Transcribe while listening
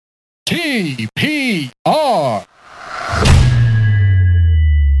TPR.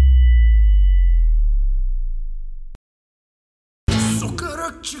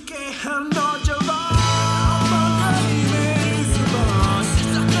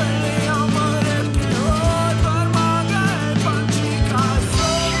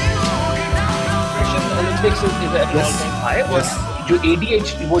 Olympics is at an all-time high और जो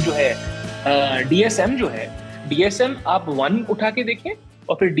ADHD वो जो है DSM जो है DSM आप 1 उठा के देखें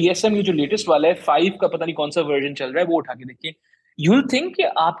और फिर DSM ये जो लेटेस्ट वाला है 5 का पता नहीं कौन सा वर्जन चल रहा है वो उठा के देखें you'll think कि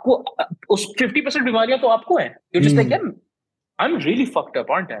आपको उस 50% बीमारियां तो आपको हैं you're just like I'm really fucked up,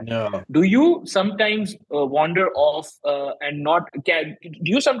 aren't I? Yeah. Do you sometimes wander off and not?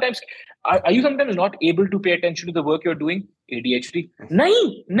 Do you sometimes are you sometimes not able to pay attention to the work you're doing? ADHD? Nahi.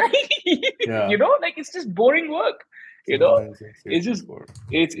 Yeah. You know, like it's just boring work. You know, it's just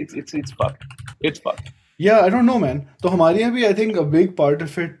it's fucked. It's fucked. Yeah, I don't know, man. तो हमारे यहाँ भी I think a big part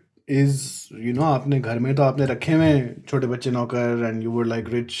of it is you know आपने घर में तो आपने रखे हुए छोटे बच्चे नौकर and you were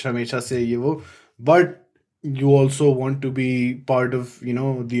like rich हमेशा से ये वो but you also want to be part of you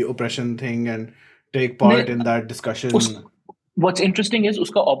know the oppression thing and take part in that discussion. What's interesting is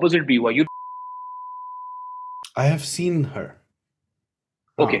उसका opposite भी हुआ. I have seen her.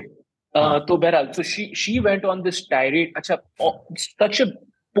 Okay. तो बहरहाल so she went on this tirade. अच्छा such a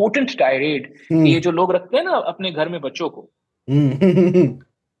potent tirade. ये जो लोग रखते हैं ना अपने घर में बच्चों को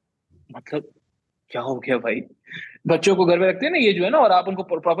मतलब क्या हो गया भाई बच्चों को घर में रखते हैं ना ये जो है ना और आप उनको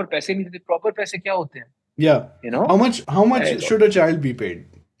प्रॉपर पैसे नहीं देते प्रॉपर पैसे क्या होते हैं Yeah. You know? How much should a child be paid?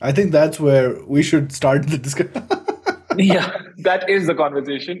 I think that's where we should start the discussion. Yeah, that is the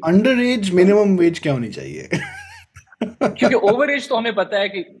conversation. Underage minimum wage क्या होनी चाहिए? क्योंकि overage तो हमें पता है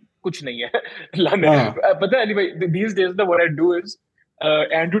कि कुछ नहीं है. पता है अली भाई these days what I do is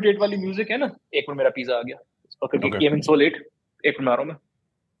Andrew Tate वाली music है ना एक मिनट मेरा पिज़्ज़ा आ गया. Okay. Came in so late. एक मिनट आ रहा हूँ मैं.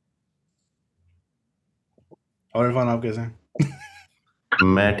 और इरफान आप कैसे हैं?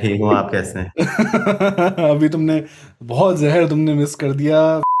 मैं ठीक हूँ आप कैसे हैं? अभी तुमने बहुत जहर तुमने मिस कर दिया.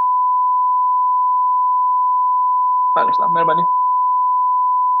 मेहरबानी.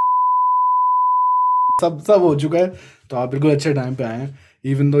 सब हो चुका है तो आप बिल्कुल अच्छे टाइम पे आए हैं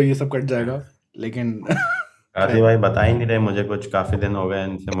इवन दो ये सब कट जाएगा लेकिन काजी भाई बता ही नहीं रहे मुझे कुछ काफी दिन हो गए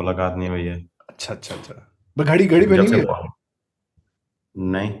इनसे मुलाकात नहीं हुई है. अच्छा घड़ी पे नहीं है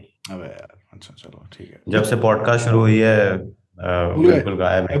नहीं अबे यार अच्छा चलो ठीक है जब से पॉडकास्ट शुरू हुई है बिल्कुल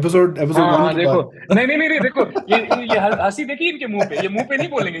गायब है. एपिसोड 1 देखो नहीं देखो ये हंसी देखी इनके मुंह पे ये मुंह पे नहीं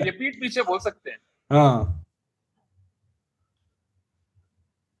बोलेंगे ये पीठ पीछे बोल सकते हैं. हाँ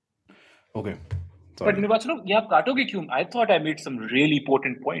ओके बट मेरी बात सुनो ये आप काटोगे क्यों? I thought I made some really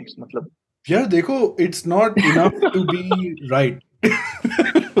important points मतलब यार देखो it's not enough to be right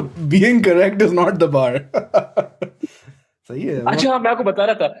being correct is not the bar. सही है. अच्छा मैं आपको बता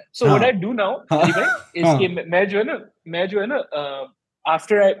रहा था so what I do now is कि मैं जो है ना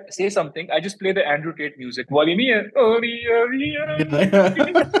after I say something I just play the Andrew Tate music वाली नहीं है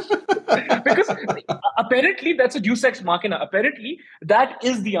because apparently that's a deus ex machina apparently that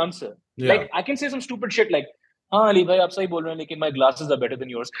is the answer. Like I can say some stupid shit like हाँ अली भाई आप सही बोल रहे हैं लेकिन my glasses are better than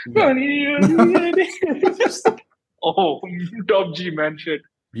yours. Oh top G man shit.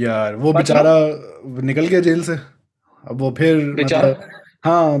 यार वो बेचारा निकल गया जेल से अब वो फिर मतलब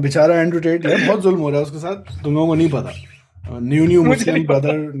हाँ बेचारा एंड्रू टेट यार बहुत जुल्म हो रहा है उसके साथ तुम लोगों को नहीं पता. न्यू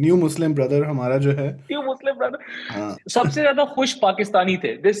मुस्लिम ब्रदर हमारा जो है न्यू मुस्लिम ब्रदर सबसे ज्यादा खुश पाकिस्तानी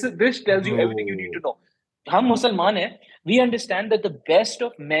थे. This tells you everything you need to know. हम मुसलमान हैं. We understand that the best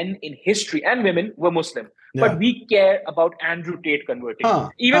of men in history and women were Muslim, but we care about Andrew Tate converting.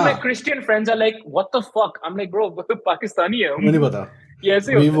 Even my Christian friends are like, "What the fuck?" I'm like, "Bro, Pakistani है." मुझे नहीं पता.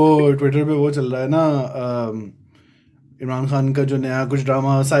 ये वो Twitter पे वो चल रहा है ना इमरान खान का जो नया कुछ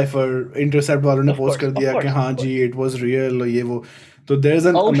ड्रामा साइफर इंटरसेप्ट वालों ने पोस्ट कर दिया कि हाँ जी इट वाज रियल और ये वो तो there is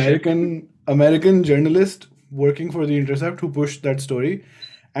an American journalist working for the Intercept who pushed that story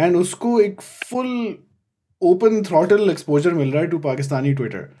and उसको एक फुल ओपन थ्रॉटल एक्सपोजर मिल रहा है टू पाकिस्तानी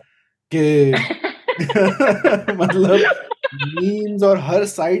ट्विटर के मतलब मीम्स और हर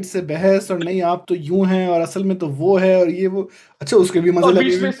साइड से बहस और नहीं आप तो यूं हैं और असल में तो वो है और ये वो अच्छा उसके भी मजे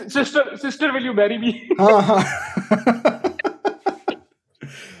लगे sister will you marry me. हाँ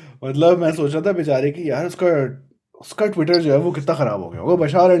मतलब मैं सोच रहा था बेचारे की यार उसका ट्विटर जो है वो कितना खराब हो गया होगा.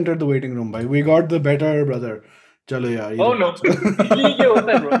 Bashar enter the waiting room भाई we got the better brother. चलो यार ये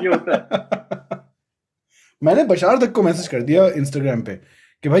होता है ब्रो ये होता है. मैंने बशार तक को मैसेज कर दिया इंस्टाग्राम पे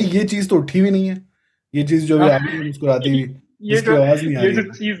कि भाई ये चीज तो उठी भी नहीं है ये चीज जो भी आ गई मुस्कुराती हुई इसकी आवाज नहीं आ रही. ये जो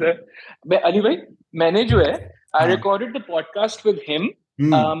चीज है मैं अली भाई मैंने जो है I recorded the podcast with him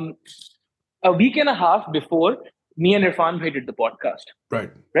a week and a half before me and Irfan bhai did the podcast.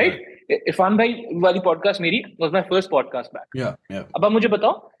 Right. Irfan भाई वाली पॉडकास्ट मेरी was my first podcast back. या अब आप मुझे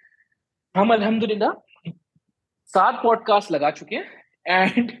बताओ, हम अल्हम्दुलिल्लाह 7 पॉडकास्ट लगा चुके हैं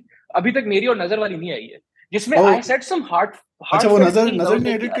एंड अभी तक मेरी और नजर वाली नहीं आई है, जिसमें आई सेड सम अच्छा, वो हार्ट नजर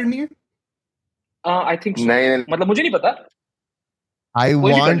ने एडिट करनी है? I think so. नहीं मतलब मुझे नहीं पता, I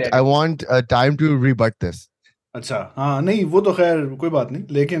कोई भी कर want ले I want time to rebut this. अच्छा, हाँ, नहीं वो तो खैर कोई बात नहीं,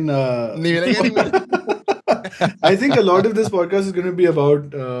 लेकिन नहीं मिलेगा। I think a lot of this podcast is gonna be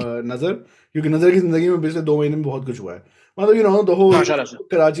about Nazar, क्योंकि नजर की जिंदगी में पिछले 2 महीने में बहुत कुछ हुआ है। मतलब यू नो द होल माशाल्लाह से।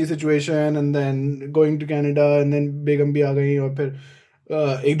 Karachi situation and then going to Canada and then बेगम भी आ गई और फिर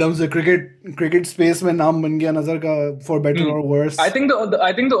एकदम से क्रिकेट स्पेस में नाम बन गया नजर का, फॉर बेटर और worse. I think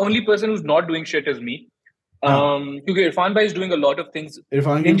the only person who is not doing shit is me, क्योंकि इरफान भाई is doing a lot of things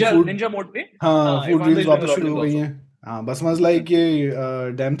Irfan की निंजा मोड पे। हाँ, फूड इरफान भाई रील्स is doing a वापस lot of शुरू हो things गई also. हैं। हाँ, बस मसला है कि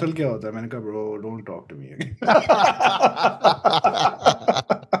डैमथल क्या होता है। मैंने कहा bro don't talk to me again.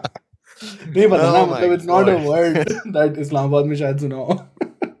 नहीं पता ना, Oh my मतलब it's not a God. Word that Islamabad में शायद सुना हो।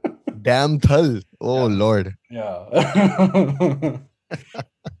 Damn thal. Oh Lord.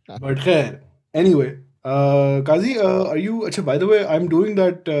 But खैर, एनीवे, काजी, आर यू, अच्छा by the way, I am doing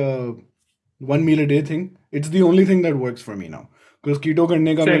that 1 meal a day thing. It's the only thing that works for me now, because keto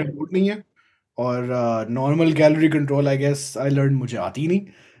करने का मेरा mood नहीं है, और normal calorie control I guess I learn मुझे आती नहीं,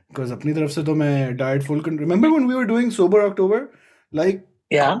 बिकॉज अपनी तरफ से तो मैं diet full control. Remember when we were doing sober October, like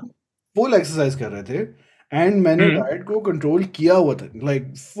full exercise कर रहे थे एंड मैंने डाइट को कंट्रोल किया हुआ था,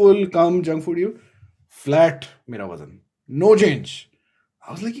 लाइक फुल कम जंक फूड, यू फ्लैट मेरा वजन, no change.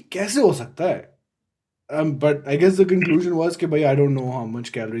 I was like ये कैसे हो सकता है? But I guess the conclusion was कि भाई I don't know how much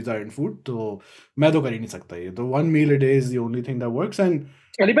calories are in food, तो मैं तो कर ही नहीं सकता ये। तो 1 meal a day is the only thing that works.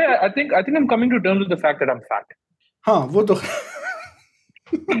 And Ali bhai, I think I'm coming to terms with the fact that I'm fat. हाँ, वो तो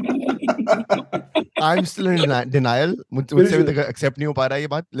I'm still in denial. मुझसे अभी तक accept नहीं हो पा रहा है ये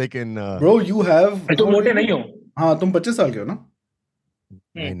बात, लेकिन bro you have, तुम मोटे नहीं हो। हाँ, तुम 25 साल के हो ना?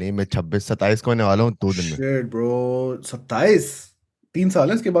 नहीं मैं 26-27 को होने वाला हूँ 2 दिन में। Shit bro, 27, 3 साल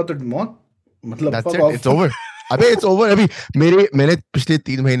है, इसके बाद तो मौत, मतलब That's fuck it, off. it's over. अबे it's over अभी। मैंने पिछले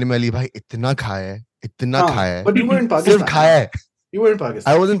 3 महीने में अली भाई इतना खाया है, इतना हाँ, खाया है, but you were in Pakistan. सिर्फ खाया है। You were in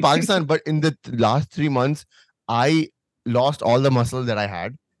Pakistan. I was in Pakistan, but in the last 3 months, I lost all the muscle that I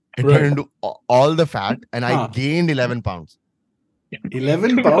had. It Right. turned into all the fat, and I हाँ. gained 11 pounds.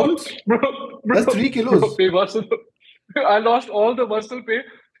 11 pounds? Bro, That's 3 kilos. Bro, पे muscle, I lost all the muscle पे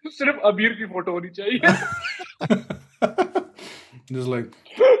सिर्फ अबीर की photo होनी चाहिए। Just like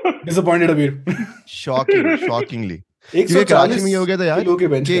disappointed Abir. Shockingly. 140 Karachi में ये हो गया था यार किलो के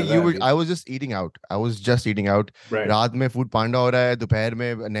bench कि कर रहा है I was just eating out. I was just eating out. Right. रात में फूड पांडा हो रहा है, दोपहर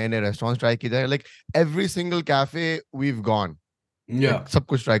में नए रेस्टोरेंट्स ट्राई किए जा रहे हैं. Like every single cafe we've gone. Yeah. सब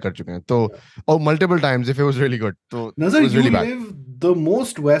कुछ ट्राई कर चुके हैं. तो और multiple times if it was really good. तो Nazar, it was you really bad. live the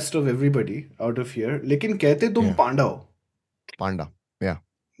most west of everybody out of here, लेकिन कहते तुम Yeah. पांडा हो। पांडा. Yeah.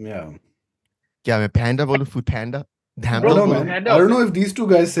 Yeah. क्या मैं panda बोलूं? Food panda? I don't know, man. I don't know if these two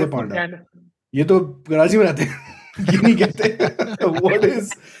guys say पांडा। ये तो कराची में रहते हैं। ये नहीं कहते।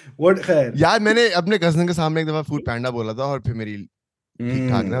 What खैर। यार मैंने अपने कजिन के सामने एक दफा फूड पैंडा बोला था और फिर मेरी ठीक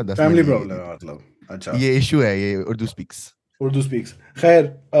ठाक ना 10 फैमिली मिनट प्रॉब्लम है, मतलब। अच्छा, ये इशू है, ये उर्दू स्पीक्स। खैर,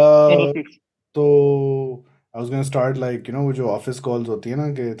 तो I was going to start like, you know, वो जो ऑफिस कॉल्स होती है ना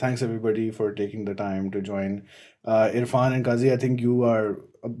कि thanks everybody for taking the time to join. Irfan and Kazi, I think you are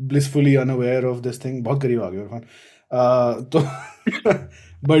blissfully unaware of this thing. बहुत करीब आ गए इरफान। तो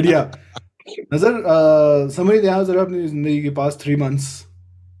बढ़िया। नजर, समझ यहाँ जरा अपनी जिंदगी के पास 3 months.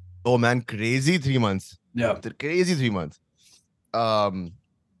 Oh man, crazy 3 months. Yeah. Crazy 3 months.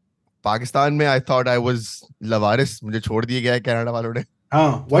 Pakistan में I thought I was लवारिस, मुझे छोड़ दिया गया है कनाडा वालों ने।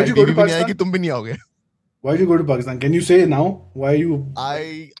 हाँ, why did you go to Pakistan? कि तुम भी नहीं आओगे। Why did you go to Pakistan? Can you say now why you?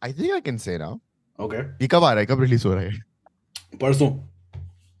 I think I can say now. Okay. ये कब आ रहा है, कब रिलीज हो रहा है? परसों।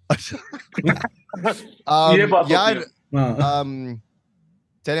 ये बात यार, हाँ।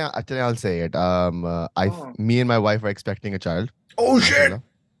 I'll say it. Me and my wife are expecting a child. Oh shit.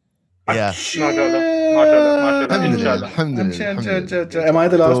 Yeah. Alhamdulillah. Am I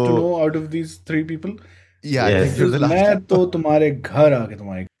the last to know out of these 3 people? Yeah, I think you're the last. मैं तो तुम्हारे घर आके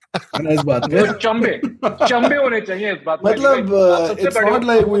तुम्हारे इस बात में चंबे होने चाहिए इस बात में। मतलब it's not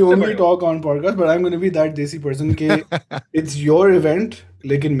like we only talk on podcast, but I'm going to be that देसी person के it's your event,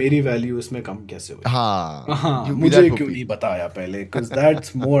 लेकिन मेरी वैल्यू इसमें कम कैसे हुई? हाँ, मुझे क्यों नहीं बताया पहले? Because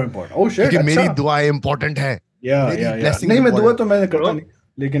that's more important. Oh shit, क्योंकि मेरी दुआएं important है। Yeah. नहीं, मैं दुआ तो मैंने करता नहीं,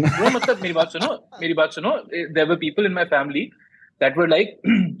 लेकिन मतलब मेरी बात सुनो, there were people in my family that were like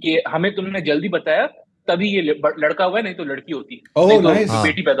कि हमें तुमने जल्दी बताया तभी ये लड़का हुआ है, नहीं तो लड़की होती। Oh nice.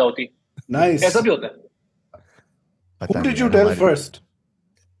 बेटी पैदा होती। Nice. ऐसा भी होता है। Who did you tell first?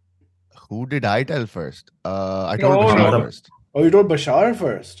 Who did I tell first? I No, told Bashar no. first. Oh, you told Bashar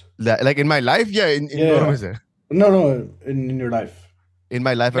first? Like in my life, yeah. In Yeah. दोनों में से. No, in your life. In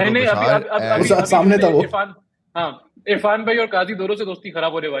my life, I told नहीं Bashar. अभी सामने था वो. इरफान, हाँ, इरफान भाई और काजी दोनों से दोस्ती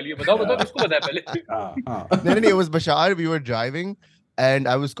खराब होने वाली है. बताओ किसको पता है पहले? No, it was Bashar. We were driving, and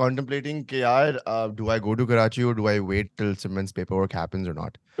I was contemplating कि यार, do I go to Karachi or do I wait till Simran's paperwork happens or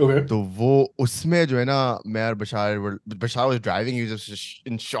not? Okay. तो वो उसमें जो है ना, मैं और Bashar was driving. He was just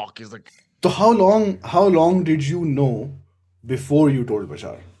in shock. He's like. So how long did you know before you told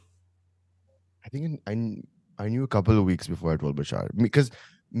Bashar? I think I knew a couple of weeks before I told Bashar, because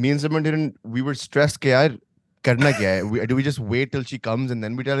me and Simran we were stressed कि यार करना क्या है? Do we just wait till she comes and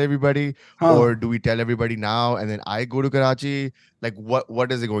then we tell everybody, or do we tell everybody now and then I go to Karachi? Like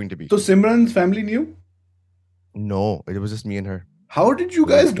what is it going to be? So Simran's family knew? No, it was just me and her. How did you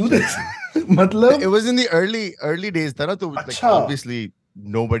guys do this? Matlab? It was in the early days, था ना, तो like obviously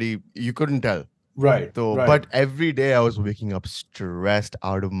nobody, you couldn't tell. Right. So, right. But every day I was waking up stressed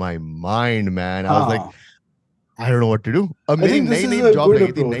out of my mind, man. I was like, I don't know what to do. I think this is a good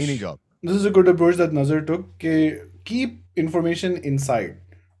approach. Job. This is a good approach that Nazar took. Keep information inside,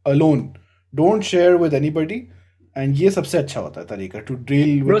 alone. Don't share with anybody. And ये सबसे अच्छा होता है तरीका to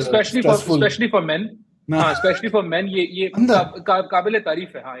deal with especially for men. हाँ, especially for men, ये काबिल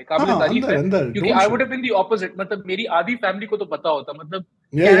तारीफ है. हाँ, ये काबिल तारीफ है. क्योंकि I would have been the opposite. मतलब मेरी आधी फैमिली को तो पता होता. मतलब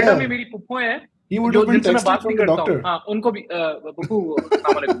कनाडा में मेरी फुप्पो हैं जो जिनसे मैं बात नहीं करता हूँ. हाँ, उनको भी बुकू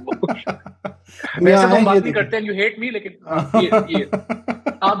अस्सलाम वालेकुम. वैसे तो हम बात नहीं करते हैं. You hate me, लेकिन ये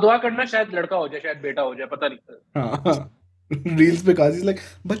आप दुआ करना शायद लड़का हो जाए, शायद बेटा हो जाए, पता नहीं. रील्स पे काजी लाइक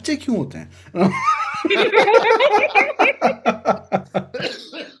बच्चे क्यों होते हैं?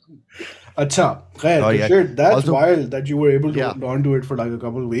 अच्छा, खैर, that's also wild that you were able to hold on to it for like a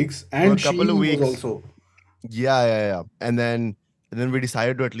couple of weeks, and she was also. Yeah. And then we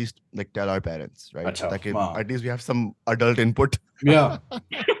decided to at least like tell our parents, right? Achha, at least we have some adult input. Yeah.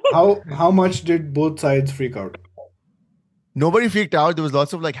 How much did both sides freak out? Nobody freaked out. There was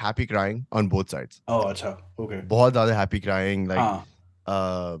lots of like happy crying on both sides. Oh, acha. Okay. बहुत ज़्यादा happy crying. Like,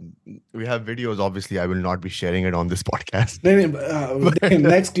 we have videos. Obviously, I will not be sharing it on this podcast.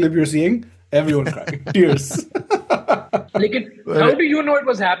 Next clip you're seeing, everyone crying, tears. Lekin, how do you know it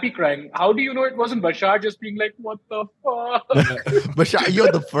was happy crying? How do you know it wasn't Bashar just being like, what the fuck? Bashar,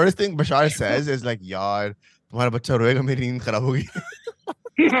 the first thing Bashar says is like, yaar, तुम्हारा बच्चा रोएगा, मेरी नींद खराब होगी.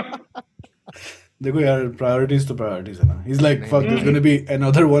 देखो यार, priorities to priorities है ना. He's like, fuck, there's going to be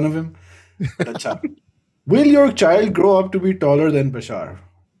another one of him. अच्छा. Will your child grow up to be taller than Bashar?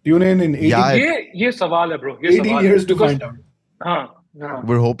 Tune in 18 ये सवाल है bro. 18 years to find out. हाँ.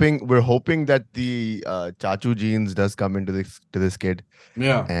 We're hoping that the chachu genes does come into this kid.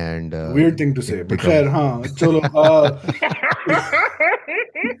 Yeah. And weird thing to say, but khair, हाँ, चलो.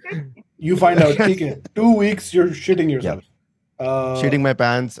 You find out. ठीक है. 2 weeks you're shitting yourself. Shitting my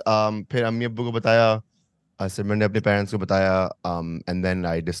pants. फिर अम्मी अब्बू को बताया. सिमरन ने अपने पेरेंट्स को बताया, and then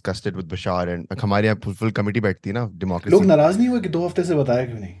I discussed it with Bashar, and हमारे यहाँ full committee बैठती है ना, democracy. लोग नाराज नहीं हुए कि 2 हफ्ते से बताया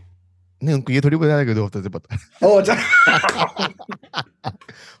क्यों नहीं? नहीं, उनको ये थोड़ी बताया कि 2 हफ्ते से पता है. ओह अच्छा.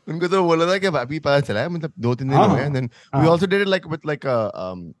 उनको तो बोला था कि अभी पता चला है, मतलब 2-3 दिन हो गए. And then we also did it like with like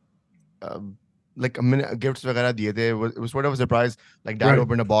gifts वगैरह दिए थे. It was sort of a surprise. Like dad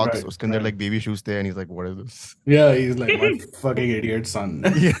opened a box, उसके अंदर like baby shoes थे, and he's like, what is this? Yeah, he's like, my fucking idiot son.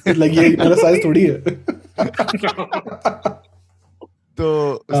 Like ये मेरा size थोड़ी है. तो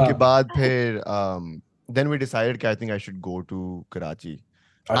उसके बाद फिर then we decided कि I think I should go to Karachi.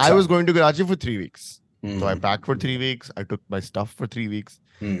 I was going to Karachi for 3 weeks. So I packed for 3 weeks. I took my stuff for 3 weeks.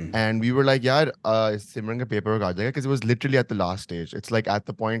 And we were like, yaar, Simran ka paperwork aa jayega, because it was literally at the last stage. It's like at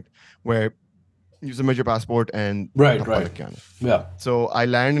the point where you submit your passport and right. Yeah. So I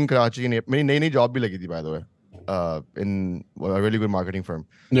land in Karachi and मेरी नई job भी लगी थी, by the way, in a really good marketing firm.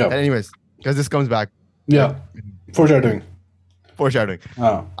 Yeah. And anyways, because this comes back. Yeah. Foreshadowing.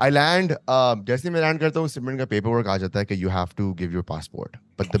 I land. जैसे मैं land करता हूँ, Simran का paperwork आ जाता है कि you have to give your passport.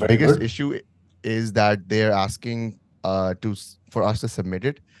 But the biggest issue is that they're asking for us to submit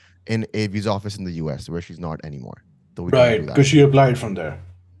it in a visa office in the US where she's not anymore. So we right, because she applied from there.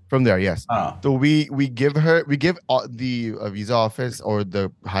 From there, yes. So we give the visa office or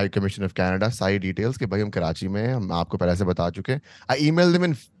the High Commission of Canada सारी details कि भाई हम कराची में हैं, हम आपको पहले से बता चुके हैं. I emailed them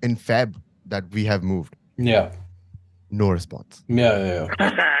in Feb that we have moved. Yeah. No response. Yeah.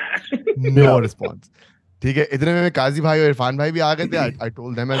 No response. ठीक है, इतने में काजी भाई और इरफान भाई भी आ गए थे. I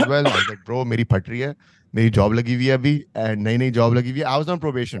told them as well. I was like, bro, मेरी फट रही है, मेरी जॉब लगी हुई है अभी, and नई जॉब लगी हुई है. I was on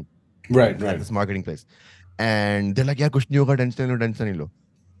probation. Right. At this marketing place. And they're like, यार कुछ नहीं होगा, टेंशन नहीं लो.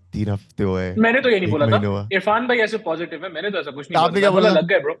 3 हफ्ते हुए. मैंने तो ये नहीं बोला था. इरफान भाई ऐसे पॉजिटिव है, मैंने तो ऐसा कुछ नहीं बोला. आपने क्या बोला? लग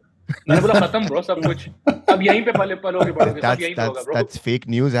गए ब्रो. मैंने बोला खत्म ब्रो सब कुछ, अब यहीं पे पलोगे पड़ोगे, सब यहीं पे होगा bro. That's fake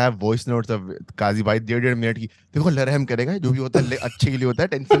news. I have voice notes of काजी भाई 1.5 मिनट की, देखो अल्लाह रहम करेगा, जो भी होता है अच्छे के लिए होता है,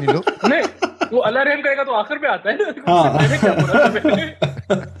 टेंशन नहीं लो। नहीं वो अल्लाह रहम करेगा तो आखिर पे आता है ना, उससे पहले क्या बोला था मैंने?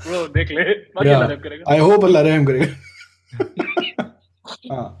 ब्रो देख ले, बाकी अल्लाह रहम करेगा। I hope अल्लाह रहम करेगा।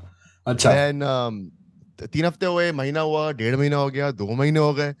 हाँ अच्छा। Then 3 हफ्ते हुए, महीना हुआ, 1.5 महीना हो गया, 2 महीने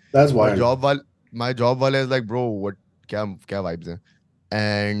हो गए। That's wild. My job wale is like, bro, what क्या vibes हैं?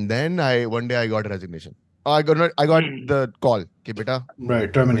 And then one day I got a resignation. I got the call कि बेटा,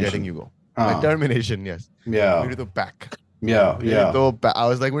 right, termination. we're letting you go. My termination, yes. Yeah. We need to pack. Yeah. तो I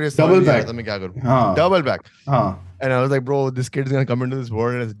was like, मुझे double back. तो मैं क्या करूँ? हाँ. Double back. हाँ. And I was like, bro, this kid's gonna come into this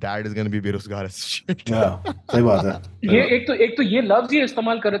world and his dad is gonna be बेरोजगार as shit. Yeah, सही बात है. ये एक तो ये लफ्ज ही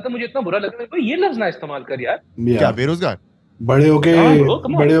इस्तेमाल कर रहे थे, मुझे इतना बुरा लग रहा है, ये लफ्ज ना इस्तेमाल कर यार। क्या बेरोजगार? बड़े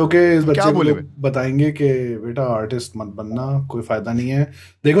होके इस बच्चे को बताएंगे कि बेटा आर्टिस्ट मत बनना, कोई फायदा नहीं है।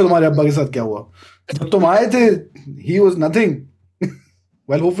 देखो तुम्हारे अब्बा के साथ क्या हुआ, जब तुम आए थे he was nothing.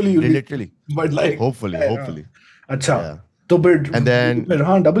 Well, hopefully you literally, but like hopefully. अच्छा तो फिर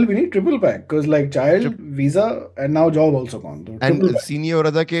हाँ डबल भी नहीं, triple pack, because like child visa and now job also gone. And senior हो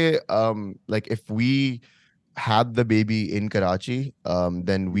रहा था कि like if we had the baby in Karachi,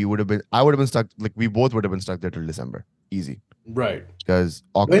 then I would have been stuck, like we both would have been stuck there till December, easy. Right. Because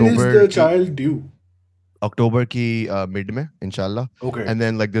October. When is the child due? October की mid में, inshallah. Okay. And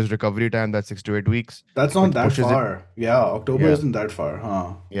then like there's recovery time, that's 6 to 8 weeks. That's not that far. Yeah, October isn't that far,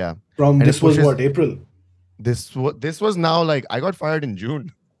 huh? Yeah. From this was what, April? This was now like I got fired in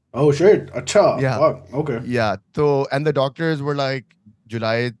June. Oh shit. Acha. Yeah. Fuck. Okay. Yeah. So and the doctors were like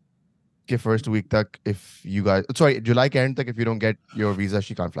July के first week तक, if you guys, sorry, July के end तक, if you don't get your visa,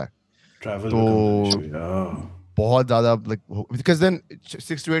 she can't fly. Travel. So yeah. बहुत ज़्यादा like, because then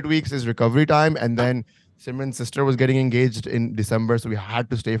 6 to 8 weeks is recovery time, and then Simran's sister was getting engaged in December, so we had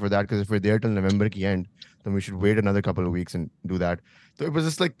to stay for that, because if we're there till November की end, then we should wait another couple of weeks and do that. So it was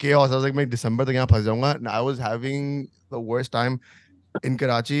just like chaos. I was like, मैं December तक यहाँ फंस जाऊँगा, and I was having the worst time in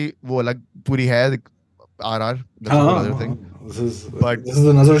Karachi. वो अलग पूरी है RR, that's another thing. This is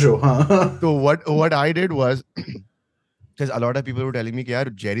the Nazar show. So what I did was, because a lot of people were telling me कि यार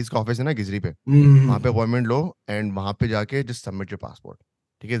Jerry's का office है ना गिजरी पे, वहाँ पे अपॉइंटमेंट लो and वहाँ पे जाके just submit your passport.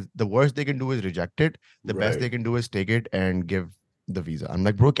 ठीक है, the worst they can do is reject it. The best they can do is take it and give the visa. I'm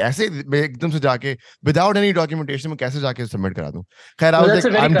like, bro, कैसे मैं एकदम से जाके without any documentation मैं कैसे जाके submit करा दूँ? खैर, I was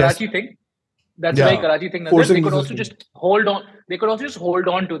like, I'm Karachi thing. That's a very Karachi thing. They could also just hold on. They could also just hold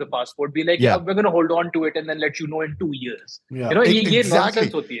on to the passport. Be like, yeah, we're going to hold on to it and then let you know in 2 years. Yeah. You know, ये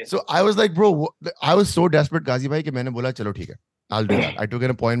nonsense होती है. So I was like, bro, I was so desperate, Ghazi bhai, कि मैंने बोला चलो ठीक है, I'll do that. I took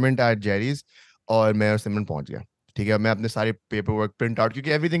an appointment at Jerry's और मैं और सिमरन पहुंच गया. ठीक है, मैं अपने सारे पेपर वर्क प्रिंट आउट,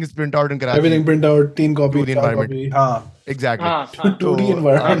 क्योंकि everything is print out in Karachi. Everything print out, 3 copy, 2D environment. हाँ. Exactly. 2D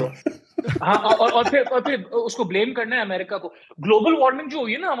environment. हाँ, और फिर उसको ब्लेम करना है अमेरिका को. ग्लोबल वार्मिंग जो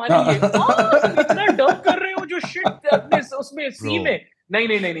हुई है ना हमारे लिए, इतना डब कर रहे हो जो शिट अपने उसमें सी में.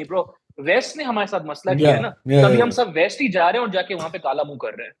 नहीं ब्रो, वेस्ट ने हमारे साथ मसला किया है ना, तभी हम सब वेस्ट ही जा रहे हैं और जाके वहां पे काला मुंह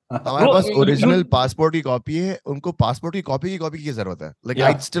कर रहे हैं. हमारे पास ओरिजिनल पासपोर्ट की कॉपी है, उनको पासपोर्ट की कॉपी की जरूरत है. Like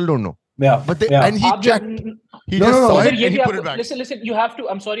I still don't know. Yeah. But and he checked. He just saw it and he put it back. Listen, you have to,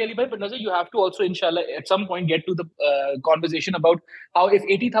 I'm sorry Ali bhai, but Nazar, you have to also inshallah at some point get to the conversation about how if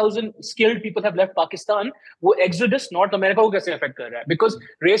 80,000 skilled people have left Pakistan, wo exodus North America ko kaise affect kar raha hai, because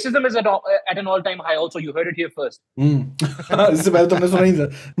racism is at an all time high also. You heard it here first. इससे पहले तुमने सुना ही था.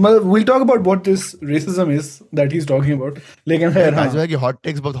 We'll talk about what this racism is that he's talking about. लेकिन खैर आज की hot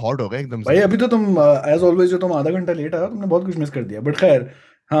takes बहुत hot हो गए एकदम से. भाई अभी तो तुम as always जो तुम आधा घंटा लेट आया, तुमने बहुत कुछ मिस कर दिया. बट खैर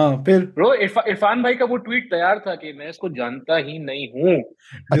हाँ, फिर ब्रो इरफान भाई का वो ट्वीट तैयार था कि मैं इसको जानता ही नहीं हूँ.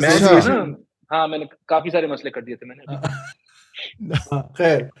 हाँ, मैंने काफी सारे मसले कर दिए थे मैंने.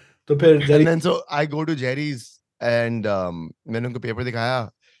 खैर तो फिर and then so I go to Jerry's and मैंने उनको पेपर दिखाया,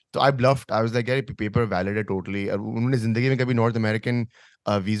 तो I bluffed. I was like, यार पेपर वैलिड है टोटली. उन्होंने जिंदगी में कभी नॉर्थ अमेरिकन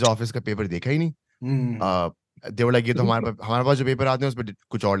वीजा ऑफिस का पेपर देखा ही नहीं. They were like, ये तो हमारे पास जो पेपर आते हैं उस पर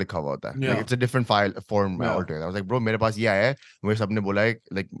कुछ और लिखा हुआ होता है. Like it's a different file form altogether. I was like, bro, मेरे पास ये आया है, मुझे सबने बोला है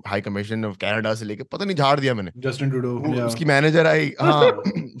like high commission of Canada से लेके पता नहीं झाड़ दिया मैंने. Justin Trudeau. उसकी मैनेजर आई, हाँ,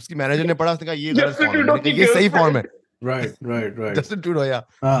 उसकी मैनेजर ने पढ़ा, उसने कहा ये गलत फॉर्म है, ये सही फॉर्म है. Right. Justin Trudeau, yeah.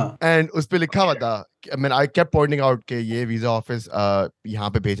 And उस पे लिखा हुआ था, I mean, I kept pointing out कि ये वीजा ऑफिस यहाँ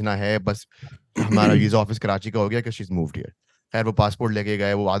पे भेजना है, बस हमारा वीजा ऑफिस कराची का हो गया कि she's moved here. खैर वो पासपोर्ट लेके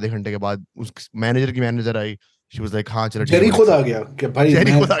गए, वो आधे घंटे के बाद उस मैनेजर की manager I. She was like, हाँ चलो. जेरी खुद आ गया कि भाई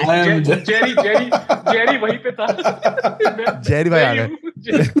जेरी खुद आ गया. जेरी वहीं पे था. जेरी भाई आ गए.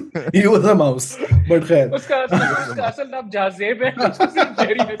 He was a mouse. But खैर उसका असल नाम जाजेब है, उसको सिर्फ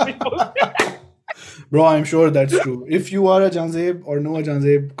जेरी नहीं बोलते. Bro, I'm sure that's true. If you are a Janzeb or know a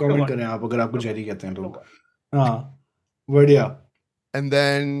Janzeb, comment करें आप अगर आपको जेरी कहते हैं लोग. हाँ, बढ़िया. And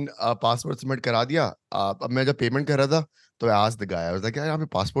then passport submit करा दिया. अब मैं जब payment कर रहा था, तो I asked the guy. I was like, यार यहाँ पे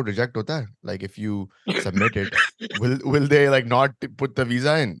passport reject होता है? Like if you submit it, will they like not put the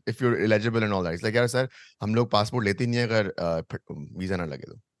visa in if you're eligible and all that? It's like, यार sir, हम लोग passport लेते नहीं है अगर visa ना लगे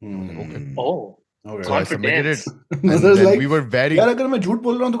तो. Okay. Oh. Okay. So I submitted it. And then like, we were very. यार अगर मैं झूठ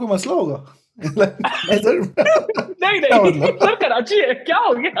बोल रहा हूँ तो कोई मसला होगा? नहीं सर कराची है क्या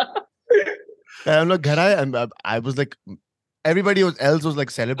हो गया? I'm like घर आए and I was like everybody else was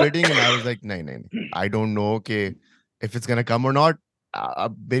like celebrating and I was like नहीं I don't know कि if it's gonna come or not.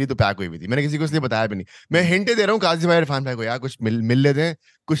 अब मेरी तो पैक हुई हुई थी. मैंने किसी को इसलिए बताया भी नहीं. मैं हिंटे दे रहा हूँ काजी भाई इरफान भाई को यार कुछ मिल लेते हैं.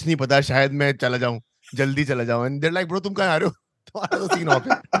 कुछ नहीं पता शायद मैं चला जाऊँ जल्दी चला जाऊँ. And they're like bro तुम कहाँ आ रहे हो? तुम्हारा तो सीन ऑफ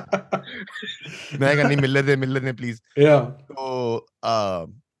है. मैं कहा नहीं मिल लेते हैं प्लीज. तो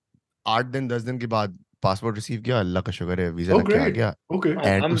 8 दिन 10 दिन के बाद पासपोर्ट रिसीव किया. अल्लाह का शुक्र है वीजा लग के आ गया.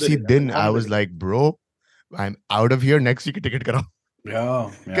 एंड उसी दिन आई was like bro I am out of here next week की टिकट कराओ.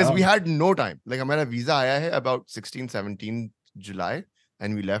 Because we had no time. Like हमारा वीजा आया है about 16-17 July and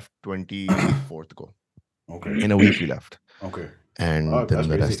we left 24th को. In a week we left. And then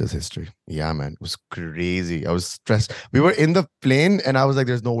the rest is history. Yeah, man. It was crazy. I was stressed. We were in the plane and I was like,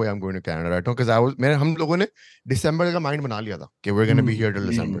 there's no way I'm going to Canada right now. Because हम लोगों ने December का mind बना लिया था कि we're going to be here till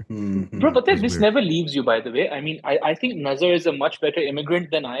December. Bro, but this never leaves you, by the way. I mean, I think Nazar is a much better immigrant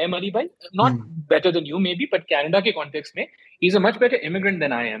than I am, Ali bhai. Not better than you maybe, but Canada के context में, he's a much better immigrant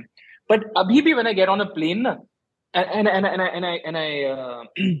than I am. But अभी भी when I get on a plane ना, and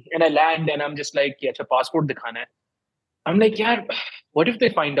I land and I'm just like, yeah, अच्छा passport दिखाना है. I'm like, यार, what if they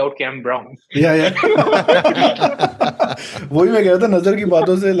find out कि I'm brown? Yeah. वही मैं कह रहा था नजर की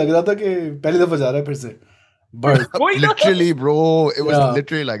बातों से लग रहा था कि पहली दफा जा रहा है फिर से. But literally, bro, it was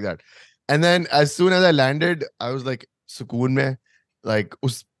literally like that. And then as soon as I landed, I was like, सुकून में, like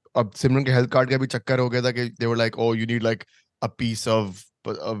अब सिमरन के हेल्थ कार्ड का भी चक्कर हो गया था कि they were like, oh, you need like a piece of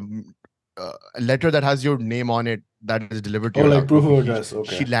a letter that has your name on it that is delivered to you. Oh, like proof of address.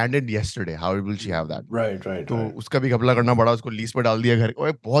 Okay. She landed yesterday. How will she have that? Right. तो उसका भी घपला करना पड़ा. उसको lease पे डाल दिया घर.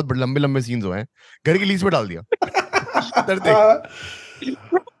 ओए बहुत लंबे सीन्स हुए हैं. घर की लीज पे डाल दिया.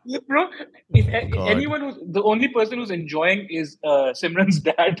 Bro, if anyone who's the only person who's enjoying is Simran's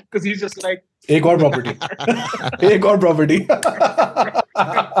dad because he's just like एक और property.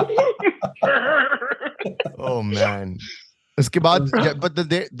 Oh man. उसके बाद but the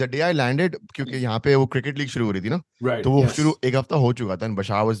day I landed क्योंकि यहाँ पे वो क्रिकेट लीग शुरू हो रही थी ना. Right. तो वो शुरू एक हफ्ता हो चुका था. And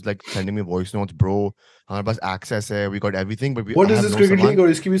Bashar was like sending me voice notes, bro. हमारे पास access है. We got everything. But what is this cricket league? और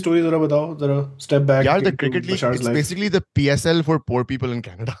इसकी भी story जरा बताओ. जरा step back. Yeah, the cricket league. It's basically the PSL for poor people in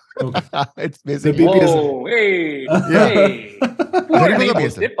Canada. It's basically. The PPSL. Oh, hey. गरीबों का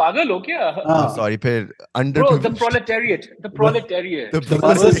PSL. पागल हो क्या? Sorry, फिर under. Bro, the proletariat. The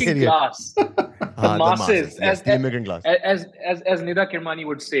working class. The masses. Yes, the immigrant class. As Nida Kirmani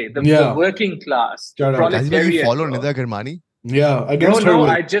would say, the working class. The proletariat. You follow Nida Kirmani? Yeah, against her. No,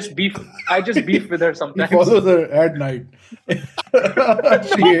 I just beef with her sometimes. He follows her at night.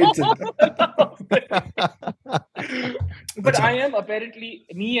 She hates it. But I am apparently,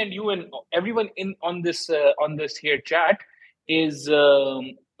 me and you and everyone on this here chat is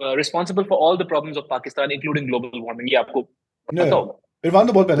responsible for all the problems of Pakistan, including global warming. ये आपको पता होगा. इरफान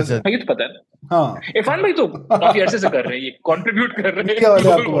तो बहुत पहले से. ये तो पता है. हाँ. इरफान भाई तो काफी अरसे से कर रहे हैं ये, कंट्रीब्यूट कर रहे हैं. क्या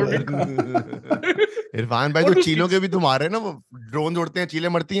वाले आपको पता है? इरफान भाई तो चीलों के भी तो मारे ना, वो ड्रोन उड़ते हैं, चीलें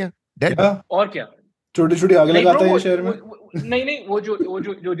मरती हैं. और क्या? छोटी आगे लगाता है ये शहर में. नहीं वो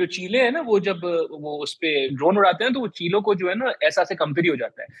जो चीले हैं ना, वो जब वो उस पे ड्रोन उड़ाते हैं तो वो चीलों को जो है ना ऐसा से कमजोरी हो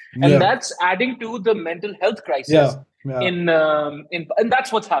जाता है. And that's adding to the mental health crisis. And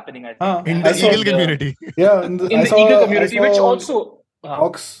that's what's happening, I think. In the eagle community. Yeah, in the eagle community, which also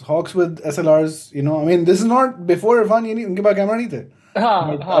Hawks with SLRs, you know, I mean, this is not before Irfan, ये नहीं, उनके पास camera नहीं थे.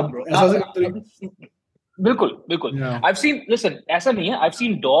 हाँ bro. बिल्कुल. Yeah. I've seen, listen, ऐसा नहीं है. I've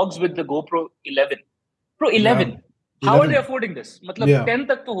seen dogs with the GoPro 11. Pro 11. Yeah. How are they affording this? मतलब 10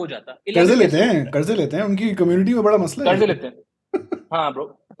 तक तो हो जाता. कर्जे लेते हैं. उनकी कम्युनिटी में बड़ा मसला है. कर्जे लेते हैं. हाँ bro,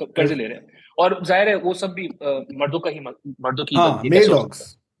 कर्जे ले रहे हैं. और जाहिर है वो सब भी मर्दों की. हाँ, male dogs.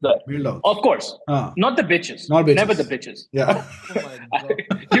 Of course. Not the bitches. Never the bitches. Yeah.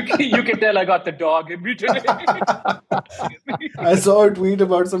 You can tell I got the dog in me today. I saw a tweet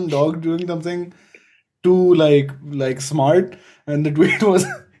about some dog doing something too like smart, and the tweet was,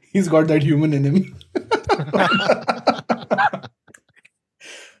 he's got that human in him.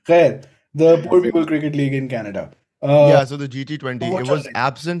 Khair, the Poor People Cricket League in Canada. Yeah, so the GT20, वो it चल was रही थी.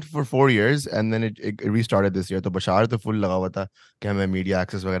 absent for 4 years and then it restarted this year. तो बशार तो full लगा हुआ था कि हमें media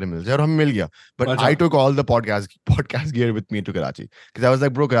access वगैरह मिल जाए और हमें मिल गया. But अच्छा. I took all the podcast gear with me to Karachi because I was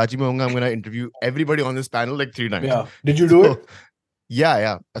like, bro, Karachi में होऊंगा, I'm gonna interview everybody on this panel like 3 times. Yeah. Did you do it?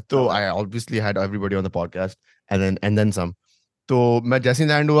 Yeah. So I obviously had everybody on the podcast and then some. So मैं जैसे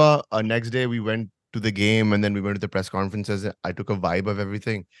land हुआ, next day we went to the game and then we went to the press conferences. I took a vibe of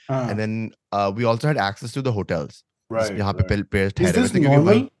everything. And then we also had access to the hotels. Right. यहाँ पे players Is ठहरे हुए this थे क्योंकि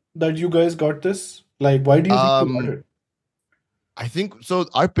normal that you guys got this? Like, why do you think you got it? I think so.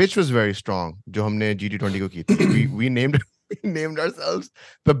 Our pitch was very strong. जो हमने GT20 को की थी. We named ourselves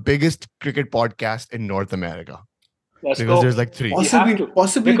the biggest cricket podcast in North America. Because there's like 3.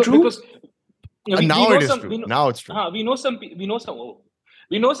 Possibly true. Because now it is true. Now it's true.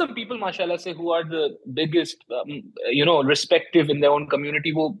 We know some people, mashallah, say who are the biggest, respective in their own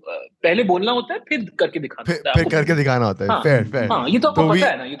community. वो पहले बोलना होता है, फिर करके दिखाना होता है. फिर करके दिखाना होता है. Fair. हाँ, ये तो आपको पता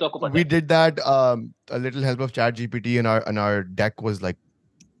है ना, ये तो आपको पता है. We did that. A little help of ChatGPT and our deck was like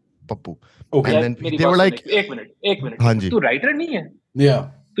Pappu. Okay. And then they were like, एक मिनट. हाँ जी. तू राइटर नहीं है? Yeah.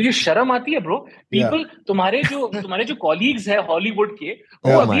 तुझे शर्म आती है ब्रो? People, तुम्हारे जो colleagues है हॉलीवुड के,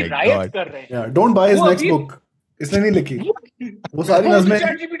 वो अभी राइट कर रहे हैं. Yeah. Don't buy his next book. इसने नहीं लिखी. वो सारी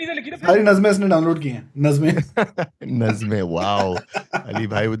नज़में इसने डाउनलोड की हैं. नज़में. Wow. Ali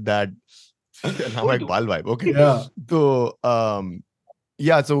bhai with that. Now my Iqbal vibe. Okay. Yeah. So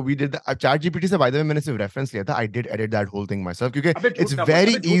so we did the ChatGPT से by the way मैंने सिर्फ reference लिया था. I did edit that whole thing myself क्योंकि it's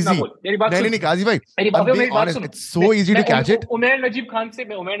very easy. नहीं काजी भाई. I'm being honest. It's so easy to catch it. Umair Najeeb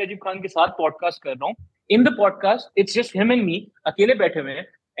Khan के साथ पॉडकास्ट कर रहा हूँ. In the podcast, it's just him and me अकेले बैठे हुए हैं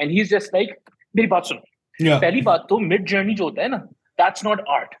and he's just like मेरी बात सुनो. पहली बात तो मिड जर्नी जो होता है ना, that's not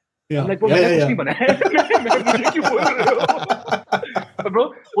art. मैंने कुछ नहीं बनाया. मुझे क्यों बोल रहे हो? ब्रो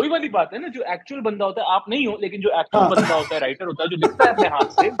वही वाली बात है ना, जो एक्चुअल बंदा होता है, आप नहीं हो, लेकिन जो एक्चुअल बंदा होता है, राइटर होता है, जो लिखता है अपने हाथ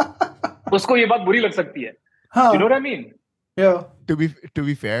से, उसको ये बात बुरी लग सकती है. You know what I mean? Yeah. To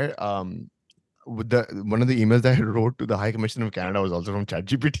be fair, one of the emails that I wrote to the High Commissioner of Canada was also from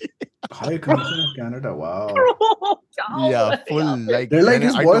ChatGPT. High Commissioner of Canada, wow. Yeah, full like. They're like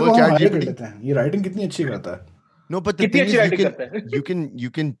इस boy को हम hire कर लेते हैं. ये writing कितनी अच्छी करता है. No, but the thing is,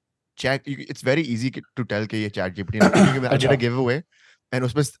 you can check. It's very easy to tell कि ये ChatGPT है. I did a giveaway, and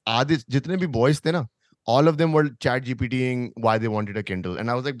उसमें आधे जितने भी boys थे ना, all of them were ChatGPTing why they wanted a Kindle,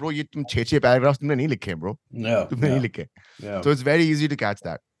 and I was like, bro, ये तुम 6 paragraphs तुमने नहीं लिखे, bro. Yeah. तुमने नहीं लिखे. Yeah. So it's very easy to catch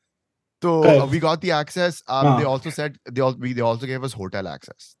that. So we got the access. They also said they also gave us hotel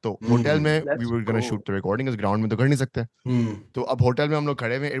access. So hotel में we were gonna shoot the recording. इस ground में तो कर नहीं सकते. तो अब hotel में हम लोग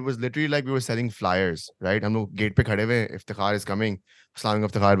खड़े हुए. It was literally like we were selling flyers, right? हम लोग gate पे खड़े हुए. Iftikhar is coming. Assalamualaikum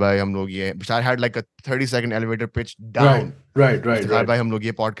Iftikhar bhai. हम लोग ये. Bashar had like a 30-second elevator pitch down. Right. Iftikhar bhai, हम लोग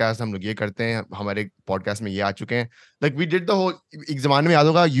ये podcast हम लोग ये करते हैं. हमारे podcast में ये आ चुके हैं. Like we did the whole. एक ज़माने में याद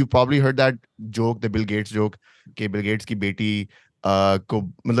होगा. You probably heard that joke, the Bill Gates joke. कि Bill Gates की बेटी को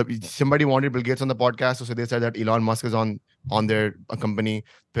मतलब somebody wanted Bill Gates on the podcast, so they said that Elon Musk is on their company.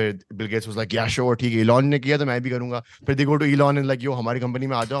 फिर Bill Gates was like, yeah, sure, ठीक है, Elon ने किया तो मैं भी करूँगा. फिर they go to Elon and like, yo, हमारी कंपनी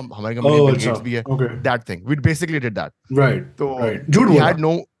में आ जाओ, हमारी कंपनी में Bill Gates भी है. Okay. That thing. We basically did that. Right. So right. we had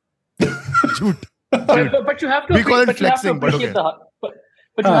no झूठ. But you have to. We call it flexing, but okay.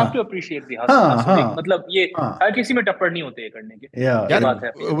 But you have to appreciate the hustle. मतलब ये हर किसी में टप्पड़ नहीं होते ये करने के. Yeah.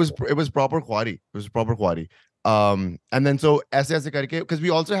 It was proper query. And then so ऐसे करके, because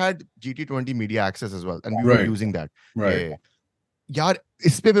we also had GT20 media access as well, and we were using that. Right. यार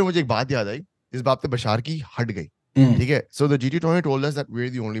इस पे फिर मुझे एक बात याद आई, इस बात पे बशार की हट गई. ठीक है. So the GT20 told us that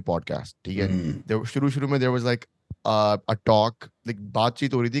we're the only podcast. ठीक है. शुरू में there was like a talk, like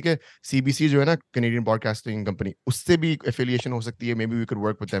बातचीत हो रही थी कि CBC जो है ना, Canadian Broadcasting Company, उससे भी affiliation हो सकती है. Maybe we could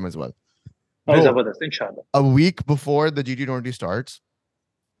work with them as well. जबरदस्त, इंशाल्लाह. A week before the GT20 starts,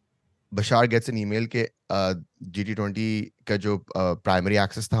 बशार gets an email के GT20 का जो primary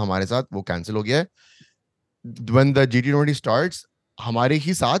access था हमारे साथ वो cancel हो गया है. When the GT20 starts, हमारे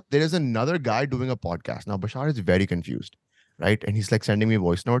ही साथ there is another guy doing a podcast. Now Bashar is very confused, right? And he's like sending me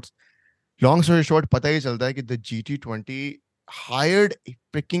voice notes. Long story short, पता ही चलता है कि the GT20 hired a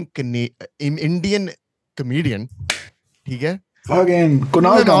freaking Indian comedian. ठीक है? Fucking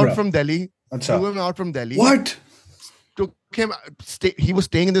Kunal out from Delhi. Flew him out from Delhi. What? Took him. He was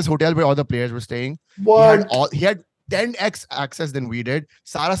staying in this hotel where all the players were staying. What? He had 10x access than we did.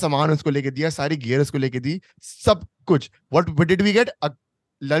 सारा सामान उसको लेके दिया, सारी gear उसको लेके दी, सब कुछ. What did we get? A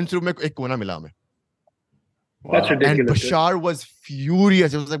lunch room में एक कोना मिला हमें. That's ridiculous. And Bashar was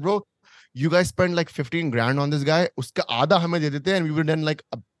furious. He was like, bro, you guys spent like 15 grand on this guy. उसका आधा हमें दे देते and we would have done like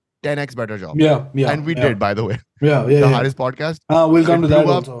a 10x better job. Yeah. And we did, by the way. Yeah. The Harris podcast. We'll come to that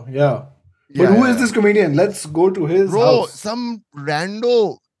also. Yeah. But who is this comedian? Let's go to his house. Some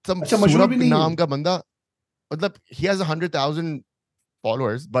rando, some Surab naam ka banda. Matlab, he has 100,000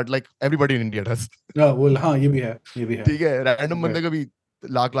 followers, but like everybody in India does. Yeah, well, हाँ ये भी है. ठीक है, random बंदे का भी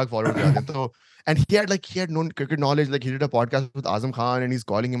lakh followers जाते हैं. तो and he had known cricket knowledge. Like he did a podcast with Azam Khan, and he's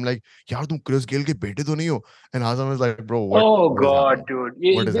calling him like, "यार तुम Chris Gayle के बेटे तो नहीं हो?" And Azam was like, "Bro, what?" Oh what God, dude!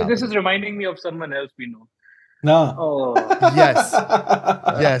 What is this is reminding me of someone else we know. No. Oh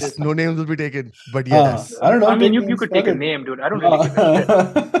yes. No names will be taken, but yes. I don't know. I mean, you could take a name, dude. I don't really give a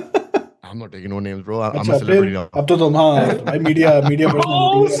shit. I'm not taking no names, bro. I'm a celebrity now. अब तो तुम भाई media personality.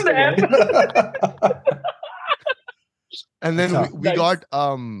 Oh snap! And then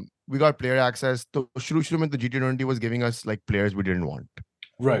we got player access. So shuru mein the GT20 was giving us like players we didn't want.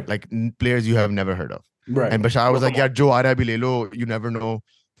 Right. Like players you have never heard of. Right. And Bashar was like, "Yeah, jo aa raha hai abhi le lo. You never know."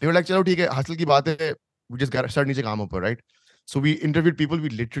 They were like, "Chalo theek hai, hasil ki baat hai. We just got to start niche kaam upar, right?" So we interviewed people we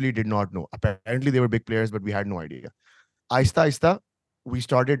literally did not know. Apparently they were big players, but we had no idea. Aista, we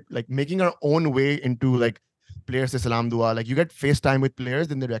started like making our own way into like players se salam dua. Like you get FaceTime with players,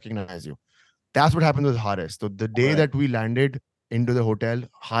 then they recognize you. That's what happened with Haris. So the day that we landed into the hotel,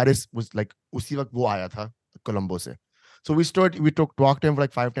 Haris was like, usi waqt wo aaya tha, Colombo se. So we talked to him for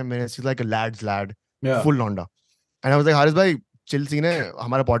like 5-10 minutes. He's like a lad's lad, full Londa. And I was like, Haris bhai, chill scene hai.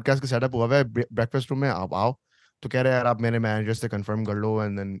 Hamara podcast ka setup hua hai, breakfast room mein, aap aao. तो कह रहे यार आप मेरे manager से confirm कर लो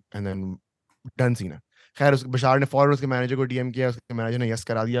and then done scene है. खैर बशार ने फौरन उसके मैनेजर को डीएम किया, उसके मैनेजर ने यस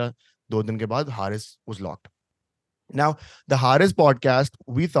करा दिया. 2 दिन के बाद Haris was locked. Now the Haris podcast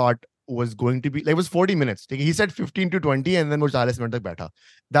we thought was going to be like, it was 40 minutes. He said 15 to 20 and then वो 40 मिनट तक बैठा.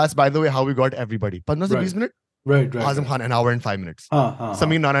 That's by the way how we got everybody. 15 से 20 minute. Right. Azam Khan an hour and 5 minutes.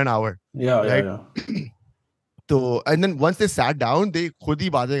 Sameer Nana an hour. Yeah. So, and then once they sat down, they khud hi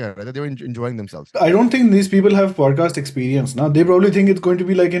baatein kar rahe the. They were enjoying themselves. I don't think these people have podcast experience. Now they probably think it's going to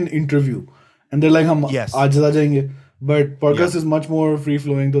be like an interview, and they're like, "हम आज ज़्यादा जाएंगे." But podcast is much more free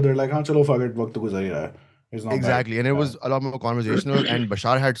flowing. So they're like, "हाँ चलो fuck it, वक्त तो गुज़र ही रहा है." It's not exactly, bad. And it was a lot more conversational. And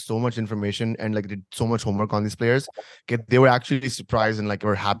Bashar had so much information and like did so much homework on these players. They were actually surprised and like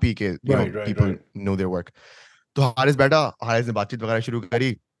were happy that people know their work. So Haris beta, Haris ne baatcheet वगैरह शुरू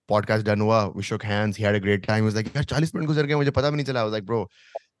करी. Podcast done हुआ. We shook hands. He had a great time. He was like, यार 40 minute गुजर गए मुझे पता भी नहीं चला. I was like, bro,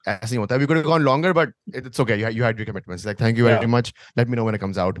 ऐसे नहीं होता. We could have gone longer, but it's okay. You had your commitments. Like, thank you very much. Let me know when it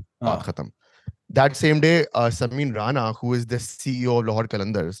comes out. Baat khatam. That same day, Samin Rana, who is the CEO of Lahore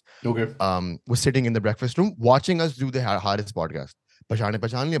Qalandars, was sitting in the breakfast room watching us do the Haris podcast. Bashar ne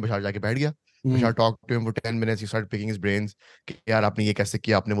पहचान लिया. Bashar जाके बैठ गया. Bashar talked to him for 10 minutes. He started picking his brains. कि यार आपने ये कैसे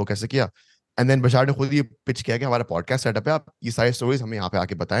किया, आपने वो कैसे किया. And then Bashar ने खुद ये pitch किया कि हमारा podcast setup है, आप ये सारे stories हमें यहाँ पे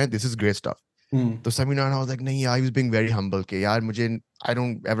आके बताएं. This is great stuff. तो Samin Rana was like, नहीं यार, he was being very humble कि यार मुझे, I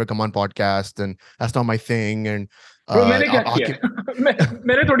don't ever come on podcast and that's not my thing. And bro, मैंने क्या किया?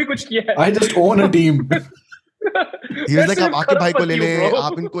 मैंने थोड़ी कुछ किया है. I just own a team. He was like, आप आके भाई को ले लें,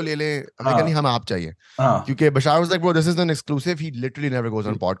 आप इनको ले लें. हमें कहा नहीं, हमें आप चाहिए. क्योंकि Bashar was like, bro, this is an exclusive. He literally never goes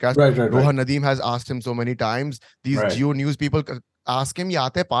on podcast. Rohan Nadeem has asked him so many times. These Geo News people ask him, ये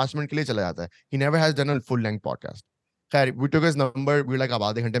आता है 5 मिनट के लिए चला जाता है. He never has done a full length podcast. खैर, we took his number. We were like, आप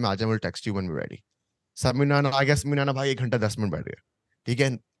आधे घंटे में आ जाए, we'll text you when we're ready. Samin Rana, I guess Samin Rana भाई 1 घंटा 10 मिनट बैठ गया. ठीक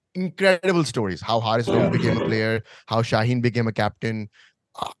है, incredible stories. How Haris became a player, how Shaheen became a captain.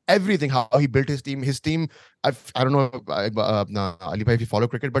 Everything, how he built his team. I don't know, Ali bhai, if you follow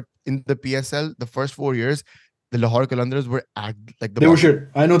cricket, but in the PSL, the first 4 years, the Lahore Qalandars were at like they were shit.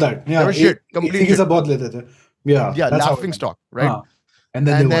 I know that. Yeah, they were shit. Completely shit. Yeah, laughing stock, right? And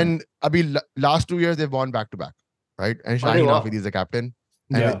then abhi last 2 years they've won back to back, right? And Shaheen Hafidi is the captain,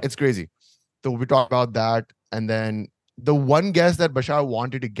 and it's crazy. So we talk about that, and then the one guest that Bashar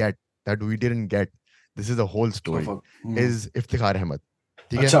wanted to get that we didn't get. This is a whole story. Is Iftikhar Ahmed.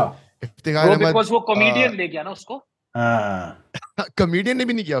 अच्छा, Iftikhar Ahmed because वो comedian ले गया ना उसको. Comedian ने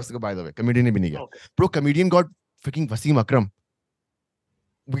भी नहीं किया उसको, by the way. Comedian ने भी नहीं किया. Bro, comedian got freaking Wasim Akram.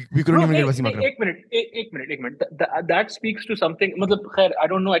 We couldn't even get Wasim Akram. एक minute. That speaks to something. मतलब खैर, I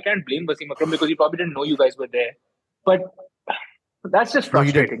don't know. I can't blame Wasim Akram because he probably didn't know you guys were there. But that's just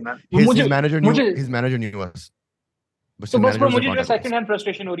frustrating, man. His manager knew us. तो बस मुझे जो second hand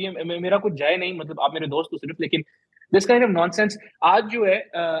frustration हो रही है, मेरा कुछ जाए नहीं, मतलब आप मेरे दोस्त हो सिर्फ, लेकिन this kind of nonsense. आज जो है,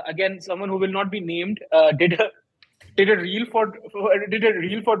 again, someone who will not be named did a reel for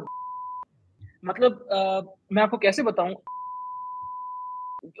मतलब मैं आपको कैसे बताऊं,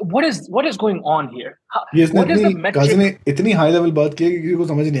 what is going on here? What is the metric? काजी ने इतनी high level बात की कि किसी को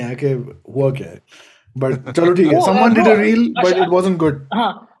समझ नहीं आया कि हुआ क्या है. But चलो ठीक है, someone did a reel but it wasn't good.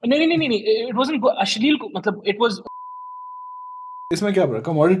 हाँ, नहीं, it wasn't good. अश्लील, मतलब it was. इसमें क्या पड़ा?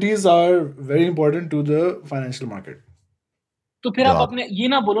 Commodities are very important to the financial market. तो फिर आप अपने ये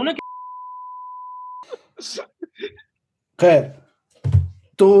ना बोलो ना कि खैर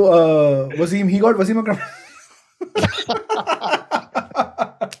तो Wasim, he got Wasim Akram.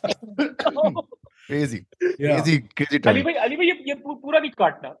 Crazy Ali turn. bhai ye pura nahi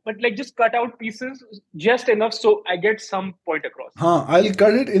kaatna, but like just cut out pieces just enough so I get some point across. I'll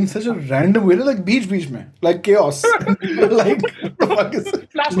cut it in such a random way, like beach mein, like chaos. Like what the fuck is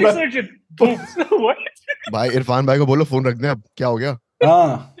plastic surgeon. Boobs. What? भाई इरफान भाई को बोलो phone रख दें अब, क्या हो गया?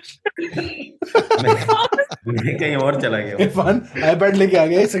 मैं कहीं और चला गया. इरफान आईपैड लेके आ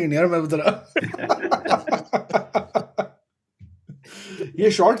गया, एक सेकंड यार मैं बता रहा.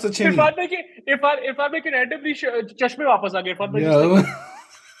 ये शॉर्ट्स अच्छे नहीं. इरफान भाई के रैंडमली चश्मे वापस आ गए. इरफान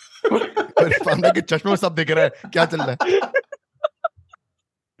भाई के चश्मे में सब दिख रहा है, क्या चल रहा है?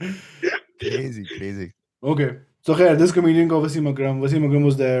 Crazy. Okay. So khair, this comedian called Wasim Akram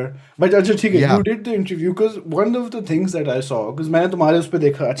was there. But अच्छा ठीक है, you did the interview because one of the things that I saw, because मैंने तुम्हारे उस पे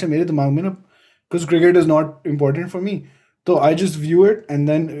देखा, अच्छा मेरे दिमाग में ना, because cricket is not important for me, so I just view it and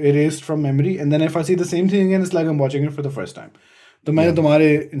then erased from memory, and then if I see the same thing again, it's like I'm watching it for the first time. तो मैंने तुम्हारे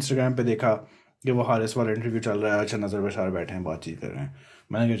Instagram पे देखा कि वो हारिस वाला interview चल रहा है, अच्छा नज़र बशार बैठे हैं बातचीत कर रहे हैं.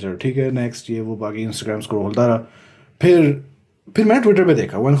 मैंने कहा चलो ठीक है, नेक्स्ट ये वो बाकी Instagram स्क्रॉल होता रहा. फिर मैंने ट्विटर पे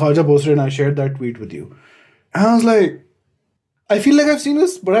देखा, when Khawaja posted and I shared that tweet with you. And I was like, I feel like I've seen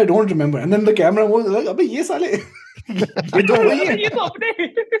this, but I don't remember. And then the camera was like, "Abhi ye sale, ye to wahi hai."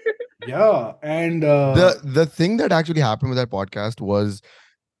 Yeah, and the thing that actually happened with that podcast was,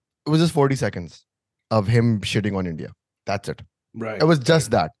 it was just 40 seconds of him shitting on India. That's it. Right. It was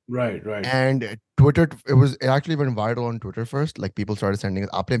just that. Right. And Twitter, it actually went viral on Twitter first. Like people started sending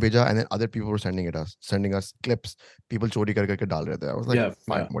it, aapne bheja, and then other people were sending us clips. People chori karke dal rahe the. I was like,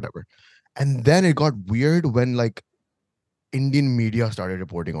 fine, whatever. And then it got weird when like Indian media started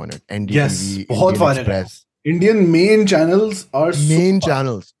reporting on it. NDTV, Indian Express. Indian main channels are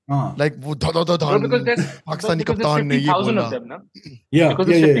channels. Like wo because there's Pakistani kaptan ne ye bola. Of them, na? Yeah. Because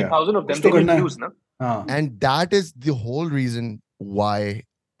there's 50,000 of them. They need views, na? And that is the whole reason why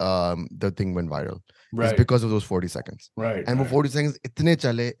the thing went viral. Right. It's because of those 40 seconds. Right. And for 40 seconds, itne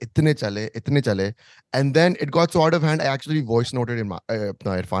chale. And then it got so out of hand, I actually voice noted in my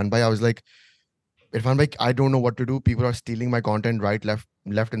Irfan bhai. I was like, Irfan bhai, I don't know what to do. People are stealing my content right,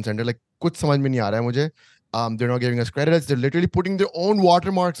 left and center. Like, kuch samajh mein nahi aa raha hai mujhe. They're not giving us credits. They're literally putting their own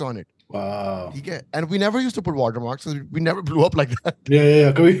watermarks on it. Wow. Okay? And we never used to put watermarks. We never blew up like that.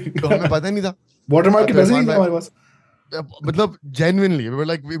 Yeah. Kabhi. तो हमें पता नहीं था. Watermark के पैसे नहीं थे हमारे पास. मतलब genuinely, we were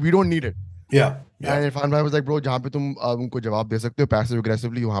like, we don't need it. Yeah. And Irfan bhai was like, bro, जहाँ पे तुम उनको जवाब दे सकते हो passive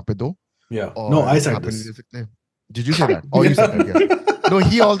aggressively, वहाँ पे दो. Yeah. No, I said this. Did you say that? Oh, you said that. Yeah. No,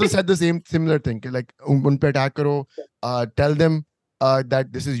 he also said the similar thing. Like, उन पे attack करो, tell them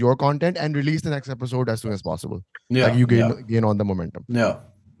that this is your content and release the next episode as soon as possible. Yeah. Like you gain on the momentum. Yeah.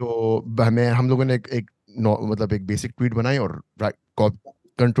 तो हम लोगों ने एक basic tweet बनाई और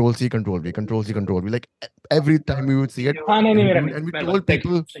Control C, Control V. Like every time we would see it, and we told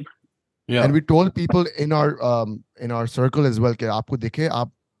people, and we told people in our circle as well, कि आपको दिखे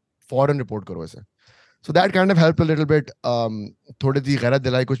आप फौरन report करो ऐसे. So that kind of helped a little bit. थोड़ी सी गैरत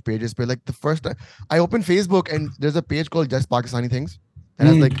दिलाई कुछ pages पे. Like the first time I opened Facebook and there's a page called Just Pakistani Things. It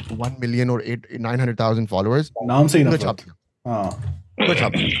has like 1 million or 900,000 followers. नाम से ही ना.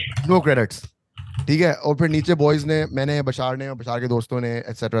 No credits. ठीक है. और फिर नीचे boys ने, मैंने, बशार ने, और बशार के दोस्तों ने,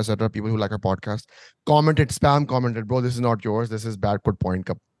 etc. people who like our podcast spam commented, bro, this is not yours, this is bad, put point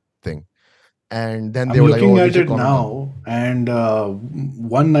ka thing. And then they were like, looking at it now, and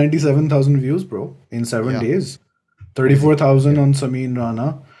 197,000 views, bro, in 7 days. 34,000 on Samin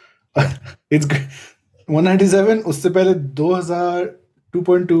Rana. It's 197. Usse pehle 2,000,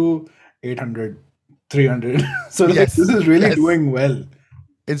 2.2, 800, 300. So this is really doing well.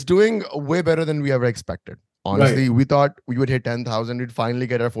 It's doing way better than we ever expected. Honestly, we thought we would hit 10,000. We'd finally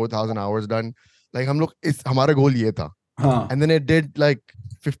get our 4,000 hours done. Like, hamara goal ye tha. And then it did like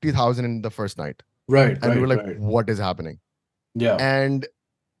 50,000 in the first night. Right. And we were like, what is happening? Yeah.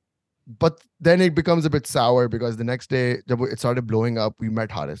 But then it becomes a bit sour because the next day, it started blowing up, we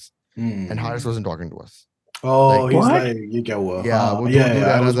met Haris. And Haris wasn't talking to us. Oh, like, he's like, ye kya hua? Yeah,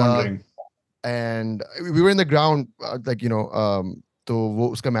 I was wondering. And we were in the ground, तो वो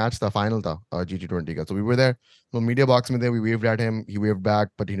उसका match था, final था G20 का. So we were there, media box में there, we waved at him, he waved back,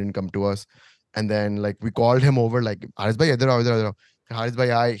 but he didn't come to us. And then like we called him over, like, Haris bhai idhar aao. Haris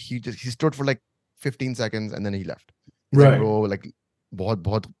bhai he stood for like 15 seconds and then he left. He's like, bro, like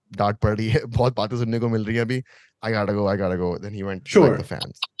बहुत डांट पड़ रही है, बहुत बातें सुनने को मिल रही है अभी, I gotta go. Then he went to like, the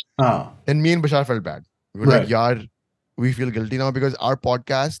fans. Then me and Bashar felt bad. We were like, yaar, we feel guilty now because our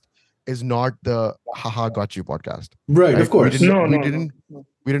podcast is not the haha got you podcast. Right, of course.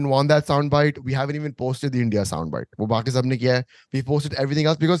 We didn't want that soundbite. We haven't even posted the India soundbite. वो बाकी सबने किया है. We posted everything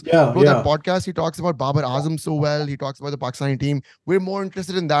else because bro, that podcast he talks about Babar Azam so well. He talks about the Pakistani team. We're more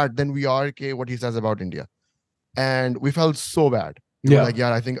interested in that than we are what he says about India. And we felt so bad. We were like,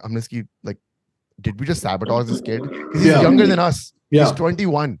 yeah, I think Amnesty, like, did we just sabotage this kid? Because he's younger than us. He's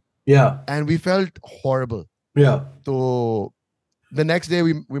 21. Yeah. And we felt horrible. Yeah. So the next day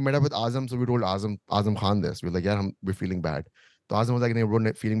we met up with Azam. So we told Azam Khan this. We were like, yeah, we're feeling bad. So Azam was like, no,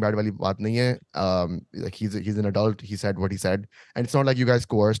 bro, feeling bad wali baat nahi hai. Like he's an adult. He said what he said. And it's not like you guys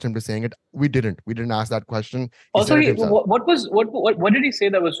coerced him to saying it. We didn't ask that question. Also, what did he say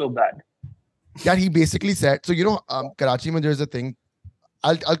that was so bad? Yeah, he basically said, so you know, Karachi mein there's a thing.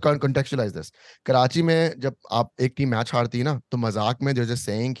 I'll contextualize this. Karachi में जब आप एक team match हारती है ना, तो मजाक में there's a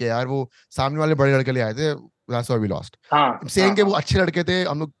saying कि यार वो सामने वाले बड़े लड़के ले आए थे, that's why we lost. Saying कि वो अच्छे लड़के थे,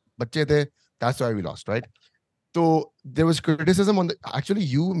 हम लोग बच्चे थे, that's why we lost, right? So there was criticism on actually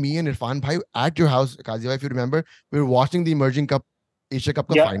you, me and Irfan bhai at your house, Kazi bhai, if you remember, we were watching the Emerging Cup, Asia Cup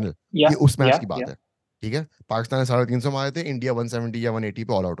का final. ये उस match की बात है, ठीक है? पाकिस्तान ने 350 मारे थे, इंडिया 170 या 180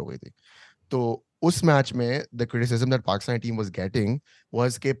 पे ऑल आउट हो गई थी. तो उस मैच में the criticism that Pakistani team was getting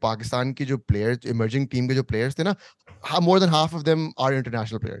was कि पाकिस्तान की जो players, emerging team के जो players थे ना, more than half of them are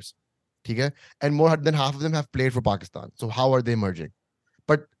international players, ठीक है? And more than half of them have played for Pakistan. So how are they emerging?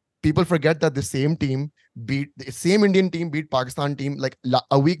 But people forget that the same Indian team beat Pakistan team like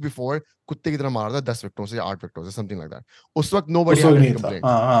a week before. कुत्ते की तरह मारा था 10 विकेटों से या 8 विकेटों से, something like that. उस वक्त nobody had any complaint.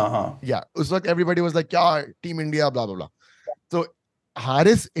 Yeah, उस वक्त everybody was like, yeah, Team India, blah blah blah. So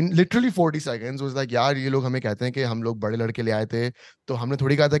Haris in literally 40 seconds was like, यार ये लोग हमें कहते हैं कि हम लोग बड़े लड़के ले आए थे, तो हमने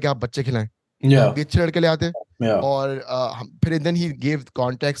थोड़ी कहा था कि आप बच्चे खिलाएं. अच्छे लड़के ले आते. और फिर then he gave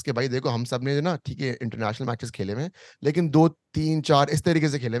context कि भाई देखो हम सब ने ना ठीक है international matches खेले में, लेकिन 2 3 4 इस तरीके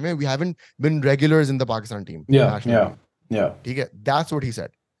से खेले में. We haven't been regulars in the Pakistan team. ठीक है, that's what he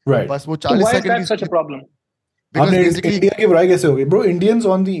said. Right. बस वो 40 why seconds is that such a problem? Because basically India की बुराई कैसे होगी bro? Indians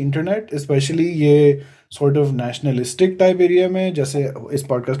on the internet, especially ये sort of nationalistic type area में, जैसे इस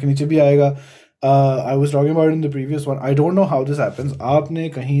podcast के नीचे भी आएगा. I was talking about it in the previous one. I don't know how this happens. आपने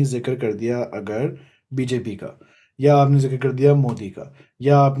कहीं जिक्र कर दिया अगर बीजेपी का, या आपने जिक्र कर दिया मोदी का,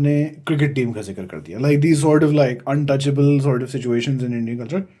 या आपने क्रिकेट टीम का जिक्र कर दिया, like these sort of like untouchable sort of situations in Indian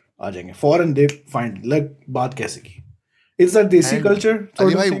culture आ जाएंगे. Foreign they find like बात कैसे की. It's that desi culture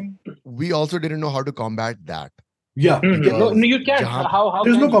sort of thing. We also didn't know how to combat that. Yeah. No, you can't. How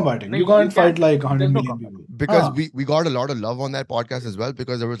there's no combating. You can't fight like 100 million people. Because we got a lot of love on that podcast as well,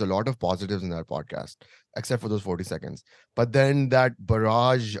 because there was a lot of positives in that podcast, except for those 40 seconds. But then that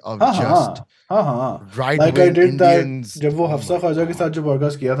barrage of just right like I did Indians. That, जब वो हफ्सा ख्वाजा के साथ जो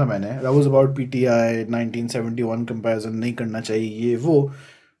podcast किया था मैंने, that was about PTI 1971 comparison नहीं करना चाहिए ये वो.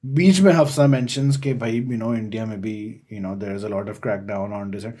 बीच में हफ्सा mentions के भाई you know इंडिया में भी you know there is a lot of crackdown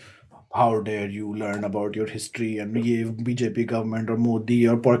on this. How dare you learn about your history and ये BJP government और मोदी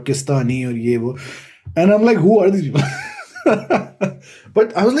और पाकिस्तानी और ये वो. And I'm like, who are these people?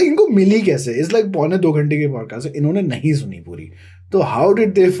 But I was like, इनको मिली कैसे? It's like 1.25 घंटे के podcast है, इन्होंने नहीं सुनी पूरी. तो how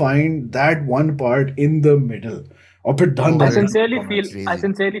did they find that one part in the middle? और फिर done I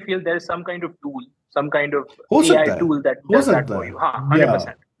sincerely feel there is some kind of tool, some kind of हो AI tool that does that for you.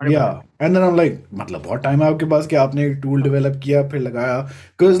 100%. Yeah, and then I'm like, मतलब बहुत time है आपके पास कि आपने एक tool develop किया फिर लगाया,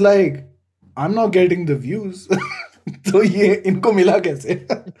 because like I'm not getting the views. तो ये इनको मिला कैसे?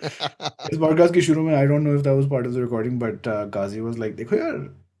 इस podcast के शुरू में I don't know if that was part of the recording, but Qazi was like, देखो यार,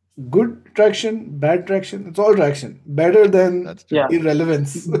 good traction, bad traction, it's all traction. Better than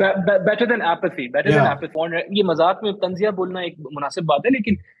irrelevance. Better than apathy. Better than apathy. ये मजाक में तंजिया बोलना एक मुनासिब बात है,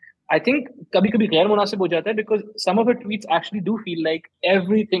 लेकिन I think कभी-कभी गैर मुनासिब हो जाता है, because some of her tweets actually do feel like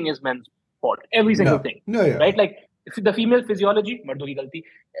everything is men's fault. Every single thing. Right? Like the female physiology, मर्दों की गलती.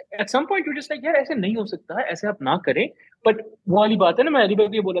 At some point you're just like, यार ऐसे नहीं हो सकता है, ऐसे आप ना करें. But वो वाली बात है ना, मैं अली भाई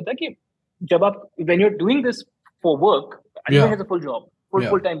को ये बोला था कि जब आप when you're doing this for work, Ali has a full job,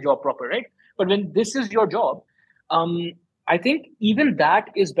 full-time job proper, right? But when this is your job, I think even that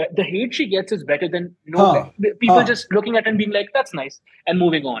is the hate she gets is better than people just looking at it and being like, that's nice, and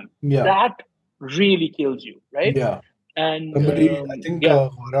moving on. That really kills you, right? And somebody, I think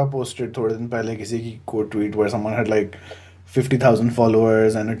Hora posted थोड़े दिन पहले किसी की quote tweet where someone had like 50,000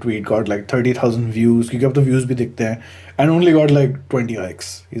 followers and a tweet got like 30,000 views, क्योंकि अब तो views भी दिखते हैं, and only got like 20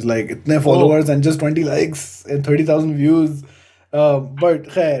 likes. He's like, इतने followers and just 20 likes and 30,000 views. But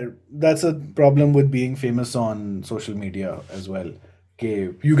khair, that's a problem with being famous on social media as well. Okay,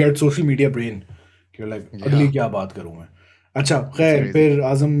 you get social media brain. You're like, अगली क्या बात करूँ मैं? अच्छा, खैर, फिर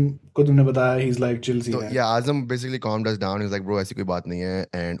आज़म को तुमने बताया, he's like, chill scene. So, yeah, Azam basically calmed us down. He's like, bro, ऐसी कोई बात नहीं है.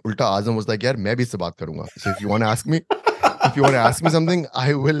 And उल्टा Azam was like, यार मैं भी इससे बात करूँगा. So if you want to ask me, if you want to ask me something,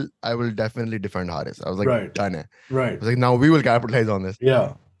 I will definitely defend Haris. I was like, Right. done it. Right. I was like, now we will capitalize on this.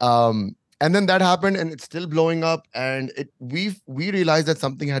 Yeah. And then that happened, and it's still blowing up. And we realized that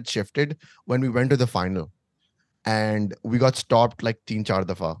something had shifted when we went to the final, and we got stopped like 3-4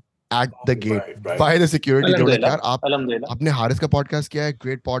 dafa at the gate by the security. They were like, "Yaar, aapne Haris ka podcast kiya hai?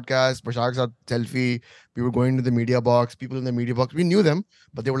 Great podcast. Bashar ke saath selfie." We were going to the media box. People in the media box, we knew them,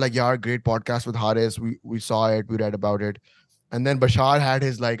 but they were like, "Yaar, great podcast with Haris. We saw it. We read about it." And then Bashar had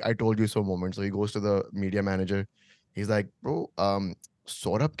his like, "I told you so" moment. So he goes to the media manager. He's like, "Bro,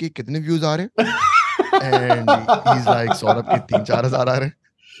 Saurabh ke kitne views aa rahe hain?" And he's like, "Saurabh ke 3-4 हजार आ रहे हैं."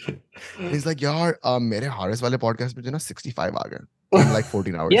 He's like, "यार, मेरे हारिस वाले podcast में जो ना 65 आ गए in like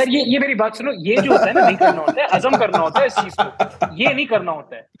 14 hours." यार ये मेरी बात सुनो, ये जो होता है ना, नहीं करना होता है, हजम करना होता है इस चीज को, ये नहीं करना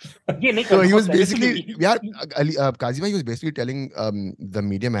होता है, ये नहीं करना होता है. So he was basically, यार, Qazi bhai, he was basically telling the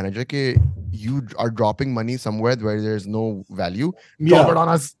media manager कि you are dropping money somewhere where there's no value. Drop it on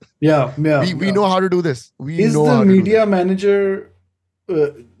us. Yeah. We know how to do this. Is the media manager? The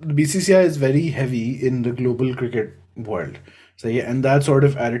BCCI is very heavy in the global cricket world. So yeah, and that sort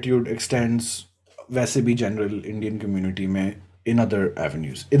of attitude extends वैसे भी general Indian community में in other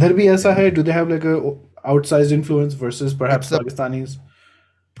avenues. इधर भी ऐसा है? Do they have like a outsized influence versus perhaps Pakistanis?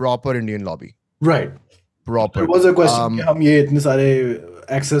 Proper Indian lobby. Right. Proper. There was a question कि हम ये इतने सारे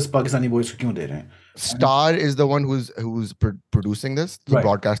access Pakistani boys को क्यों दे रहे हैं? Star is the one who's producing this. The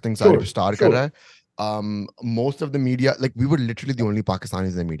broadcasting side Star कर रहा है. Most of the media, like we were literally the only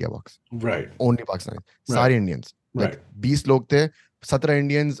Pakistanis in the media box. Right. Only Pakistanis. Sare Indians. Like 20 लोग थे, 17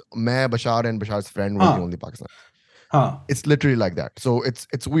 Indians, मैं, Bashar and Bashar's friend were the only Pakistanis. It's literally like that. So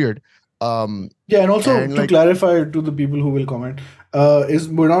it's weird. Yeah, and also to clarify to the people who will comment, is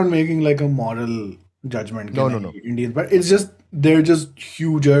we're not making like a moral judgment. No. Indians, but it's just they're just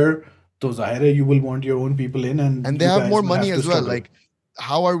huger. So zahir hai, you will want your own people in, and they have more money as well. Like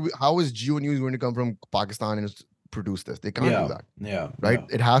how is Geo News going to come from Pakistan and produce this? They can't do that. Yeah. Right?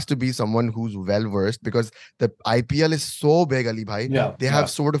 Yeah. It has to be someone who's well versed, because the IPL is so big, Ali bhai. Yeah. They have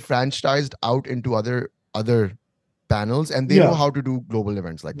sort of franchised out into other panels, and they know how to do global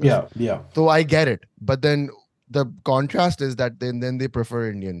events like this. Yeah. So I get it. But then the contrast is that then they prefer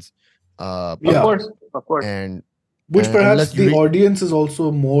Indians. Of course. And which perhaps the audience is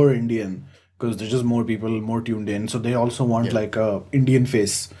also more Indian, because there's just more people more tuned in, so they also want like a Indian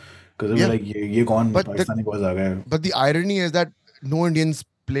face, because they're like ye kaun Pakistani boys aa gaye. But the irony is that no Indian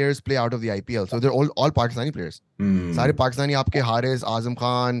players play out of the IPL, so they're all Pakistani players. Sare Pakistani, aapke Haris, Azam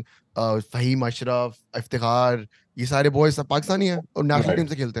Khan, Fahim Ashraf, Iftikhar, ye sare boys सब Pakistani हैं और national team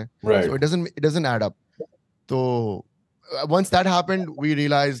से खेलते हैं. Right. So it doesn't add up. So once that happened, we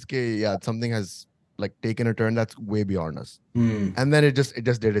realized that something has like taken a turn that's way beyond us. And then it just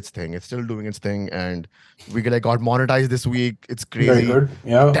did its thing. It's still doing its thing, and we like got monetized this week. It's crazy. Very good.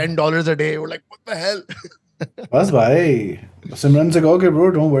 Yeah. $10 a day. We're like, what the hell? बस भाई, सिमरन से कहो कि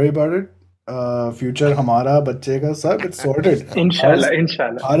bro, don't worry about it. Future हमारा, बच्चे का सब, it's sorted.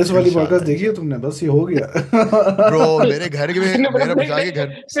 इंशाल्लाह. हारिस वाली पॉडकास्ट देखी है तुमने? बस ये हो गया. Bro, मेरे घर में मेरा बचार के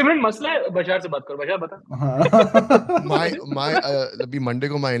घर. सिमरन मसला है, बचार से बात करो. बचार बता. My Monday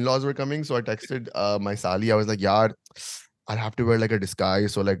को my in-laws were coming, so I texted my Sali. I was like, yaar, I'll have to wear like a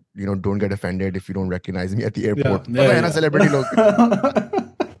disguise, so like, you know, don't get offended if you don't recognize me at the airport. Yeah. Celebrity log.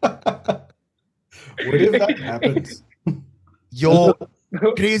 What if that happens? Yo,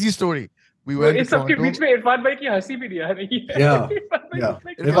 crazy story. We went to सबके बीच में इरफान भाई की हंसी भी नहीं आ रही है. Yeah.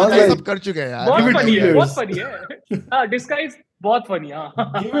 Irfan भाई सब कर चुके हैं यार. बहुत फनी है. हाँ, डिस्गाइज बहुत फनी. हाँ.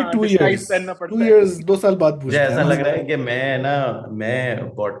 Give it 2 years. 2 years, 2 साल बाद पूछते हैं. ऐसा लग रहा है कि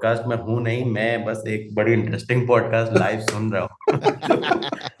मैं पॉडकास्ट में हूँ नहीं, मैं बस एक बड़ी इंटरेस्टिंग पॉडकास्ट लाइव सुन रहा हूँ.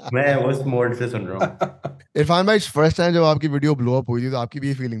 मैं उस मोड से सुन रहा हूँ. इरफान भाई, फर्स्ट टाइम जब आपकी वीडियो ब्लो अप हुई थी तो आपकी भी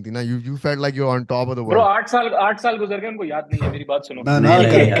ये फीलिंग थी ना? You felt like you're on top of the world. Bro, 8 साल गुजर गए, उनको याद नहीं है. मेरी बात सुनो. ना,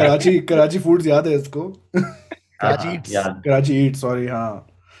 कराची फूड्स याद है इसको. कराची ईट, सॉरी. हाँ,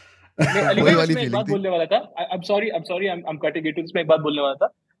 मैं एक बात बोलने वाला था. I'm sorry, I'm cutting it. इसमें एक बात बोलने वाला था.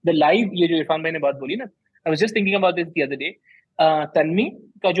 The live, ये जो इरफान भाई ने बात बोली ना, I was just thinking about this the other day. Tanvi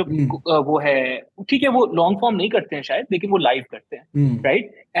का जो वो है, ठीक है, वो लॉन्ग फॉर्म नहीं करते हैं शायद, लेकिन वो लाइव करते हैं,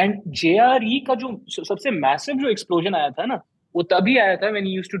 राइट? एंड JRE का जो सबसे मैसिव जो एक्सप्लोजन आया था ना, वो तभी आया था when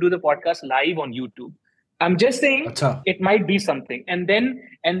he used to do the podcast live on YouTube. I'm just saying अच्छा it might be something. And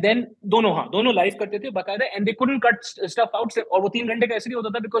then दोनों live करते थे बकायदा, and they couldn't cut stuff out. और वो 3 घंटे का ऐसे नहीं होता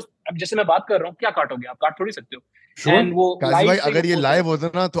था, because अब जैसे मैं बात कर रहा हूँ, क्या काटोगे आप? काट थोड़ी सकते हो. Sure. And वो काजी live भाई से अगर ये वो लाइव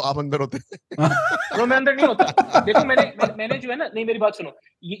होता ना तो आप अंदर होते. नो, मैं अंदर नहीं होता. देखो मैंने जो है ना, नहीं मेरी बात सुनो,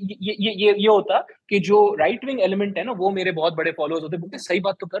 ये होता कि जो राइट विंग एलिमेंट है ना, वो मेरे बहुत बड़े फॉलोअर्स होते, बोलते सही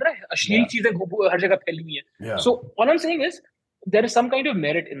बात तो कर रहा है, अश्लील चीजें हर जगह फैली हुई है. So all I am saying is there is some kind of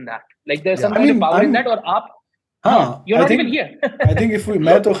merit in that, like there's some kind of power in that. और आप you're not even here. I think if we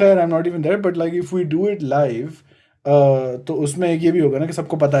मैं तो खैर I'm not even there, but like if we do it live, तो उसमें ये भी होगा ना कि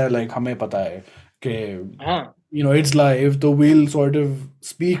सबको पता है, like हमें पता है कि you know it's live, so we'll sort of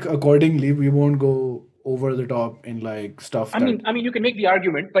speak accordingly. We won't go over the top in like stuff. I mean you can make the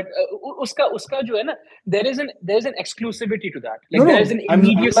argument, but उसका जो है ना, there's an exclusivity to that. Like there's an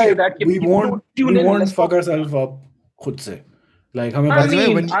immediacy to that. We won't fuck ourselves up खुद से. Like I mean,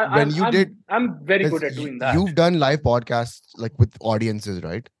 I'm very good at doing that. You've done live podcasts like with audiences,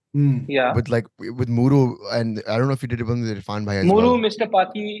 right? Yeah. With Muru, and I don't know if you did it with Irfan Bhai as Muru, well. Mr.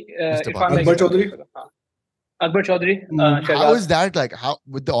 Paki, Irfan Akbar Chaudhary. Akbar Chaudhary. How is that like? How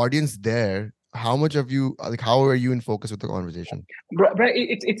with the audience there? How much of you like? How are you in focus with the conversation? Bro,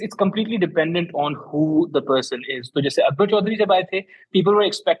 it's completely dependent on who the person is. So, जैसे Akbar Chaudhary जब आए थे, people were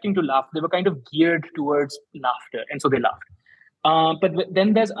expecting to laugh. They were kind of geared towards laughter, and so they laughed. But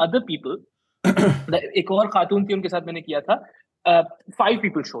then there's other people. एक और खातून थी, उनके साथ मैंने किया था. 5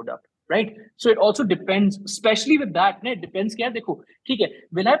 people showed up, right? So it also depends, especially with that. It depends. क्या देखो, ठीक है.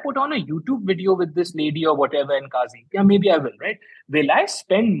 Will I put on a YouTube video with this lady or whatever in Kazi? Yeah, maybe I will, right? Will I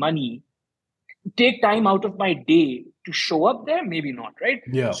spend money, take time out of my day to show up there? Maybe not,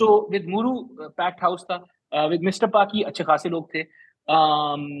 right? Yeah. So with Muru, packed house था. With Mr. Paki, अच्छे खासे लोग थे.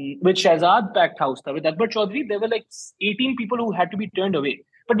 With Shahzad, packed house tha. With Akbar Chaudhary, there were like 18 people who had to be turned away.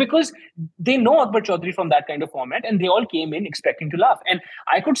 But because they know Akbar Chaudhary from that kind of format, and they all came in expecting to laugh. And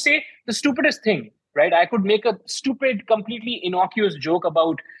I could say the stupidest thing, right? I could make a stupid, completely innocuous joke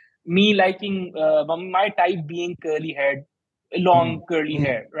about me liking my type being curly haired, long curly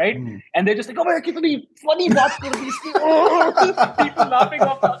hair, right? And they're just like, oh my, kitni funny baat kar di iski. People laughing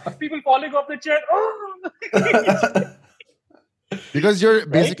people falling off the chair. Oh. Because you're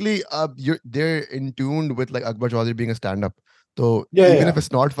basically they're in tune with like Akbar Chaudhary being a stand-up. So even if it's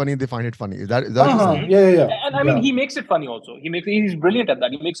not funny, they find it funny. Is that what you're saying? Yeah. And I mean, he makes it funny also. He's brilliant at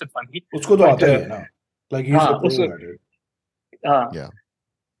that. He makes it funny. उसको तो आता है ना. Like he's a pro at it. Yeah.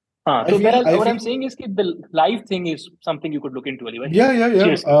 So what I'm saying is that the live thing is something you could look into anyway.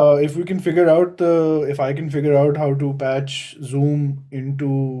 Yeah. If we can figure out if I can figure out how to patch Zoom into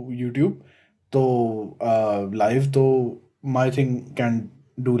YouTube, तो live तो my thing can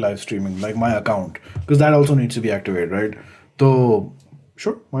do live streaming, like my account, because that also needs to be activated, right? So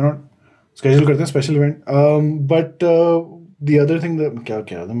sure, why not? Schedule करते हैं special event. But the other thing that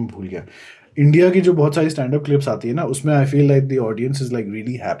क्या मैं भूल गया. India की जो बहुत सारी stand up clips आती है ना, उसमें I feel like the audience is like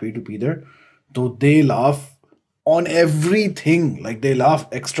really happy to be there. So they laugh on everything, like they laugh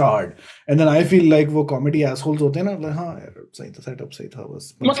extra hard, and then I feel like वो comedy assholes होते हैं ना, like हाँ यार सही था, setup सही था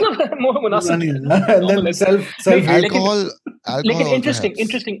बस, मतलब मुनासिब, and then self alcohol लेकिन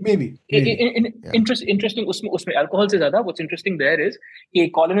interesting maybe interesting उसमें alcohol से ज़्यादा what's interesting there is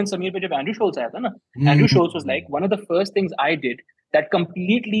कि Colin and Samir पे जब Andrew Schultz आया था ना, Andrew Schultz was like, one of the first things I did that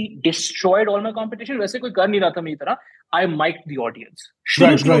completely destroyed all my competition. वैसे कोई कर नहीं रहा था मेरी तरह. I mic'd the audience.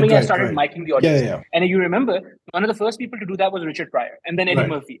 शुरू में I started micing the audience. Yeah. And you remember, one of the first people to do that was Richard Pryor, and then Eddie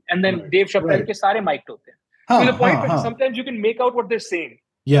Murphy, and then Dave Chappelle. के सारे mic'd होते हैं. To the point where sometimes you can make out what they're saying.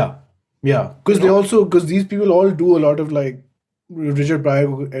 Yeah. Because these people all do a lot of like Richard Pryor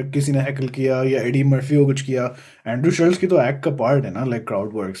को किसी ने heckle किया या Eddie Murphy को कुछ किया. Andrew Schultz की तो act का part है ना, like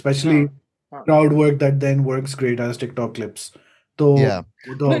crowd work, especially crowd work that then works great as TikTok clips. So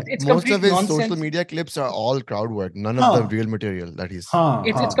most of his social media clips are all crowd work. None of the real material that he's.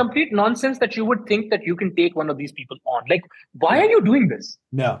 It's complete nonsense that you would think that you can take one of these people on. Like, why are you doing this?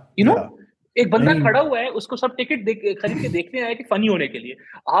 Yeah. You know, एक बंदा खड़ा हुआ है, उसको सब ticket खरीद के देखने आए कि फनी होने के लिए.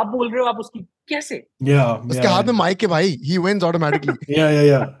 आप बोल रहे हो, आप उसकी कैसे? उसके हाथ में माइक है भाई. He wins automatically.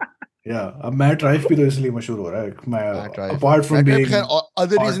 Yeah. अब Matt Rife भी तो इसलिए मशहूर हो रहा है. Apart from being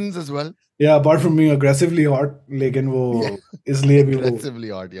other reasons as well. Yeah, apart from being aggressively hot, लेकिन वो इसलिए भी aggressively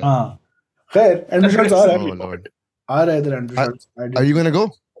hot, yeah. हाँ. खैर, Andrew Schultz आ रहा है. Oh Lord. आ रहा है इधर Andrew Schultz. Are you gonna go?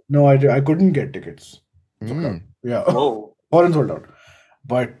 No, I couldn't get tickets. Yeah. Whoa. Foreign sold out.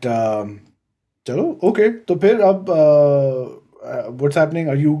 But चलो, okay. तो फिर अब what's happening?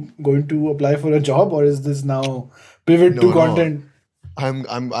 Are you going to apply for a job, or is this now pivot to content?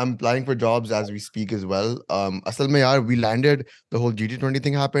 I'm applying for jobs as we speak as well. Asal mein yaar, we landed, the whole GT20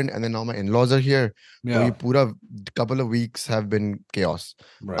 thing happened, and then now my in-laws are here. So Yeah. ye pura couple of weeks have been chaos.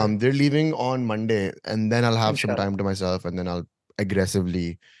 Right. They're leaving on Monday, and then I'll have some Inshallah. time to myself, and then I'll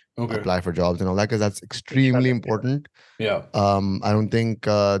aggressively Okay. apply for jobs and all that, because that's extremely important. Yeah. I don't think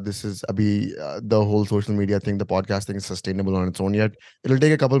this is the whole social media thing, the podcast thing is sustainable on its own yet. It'll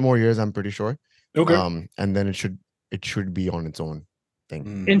take a couple more years, I'm pretty sure. Okay. And then it should be on its own thing.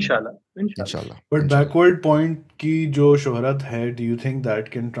 Inshallah. But backward point की जो शोहरत है, do you think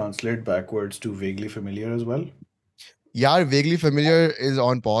that can translate backwards to vaguely familiar as well? Yeah, Vaguely Familiar is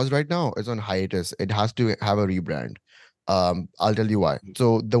on pause right now. It's on hiatus. It has to have a rebrand. I'll tell you why.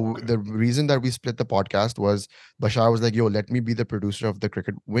 So the reason that we split the podcast was Bashar was like, yo, let me be the producer of the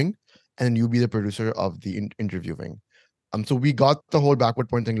cricket wing, and you be the producer of the interview wing. So we got the whole backward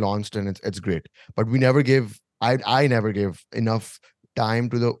point thing launched, and it's great. But we never gave, I never gave enough time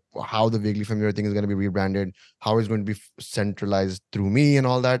to how the Vaguely Familiar thing is going to be rebranded, how it's going to be centralized through me and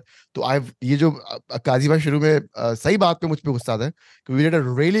all that. So ये जो काजी भाई शुरू में सही बात पे मुझ पे गुस्सा था, we did a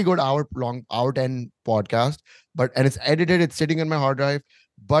really good hour 10 podcast, and it's edited, it's sitting on my hard drive,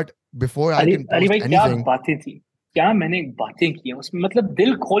 but before I can post anything, क्या बातें थी, क्या मैंने बातें की उसमें, मतलब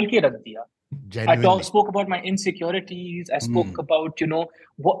दिल खोल के रख दिया. I spoke about my insecurities. I spoke about,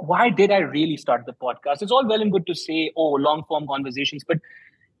 why did I really start the podcast? It's all well and good to say, long form conversations, but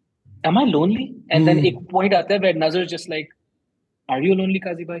am I lonely? And then एक point आता है where Nazar is just like, are you lonely,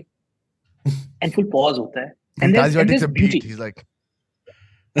 Kazi bhai? And full pause होता है. And there's beauty. He's like,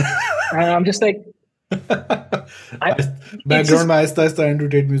 and I'm just like, background में Aahista Aahista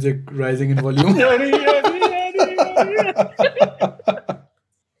annotate music rising in volume.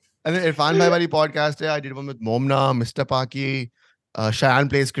 And then Irfan Bhai wali podcast, I did one with Momna, Mr. Paki, Shayan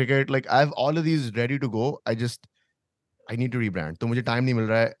plays cricket. Like, I have all of these ready to go. I need to rebrand. So मुझे time नहीं मिल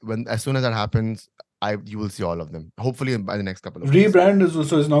रहा है. As soon as that happens, you will see all of them. Hopefully by the next couple of weeks. Rebrand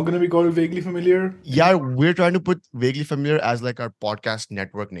is not going to be called Vaguely Familiar? Yeah, we're trying to put Vaguely Familiar as like our podcast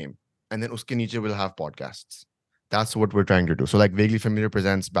network name. And then uske niche we'll have podcasts. That's what we're trying to do. So like Vaguely Familiar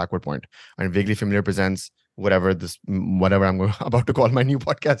presents Backward Point, and Vaguely Familiar presents whatever I'm about to call my new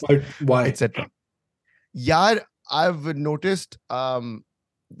podcast. But why? Etc. Yeah, I've noticed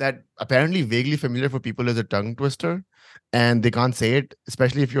that apparently Vaguely Familiar for people is a tongue twister, and they can't say it,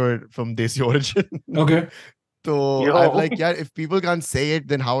 especially if you're from Desi origin. Okay. So I'm like, yeah, if people can't say it,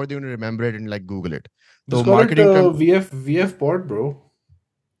 then how are they going to remember it and like Google it? So marketing VF pod, bro.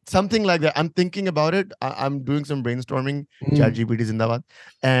 Something like that. I'm thinking about it. I'm doing some brainstorming. ChatGPT Zindabad,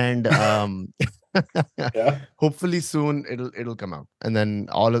 and hopefully soon it'll come out. And then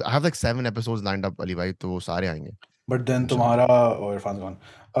I have like 7 episodes lined up, Ali bhai, to sare aayenge. But then तुम्हारा Irfan's gone.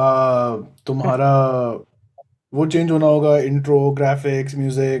 तुम्हारा वो change होना होगा, intro, graphics,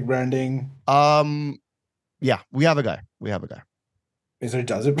 music, branding. Yeah, we have a guy. Is it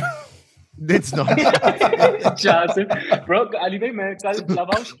Jazib? It's not. Bro, Ali bhai, मैं कल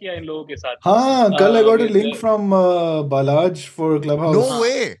Clubhouse किया इन लोगों के साथ. हाँ, कल I got a link from Balaj for Clubhouse. No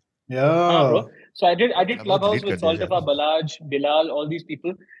way. Yeah. Bro. So I did Clubhouse with Saltafa, Balaj, Bilal, all these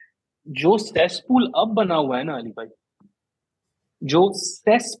people. जो cesspool अब बना हुआ है ना Ali bhai, जो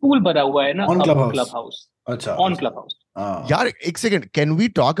cesspool बना हुआ है ना on Clubhouse. अच्छा. On Clubhouse. Yaar, एक second. Can we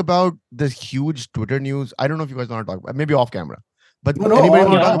talk about the huge Twitter news? I don't know if you guys want to talk about, maybe off camera. But anybody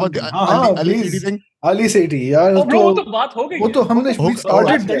want to talk about the Ali Sethi thing? Ali Sethi, यार. Oh bro, वो तो बात हो गई. वो तो हमने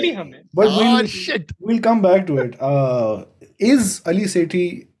started there. But we'll come back to it. Is Ali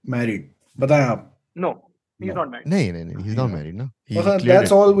Sethi married? बताएं आप. No, he's not married. No, he's not married. No.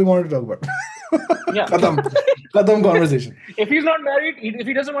 That's all we wanted to talk about. Yeah. Khatam conversation. If he's not married, if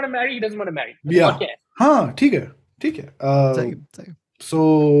he doesn't want to marry, he doesn't want to marry. Yeah. हाँ, ठीक है.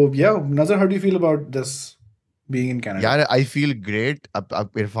 So yeah, Nazar, how do you feel about this being in Canada? Yeah, I feel great.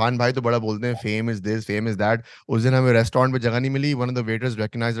 अब इरफान भाई तो बड़ा बोलते हैं fame is this, fame is that. उस दिन हमें restaurant पे जगह नहीं मिली. One of the waiters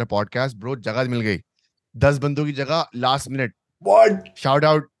recognized our podcast. Bro, जगह मिल गई. 10 बंदों की जगह last minute. What? Shout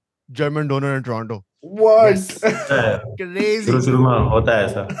out German donor in Toronto. What? Yes. Crazy. शुरू में होता है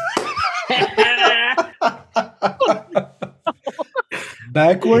ऐसा.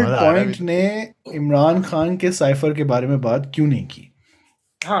 बैकवर्ड पॉइंट ने इमरान खान के साइफर के बारे में बात क्यों नहीं की?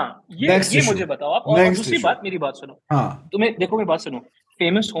 हाँ, ये मुझे बताओ आप. और दूसरी बात, मेरी बात सुनो. हाँ, तुम्हें देखो, मेरी बात सुनो.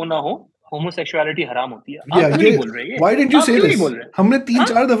 फेमस हो ना हो, होमोसेक्सुअलिटी हराम होती है. आप क्यों बोल रहे हैं? Why didn't you say this? हमने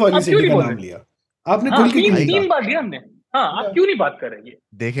 3-4 दफा Ali Sethi का नाम लिया. आपने खुल के क्यों नहीं कहा? 3 बार लिया हमने. हाँ, आप क्यों नहीं बात कर रहे हैं?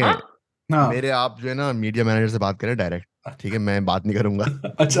 देखें, मेरे आप जो है ना मीडिया मैनेजर से बात करें डायरेक्ट, ठीक है, मैं बात नहीं करूंगा।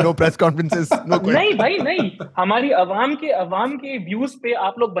 अच्छा। नो प्रेस कॉन्फ्रेंसेस, नो नहीं भाई नहीं, हमारी अवाम के व्यूज पे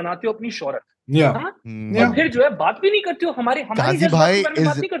आप लोग बनाते हो अपनी शोहरत, हाँ? और फिर जो है बात भी नहीं करते हो हमारे Kazi जज्बात bhai के बारे में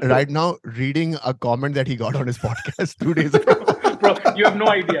बात is नहीं करते हो। right now reading a comment that he got on his podcast 2 days ago. Bro, you have no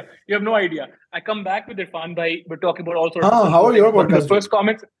idea. You have no idea. I come back with Irfan bhai, we're talking about all sorts of how are your things. podcasts? The first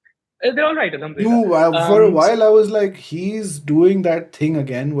comments, they're all right, alhamdulillah. For a while I was like, he's doing that thing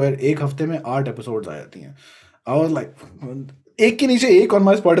again where एक हफ्ते में 8 episodes आ जाती हैं. I was like, एक के नीचे एक on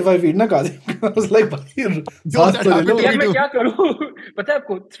my Spotify feed ना काजी. I was like, भाई सांस तो ले लो. यार मैं क्या करूँ? पता है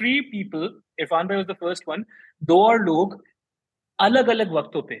आपको, 3 people, Irfan bhai was the first one, 2 और लोग अलग-अलग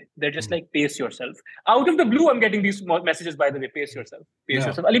वक्तों पे, they're just like, pace yourself. Out of the blue, I'm getting these messages, by the way, pace yourself, pace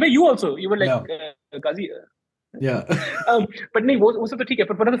yourself. Ali bhai, you also, you were like, Kazi. Yeah. But नहीं, वो सब तो ठीक है.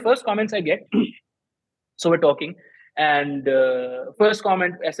 But one of the first comments I get, so we're talking, and first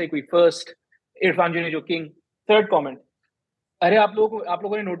comment ऐसा ही कोई, first Irfan जी ने जो king, third comment, अरे आप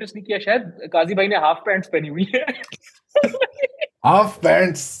लोगों ने नोटिस नहीं किया शायद, काजी भाई ने हाफ पैंट्स पहनी हुई है. Half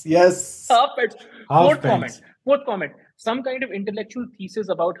pants, yes. Half pants. Fourth comment. Some kind of intellectual thesis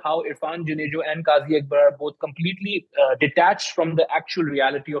about how Irfan Junejo and Qazi Akbar are both completely detached from the actual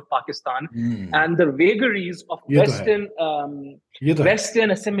reality of Pakistan, and the vagaries of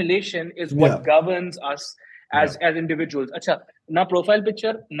Western assimilation is what governs us as individuals. अच्छा, ना profile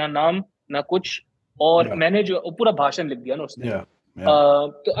picture, ना नाम, ना कुछ, और मैंने जो पूरा भाषण लिख दिया ना उसने.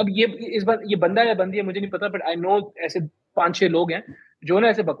 तो अब ये बंदा या बंदी है मुझे नहीं पता, but I know ऐसे 5-6 लोग हैं जो ना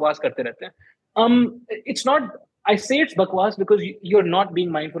ऐसे बकवास करते रहते हैं. It's not, I say it's bakwas because you're not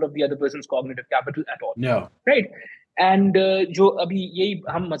being mindful of the other person's cognitive capital at all. Yeah. Right? And जो अभी यही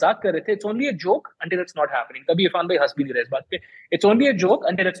हम मजाक कर रहे थे, it's only a joke until it's not happening. कभी इरफान भाई हंस भी नहीं रहे इस बात पे. It's only a joke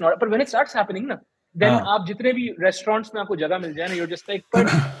until it's not. But when it starts happening ना, then आप जितने भी restaurants में आपको जगह मिल जाए ना, you're just like,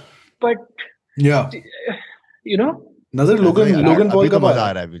 but yeah, you know. नजर लोगन पॉल का मजा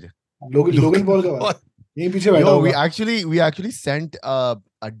आ रहा है मुझे. लोगन पॉल का यहीं पीछे बैठा होगा. We actually sent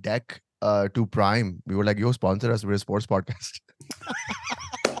a deck to Prime. We were like, yo, sponsor us, we're a sports podcast.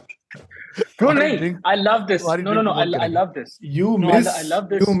 No, I love this. No, I love this. You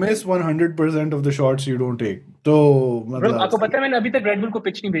miss 100% of the shots you don't take. तो मतलब आपको पता है मैंने अभी तक red bull को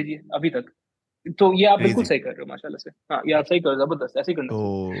pitch नहीं भेजी है अभी तक. तो ये आप बिल्कुल सही कर रहे हो माशाल्लाह से. हाँ, ये आप सही कर रहे हो, जबरदस्त, ऐसे ही करना. तो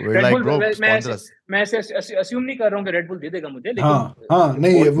रेड बुल, मैं ऐसे अज्यूम नहीं कर रहा हूँ कि रेड बुल दे देगा मुझे, लेकिन हाँ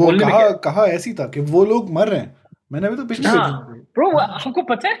नहीं, वो कहा ऐसी था कि वो लोग मर रहे हैं. मैंने अभी तो पिछले ब्रो, आपको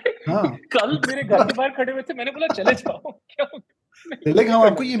पता है कल मेरे घर के बाहर खड़े हुए थे, मैंने बोला चले जाओ. लेकिन हम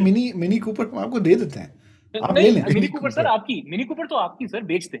आपको ये मिनी कूपर हम आपको दे देते हैं, आप ले लें. मिनी कूपर सर आपकी, मिनी कूपर तो आपकी सर,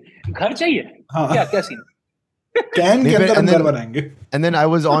 बेच दे. घर चाहिए क्या सीन? कैन के अंदर हम घर बनाएंगे. And then I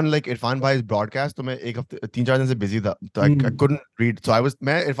was on like Irfan bhai's broadcast, तो मैं एक हफ्ते 3-4 दिन से busy था, तो I couldn't read. So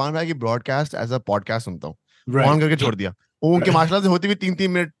मैं इरफान भाई की broadcast as a podcast सुनता हूँ. ऑन करके छोड़ दिया. उनके माशाल्लाह से होती भी 3-3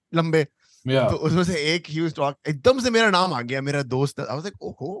 मिनट लंबे. तो उसमें से एक he was talk, एकदम से मेरा नाम आ गया, मेरा दोस्त. I was like,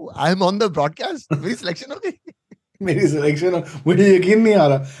 oh, I'm on the broadcast. मेरी सिलेक्शन हो गई. मेरी सिलेक्शन, मुझे यकीन नहीं आ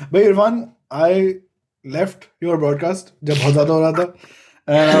रहा भाई. Irfan, I left your broadcast जब बहुत ज्यादा हो रहा था,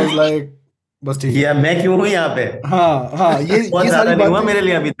 and I was like, बस ठीक है. मैं क्यों हूँ यहाँ पे? हाँ ये सारी बातें हुआ मेरे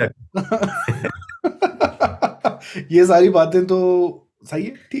लिए अभी तक. ये सारी बातें तो सही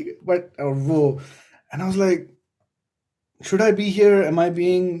है, ठीक है, बट वो, and I was like, should I be here? Am I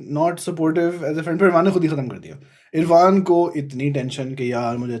being not supportive as a friend? फिर मैंने खुद ही खत्म कर दिया. इरफान को इतनी टेंशन कि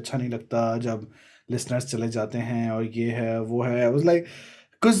यार मुझे अच्छा नहीं लगता जब listeners चले जाते हैं और ये है वो है. I was like,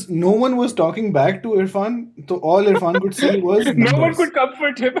 because no one was talking back to Irfan, so all Irfan could say was numbers. No one could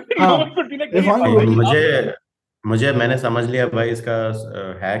comfort him. No one could be like, मुझे मैंने समझ लिया भाई, इसका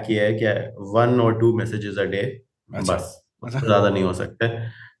हैक ये है कि 1 or 2 messages a day, बस ज़्यादा नहीं हो सकते.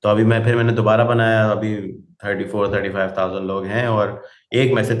 तो अभी मैंने दोबारा बनाया, अभी 34-35,000 लोग हैं और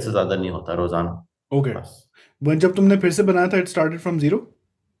एक मैसेज से ज़्यादा नहीं होता रोजाना. ओके. जब तुमने फिर से बनाया था, it started from zero?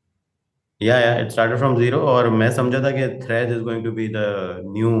 Yeah, it started from zero. और मैं समझा था कि thread is going to be the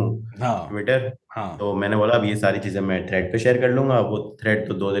new Twitter. तो मैंने बोला अब ये सारी चीजें मैं thread पे शेयर कर लूंगा. वो thread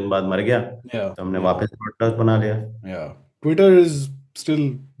तो 2 दिन बाद मर गया. तो हमने वापस पॉडकास्ट बना लिया. Twitter is still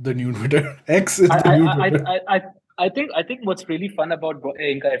the new Twitter. X is the new Twitter. I think what's really fun about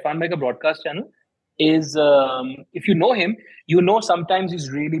Irfan bhai ka broadcast channel is if you know him, you know sometimes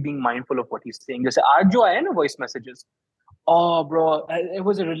he's really being mindful of what he's saying. जैसे आज जो आया ना voice messages, oh bro, it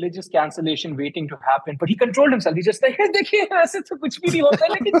was a religious cancellation waiting to happen, but he controlled himself. He just like, देखिए ऐसे तो कुछ भी नहीं होता है,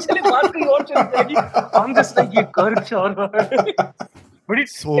 लेकिन चले बात कहीं और चली जाएगी. I'm just like, ये कर क्या रहा है? बड़ी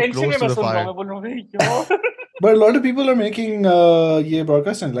So टेंशन close में to मैं the सुन रहा हूँ, fire. मैं बोल रहा हूँ भाई क्यों? But a lot of people are making ये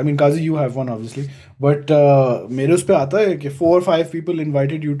broadcast channel. I mean, Kazi, you have one obviously. But मेरे उस पे आता है कि 4 or 5 people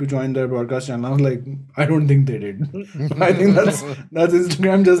invited you to join their broadcast channel. I was like, I don't think they did. I think that's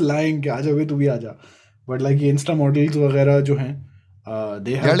Instagram just lying कि आ जाओगे तू भी आ जा. But like ये Insta models वगैरह जो हैं,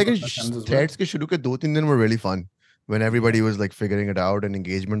 they Yeah, have like broadcast channels as well. threads के शुरू के 2-3 दिन were really fun when everybody was like figuring it out and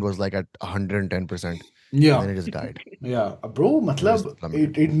engagement was like at 110%. Yeah. And then it just died. Yeah, bro, मतलब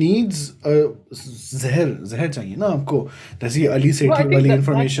it needs जहर चाहिए ना आपको, जैसे अली सेठी वाली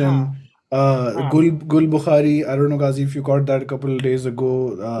information. गुल Bukhari, I don't know Ghazi if you got that a couple of days ago.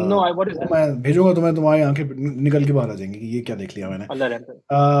 No, what is that? मैं भेजूंगा तुम्हें, तुम्हारी आंखें निकल के बाहर आ जाएंगी कि ये क्या देख लिया मैंने.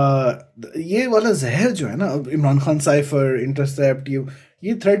 ये वाला जहर जो है ना, इमरान खान साइफर, इंटरसेप्ट,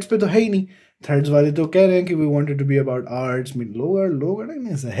 ये थ्रेड्स पे तो है ही नहीं. थ्रेड्स वाले तो कह रहे हैं कि we wanted to be about arts. लोग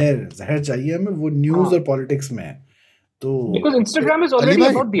नहीं, जहर चाहिए हमें, वो न्यूज़ और पॉलिटिक्स में है. तो because Instagram is already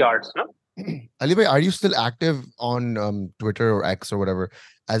about the arts, no? Ali bhai, are you still active on Twitter or X or whatever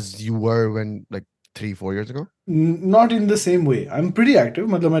as you were when like 3-4 years ago? Not in the same way. I'm pretty active.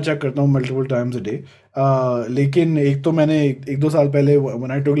 मतलब मैं check करता हूँ multiple times a day. लेकिन एक तो मैंने 1-2 साल पहले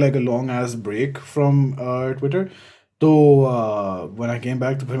when I took like a long ass break from Twitter, तो when I came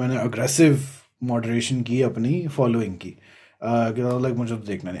back तो फिर मैंने aggressive moderation की अपनी following की, like मुझे तो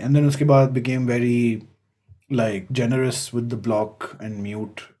देखना नहीं. And then उसके बाद became very like generous with the block and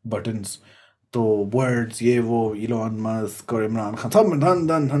mute buttons. तो वर्ड्स ये वो इलॉन मस्क और इमरान खान सब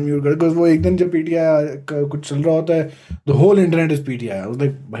धन म्यूट कर, बिकॉज वो एक दिन जब पीटीआई कुछ चल रहा होता है the whole internet is PTI. I was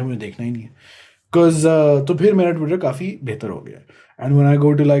like भाई मुझे देखना ही नहीं है, बिकॉज तो फिर मेरा ट्विटर काफ़ी बेहतर हो गया. And when I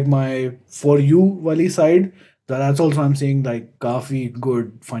go to like my for you वाली side, that's also I am seeing like काफ़ी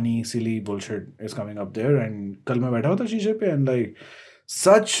good funny silly bullshit is coming up there. And कल मैं बैठा हुआ था शीशे पे and like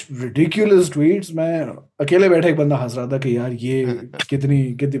such ridiculous tweets. मैं अकेले बैठा एक बंदा हंस रहा था कि यार ये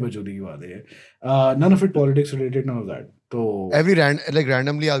कितनी बचौदी की बात है. None of it politics related, none of that. तो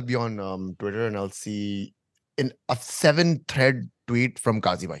randomly I'll be on Twitter and I'll see in a 7-thread tweet from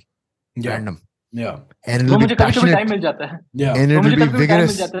Kazi bhai. Random. Yeah. And it'll be passionate. Time मिल जाता है. Yeah. And it'll be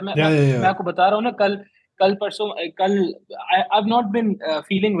vigorous. मैं आपको बता रहा हूँ ना, कल परसों I've not been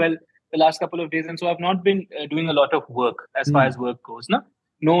feeling well the last couple of days, and so I've not been doing a lot of work as far as work goes. ना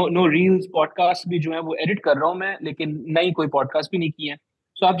no reels, podcast भी जो है वो edit कर रहा हूँ मैं, लेकिन नई कोई podcast भी नहीं की है.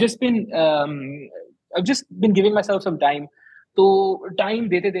 So I've just been giving myself some time. तो टाइम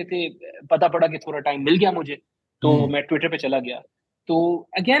देते पता पड़ा कि थोड़ा टाइम मिल गया मुझे, तो मैं ट्विटर पे चला गया. तो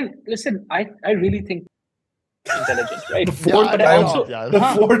again, listen, I really think intelligence, right? The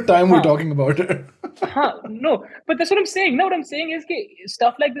fourth time we're talking about it. No, but that's what I'm saying. No, what I'm saying is that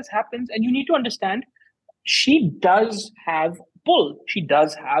stuff like this happens, and you need to understand she does have pull. She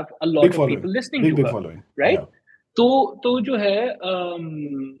does have a lot big of following. people listening big to her, following. right? Yeah. तो जो है,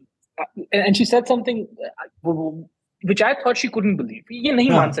 and she said something which I thought she couldn't believe. ये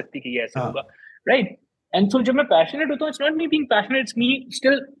नहीं मान सकती कि ये ऐसे होगा, right? And so जब मैं passionate होता हूँ, it's not me being passionate, it's me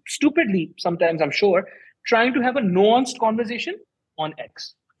still stupidly sometimes, I'm sure, trying to have a nuanced conversation on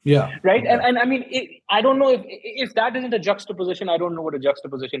X. Yeah. Right. Yeah. And I mean, I don't know if that isn't a juxtaposition. I don't know what a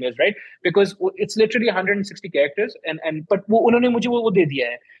juxtaposition is, right? Because it's literally 160 characters, and but उन्होंने मुझे वो दे दिया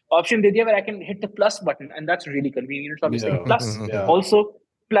है, option दे दिया where I can hit the plus button, and that's really convenient. So I'm just like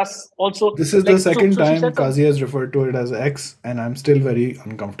plus also. This is like, the second time Kazi has referred to it as X, and I'm still very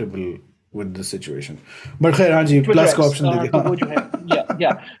uncomfortable with this situation. But खैर हाँ जी, plus का option दे दिया. तो वो जो है,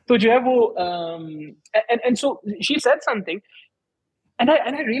 yeah. तो जो है वो and so she said something. And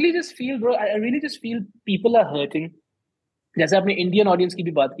I really just feel, bro, I really just feel people are hurting. जैसे आपने Indian audience की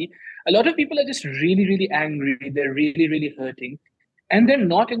भी बात की, a lot of people are just really, really angry. They're really, really hurting. And they're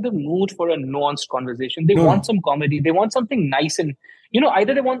not in the mood for a nuanced conversation. They want some comedy. They want something nice. And,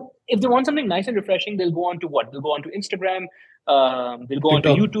 either if they want something nice and refreshing, they'll go on to what? They'll go on to Instagram. They'll go on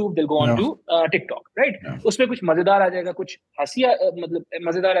to YouTube. They'll go on to TikTok, right? Yeah. उसमें कुछ मजेदार आ जाएगा, कुछ हंसिया, मतलब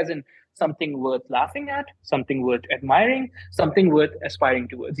मजेदार as in something worth laughing at, something worth admiring, something worth aspiring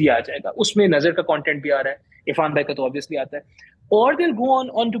towards. ये आ जाएगा. उसमें नजर का content भी आ रहा है. इरफान भाई का तो obviously आता है. Or they'll go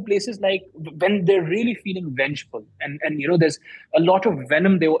on to places like when they're really feeling vengeful and there's a lot of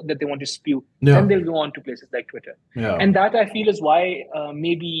venom that they want to spew. Yeah. Then they'll go on to places like Twitter. Yeah. And that I feel is why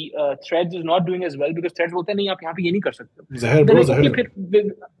maybe Threads is not doing as well, because Threads बोलते हैं नहीं, आप यहाँ पे ये नहीं कर सकते.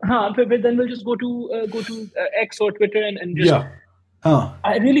 Then we'll just go to X or Twitter and just.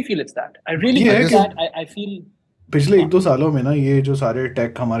 I really feel it's that. I really feel that. I feel. पिछले 1-2 सालों में ना ये जो सारे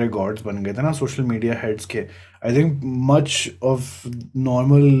टेक हमारे गॉड्स बन गए थे ना सोशल मीडिया हेड्स के, I think much of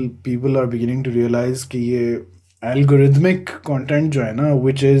normal people are beginning to realize कि ये एल्गोरिथमिक कंटेंट जो है ना,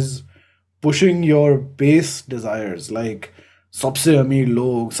 which is pushing your base desires, like सबसे अमीर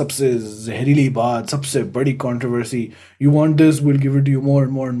लोग, सबसे जहरीली बात, सबसे बड़ी controversy. You want this, we'll give it to you more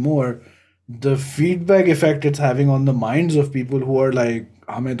and more and more. The feedback effect it's having on the minds of people who are like,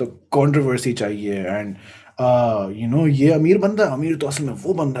 हमें तो controversy चाहिए, and ये अमीर बंदा है, अमीर तो असल में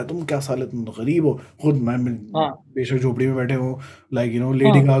वो बंदा है, तुम क्या साले, तुम तो गरीब हो, खुद मैं बेशक झोपड़ी में बैठे हो, like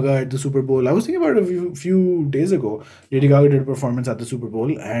Lady Gaga at the Super Bowl. I was thinking about it a few days ago. Lady Gaga did a performance at the Super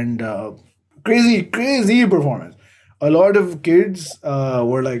Bowl, and crazy performance. A lot of kids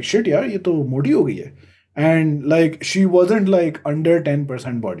were like, shit yaar, ये तो मोटी हो गई है, and like she wasn't like under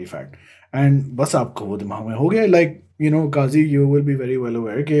 10% body fat, and बस आपको वो दिमाग में हो गया, like Kazi, you will be very well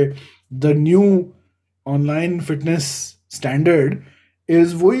aware कि the new online fitness standard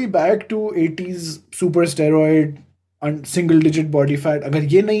is वही back to 80s super steroid and single digit body fat. अगर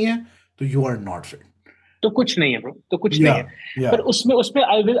ये नहीं है तो you are not fit. तो कुछ नहीं है ब्रो, तो कुछ नहीं है. पर उसमें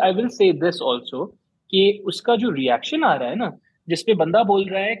I will say this also कि उसका जो रिएक्शन आ रहा है ना, जिसपे बंदा बोल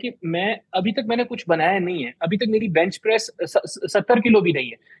रहा है कि अभी तक मैंने कुछ बनाया नहीं है, अभी तक मेरी बेंच प्रेस 70 किलो भी नहीं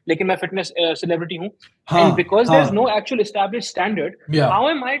है, लेकिन मैं फिटनेस सेलिब्रिटी हूँ, and because there is no actual established standard, how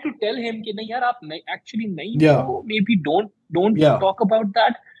am I to tell him कि नहीं यार आप एक्चुअली नहीं हो, maybe don't talk about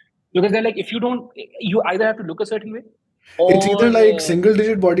that, because they like if you either have to look a certain way, it's either like single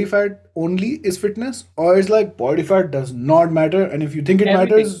digit body fat only is fitness, or it's like body fat does not matter, and if you think it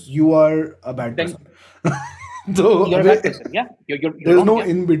matters, you are a bad person. So you're a bad person. Yeah, you're there's wrong, no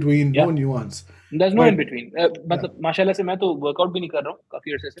in between, no nuance. There's no in between. मतलब माशाल्लाह से मैं तो workout भी नहीं कर रहा हूँ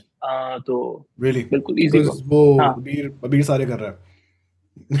काफी अर्से से, तो really बिल्कुल इजी वो अबीर सारे कर रहा है.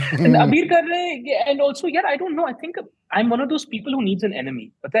 अबीर कर रहे हैं, and also यार I don't know, I think I'm one of those people who needs an enemy,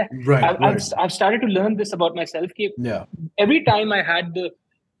 पता है. I've started to learn this about myself कि every time I had the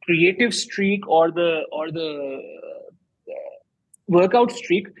creative streak or the workout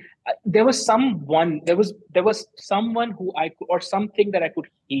streak, there was someone who I could, or something that I could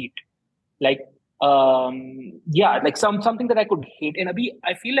hate, like like something that I could hate, and abhi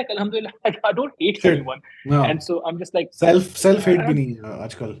I feel like alhamdulillah I don't hate anyone, and so I'm just like self hate bhi nahi hai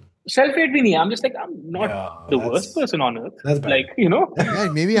aajkal. Self hate bhi nahi, I'm just like I'm not the worst person on earth, like yeah,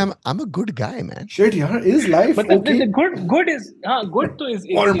 maybe I'm a good guy, man. Shit yaar, is life but okay? the good is good to is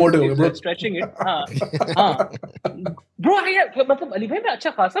stretching it. Bro मतलब अली भाई मैं अच्छा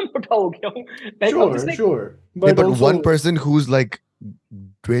खासा मोटा हो गया हूँ, like sure but also, one person who's like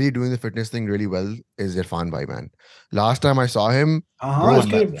really doing the fitness thing really well is Irfan bhai, man. Last time I saw him,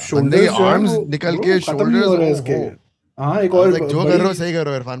 shoulders arms nikal ke shoulders एक और like जो कर रहे हो सही कर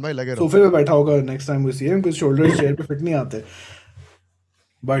रहे हो इरफान भाई, लगे रहो. सोफे पे बैठा होगा next time we see him, कुछ शोल्डर्स चेयर पे फिट नहीं आते.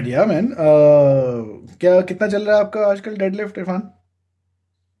 बट या मैन, क्या कितना चल रहा है आपका आजकल डेडलिफ्ट इरफान?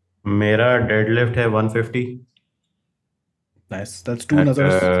 मेरा डेडलिफ्ट है 150. Nice, that's 2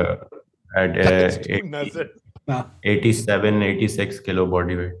 Nazars at 86 kilo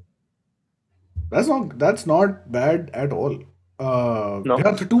body weight. That's not bad at all.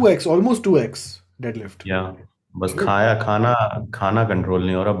 Yeah, 2x, almost 2x deadlift. Yeah, बस खाना कंट्रोल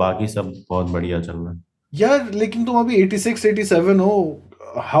नहीं हो रहा, बाकी सब बहुत बढ़िया चल रहा है यार. लेकिन तुम अभी 86 87 हो,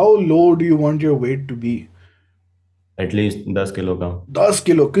 how low do you want your weight to be? At least 10 kilo का. 10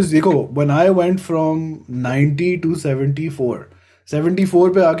 किलो, because देखो when I went from 90 to 74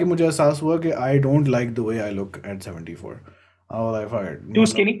 पे आके मुझे एहसास हुआ कि I don't like the way I look at 74. I fired. Too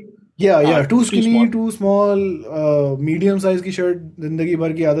skinny? Yeah, too skinny, too small. Medium size की shirt जिंदगी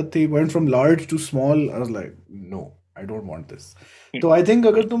भर की आदत थी. Went from large to small. I was like, no, I don't want this. तो I think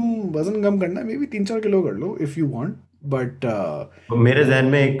अगर तुम वजन कम करना है, maybe 3-4 किलो कर लो if you want. But मेरे जहन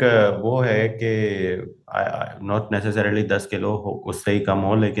में एक वो है कि not necessarily 10 किलो उससे ही कम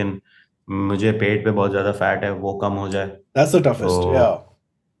हो, लेकिन मुझे पेट पे बहुत ज्यादा फैट है, वो कम हो जाए. That's the toughest.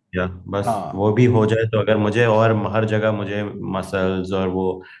 बस वो भी हो जाए, तो अगर मुझे और हर जगह मुझे मसल्स और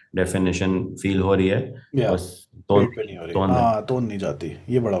वो डेफिनेशन फील हो रही है, बस तोन नहीं जाती.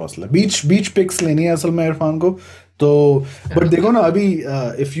 ये बड़ा मसला. बीच पिक्स लेनी है असल में इरफान को. तो बट देखो ना, अभी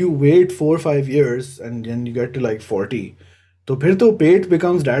if you wait 4-5 years and then you get to like 40, तो फिर तो पेट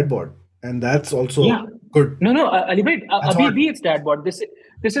becomes dad bod, and that's also good. No, Ali bhai, अभी भी it's dad bod.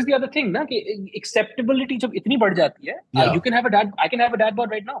 This is the other thing ना, कि acceptability जब इतनी बढ़ जाती है, I can have a dad bod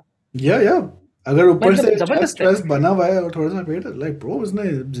right now. Yeah. अगर ऊपर से स्ट्रेस बना हुआ है और थोड़ा सा पेट, लाइक ब्रो इसने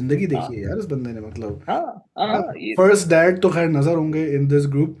जिंदगी देखी है यार इस बंदे ने, मतलब फर्स्ट डैड तो खैर नजर होंगे in this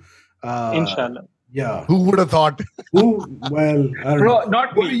group, इंशाल्लाह. Yeah. Who would have thought? Well, I don't know. Not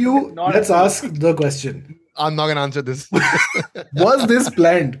me. Let's ask the question. I'm not gonna answer this. Was this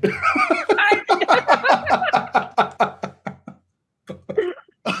planned?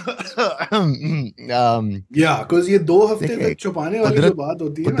 Yeah, because ये 2 हफ्ते तक छुपाने वाली जो बात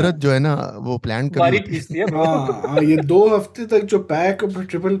होती है ना, कुदरत जो है ना वो प्लान कर बारीक खींचती है bro. हाँ, ये 2 हफ्ते तक जो पैक और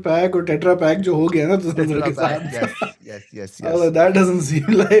ट्रिपल पैक और टेट्रा पैक जो हो गया ना तो नजर के साथ, yes. that doesn't seem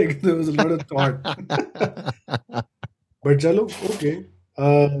like there was a lot of thought. But चलो, okay.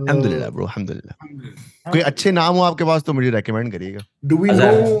 अल्हम्दुलिल्लाह ब्रो, अल्हम्दुलिल्लाह. कोई अच्छे नाम हो आपके पास तो मुझे रेकमेंड करिएगा. Do we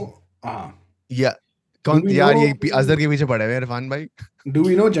know? या कौन यार ये अजहर के पीछे पड़े हुए हैं इरफान भाई. Do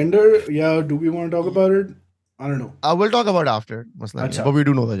we know gender? Yeah, do we want to talk about it? I don't know. I will talk about after. मसला नहीं, but we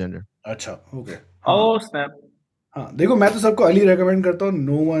do know the gender. अच्छा, okay. Oh snap. हाँ, देखो मैं तो सबको अली रेकमेंड करता हूँ.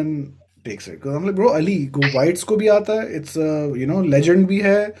 No one takes it. Because I'm like, bro, Ali को whites को भी आता है. It's legend भी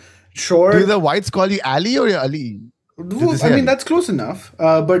है. Short. Do the whites call you Ali or Ali? I mean that's close enough.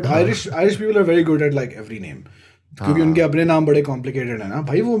 But Irish people are very good at like every name. क्योंकि उनके अपने नाम बड़े complicated है ना.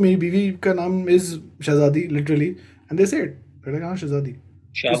 भाई वो मेरी बीवी का नाम is Shahzadi literally and they say it. हाँ शहजादी.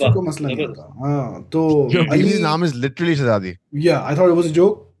 किसी को मसला नहीं होता. हाँ तो Ali's name is literally Shahzadi. Yeah, I thought it was a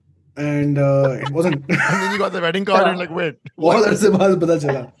joke and it wasn't. And then you got the wedding card and like wait. बहुत अरसे बाद पता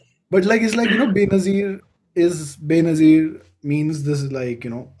चला. But like it's like Benazir means this is like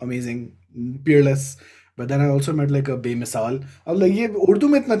amazing, peerless. But then I also met like a बेमिसाल. अब like ये उर्दू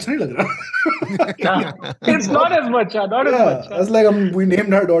में इतना अच्छा नहीं लग रहा. It's not as much. Not as much. It's like we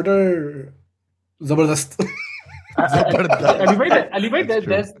named our daughter Zabardast. Ali bhai,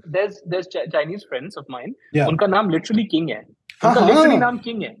 there's Chinese friends of mine. Yeah. उनका नाम literally King है. उनका literally नाम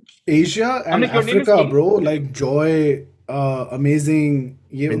King है. Asia and Africa, bro, like Joy, amazing.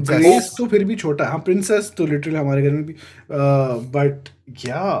 ये Grace तो फिर भी छोटा है. हाँ, Princess तो literally हमारे घर में भी. But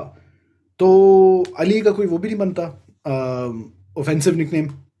yeah. तो अली का कोई वो भी नहीं बनता. Offensive nickname.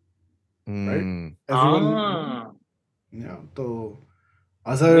 Right? Everyone. Yeah. तो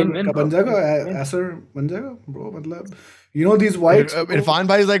Azhar का बन जाएगा, Asar बन जाएगा, bro. मतलब these whites. Irfan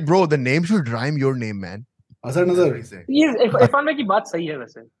bhai is like, bro, the name should rhyme your name, man. Azhar Nazar. Yes, Irfan bhai की बात सही है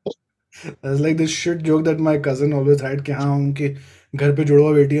वैसे. It's like this shit joke that my cousin always had कि हाँ उनके घर पे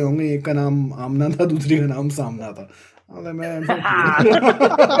जुड़वा बेटियां होंगी, एक का नाम आमना था, दूसरी का नाम सामना था.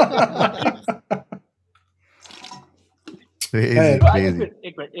 Crazy.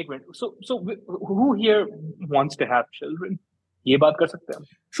 एक minute. So who here wants to have children? ये बात कर सकते हैं.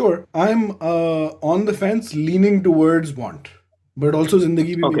 Sure, I'm on the fence, leaning towards want, but also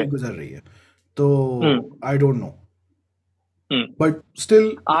जिंदगी भी मेरी गुजर रही है, तो I don't know. But still,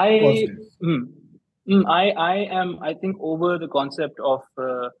 I am, I think, over the concept of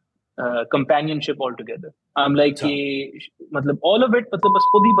companionship altogether. I'm like कि मतलब all of it, मतलब बस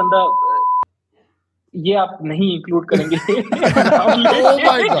खुद ही बंदा ये आप नहीं इंक्लूड करेंगे. Oh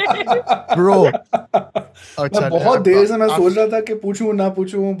my god, bro. अच्छा, बहुत देर से मैं सोच रहा था कि पूछूं ना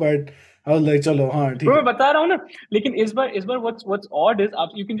पूछूं, but I was like चलो हाँ ठीक है. मैं बता रहा हूँ ना, लेकिन इस बार what's odd is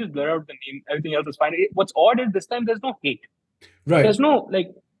you can just blur out the name, everything else is fine. What's odd is this time there's no hate. Right. There's no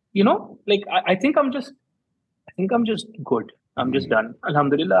like I think I'm just good. I'm just done.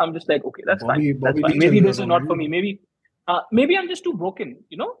 Alhamdulillah. I'm just like, okay, that's fine. That's fine. Maybe this is not for me. Maybe I'm just too broken,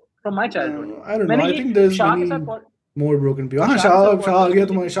 from my childhood. I don't know. I think there's many more broken people. Shah aa gaya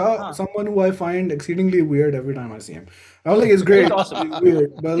tumhara. Shah, someone who I find exceedingly weird every time I see him. I was like, it's great. It's awesome.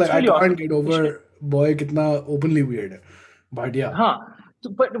 Weird. But like, really I can't get over boy kitna openly weird hai. But yeah.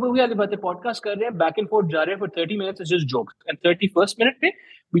 But we are about the podcast kar rahe hain, back and forth ja rahe hain for 30 minutes. It's just jokes. And 31st minute pe,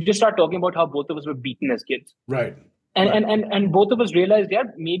 we just start talking about how both of us were beaten as kids. Right. And both of us realized, yeah,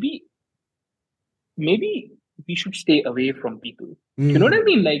 maybe we should stay away from people. You know what I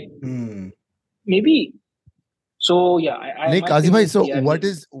mean? Like maybe. So yeah, Nick, Azim bhai, so what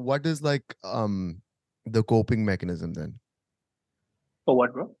is like the coping mechanism then? For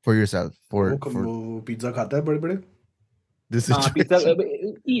what, bro? For yourself. For pizza khata hai bade. This is pizza,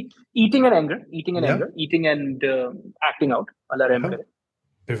 eating and anger, eating and acting out. Allah raham kare.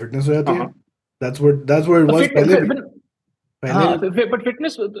 Fitness ho jati hai. That's what it was. But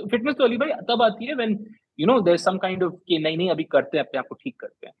fitness to Ali bhai tab aati hai when there's some kind of कि नहीं अभी करते हैं अपने आप को ठीक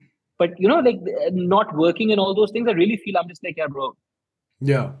करते हैं. But like not working and all those things, I really feel I'm just like, yeah, bro.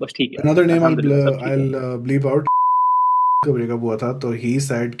 Yeah. बस ठीक है. Another name I'll bleep out. का ब्रेकअप हुआ था तो he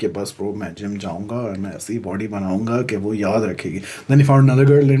said कि बस bro मैं जिम जाऊंगा और मैं ऐसी बॉडी बनाऊंगा कि वो याद रखेगी. Then he found another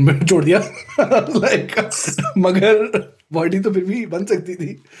girl and मैंने छोड़ दिया. Like मगर बॉडी तो फिर भी बन सकती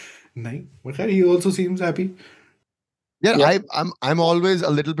थी. नहीं, but he also seems happy. Yeah. I'm always a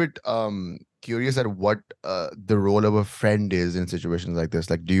little bit curious at what the role of a friend is in situations like this.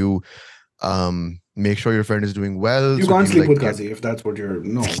 Like, do you make sure your friend is doing well? You can't sleep with Kazi if that's what you're.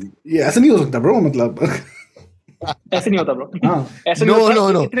 No, yeah, ऐसा नहीं हो सकता bro. मतलब ऐसे नहीं होता bro. No.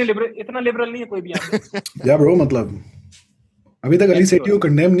 इतना liberal नहीं है कोई भी यहाँ पे. Yeah bro, मतलब अभी तक अली सेठी को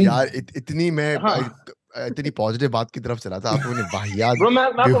कंडेम नहीं यार इतनी पॉजिटिव बात की तरफ चला था, आप लोगों ने वाहियात ब्रो मैं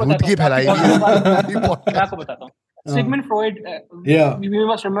आपको बेहूदगी फैलाई मैं है। आपको बताता हूँ Sigmund Freud we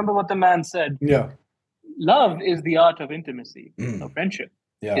must remember what the man said. Love is the art of intimacy. Friendship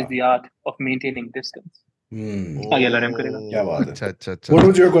is the art of maintaining distance. आगे अलार्म करेगा। क्या बात है। अच्छा। What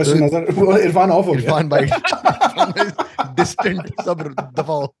was your question, Nazar? Irfan off हो गया। इरफान भाई distant सब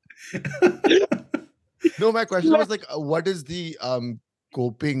दफा हो। No, my question was like, what is the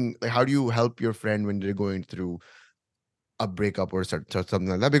coping? Like, how do you help your friend when they're going through a breakup or something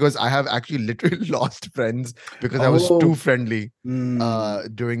like that? Because I have actually literally lost friends because I was too friendly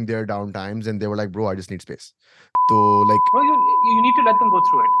during their down times, and they were like, "Bro, I just need space." So like, bro, you need to let them go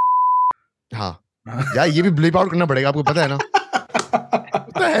through it. हाँ, यार ये भी bleep out करना पड़ेगा, आपको पता है ना?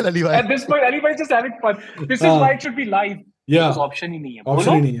 What the hell, Ali bhai? At this point, Ali bhai is just having fun. This is why it should be live. Option ही नहीं है।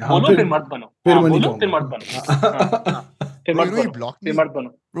 बोलो फिर मत बनो। बोलो फिर मत बनो। फिर मत बनो।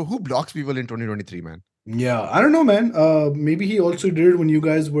 Bro, who blocks people in 2023, man? Yeah, I don't know, man. Maybe he also did it when you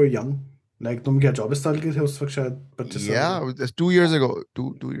guys were young. Like तुम क्या 24 साल के थे उस वक्त शायद 25 साल। Yeah, it was 2 years ago.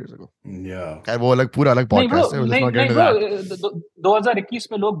 2 years ago. Yeah. यार वो अलग पूरा अलग podcast है। Let's not get into that.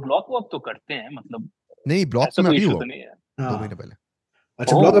 2021 में लोग ब्लॉक वॉक तो करते हैं, मतलब नहीं ब्लॉक में अभी हुआ 2 महीने पहले।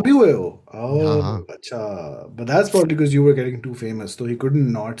 अच्छा ब्लॉक अभी हुए हो? अच्छा, but that's probably because you were getting too famous, so he couldn't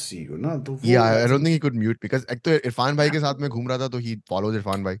not see you, ना? तो yeah, I don't think he could mute because एक तो इरफान भाई के साथ में घूम रहा था, तो he follows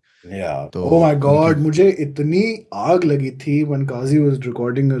इरफान भाई। Yeah. तो oh my God, मुझे इतनी आग लगी थी when Kazi was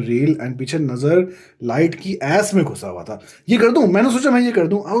recording a reel and पीछे नजर लाइट की ऐस में घुसा हुआ था। ये कर दूं? मैंने सोचा मैं ये कर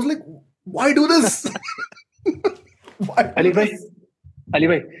दूं। I was like, why do this? Ali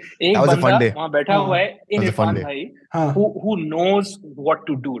भाई एक बंदा वहाँ बैठा हुआ है इन इरफान भाई who knows what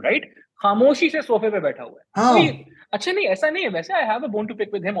to do, right? खामोशी से सोफे पे बैठा हुआ है। अच्छा नहीं ऐसा नहीं है, वैसे I have a bone to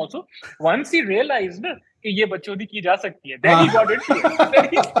pick with him also. Once he realized कि ये बच्चोदी की जा सकती है, then he got it.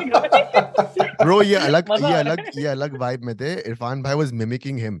 Bro ये अलग vibe में थे। इरफान भाई was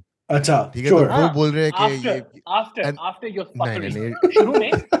mimicking him. अच्छा ठीक है, तो वो बोल रहे हैं कि ये after your fuckery शुरू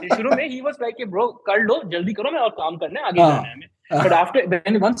में he was like bro कर लो जल्दी करो, मैं और काम करना है, आगे जाना है हमें। But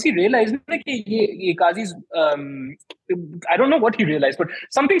once he realized कि ये Kazi's I don't know what he realized, but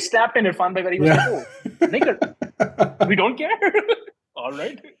something snapped in Irfan bhai where he was like, oh, नहीं कर, we don't care. All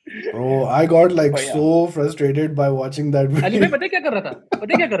right. Bro, I got like so frustrated by watching that video. Ali भाई पता है क्या कर रहा था?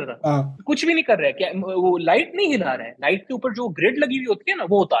 कुछ भी नहीं कर रहा है, क्या वो लाइट नहीं हिला रहा है, लाइट के ऊपर जो ग्रिड लगी हुई होती है ना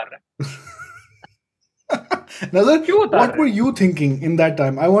वो उतार रहा है। Nazar, what were you thinking in that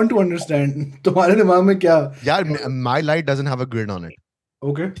time? I want to understand. तुम्हारे दिमाग में क्या? यार, my light doesn't have a grid on it.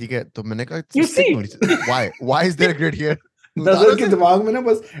 Okay. ठीक है, तो मैंने कहा, you see? Why is there a grid here? Nazar के दिमाग में ना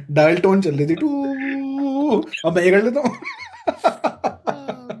बस डायल टोन चल रही थी। अब मैं ये कर लेता हूँ।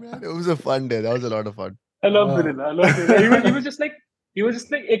 It was a fun day. That was a lot of fun. Alhamdulillah. He was just like,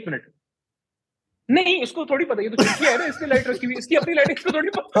 एक मिनट। नहीं इसको थोड़ी पता, ये तो चिट्ठी है ना, इसने लाइट रखी हुई, इसकी अपनी लाइट, इसको थोड़ी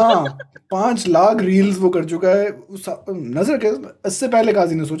पता। हाँ 5 लाख रील्स वो कर चुका है नजर के, इससे पहले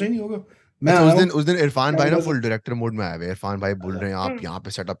काजी ने सोचा ही नहीं होगा। मैं उस दिन इरफान भाई ना फुल डायरेक्टर मोड में आए हुए। इरफान भाई बोल रहे हैं आप यहाँ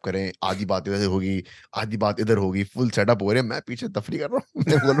पे सेटअप करें, आधी बात इधर होगी, आधी बात इधर होगी, फुल सेटअप हो रहे हैं, मैं पीछे तफरी कर रहा हूँ।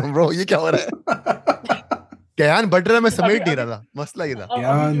 मैं बोल रहा हूँ ब्रो ये क्या हो रहा है? ज्ञान बढ़ रहा है, मैं समेट नहीं रहा था, मसला ये था।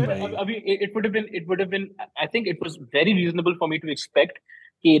 अभी it would have been I think it was very reasonable for me to expect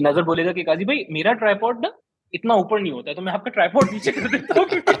कि नजर बोलेगा कि काजी भाई मेरा ट्राइपॉड ना इतना ऊपर नहीं होता है, तो मैं आपका ट्राइपॉड नीचे कर देता हूँ।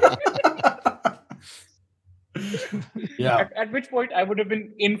 At which point I would have been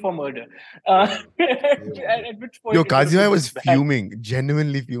in for murder. At which point Yo, Kazi bhai was fuming,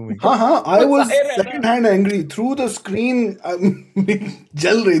 genuinely fuming. हाँ, I was second hand angry through the screen.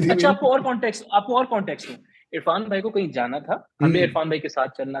 जल रही थी। अच्छा आपको और कॉन्टेक्स्ट दूं। इरफान भाई को कहीं जाना था, हमें इरफान भाई के साथ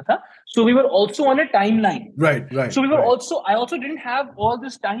चलना था, so we were also on a timeline. Right. So we were I also didn't have all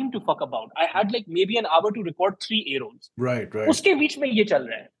this time to fuck about. I had like maybe an hour to record 3 A-rolls. Right. उसके बीच में ये चल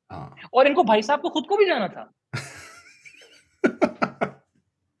रहा है, और इनको भाई साहब को खुद को भी जाना था।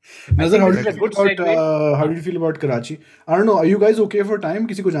 Nazar, how did you feel about Karachi? I don't know. Are you guys okay for time?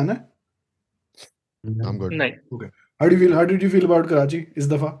 किसी को जाना है? I'm good. नहीं. Okay. How did you feel about Karachi इस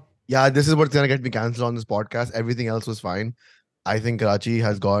दफा? Yeah, this is what's gonna get me cancelled on this podcast. Everything else was fine. I think Karachi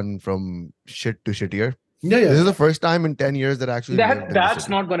has gone from shit to shittier. Yeah. This is the first time in 10 years that actually that's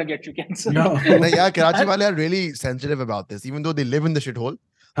not gonna get you cancelled. No. Yeah, Karachi wale are really sensitive about this, even though they live in the shithole.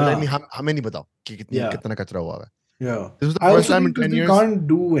 But I mean, हमें नहीं बताओ कि कितना कचरा हुआ है. Yeah. This was the first time in 10 years. You can't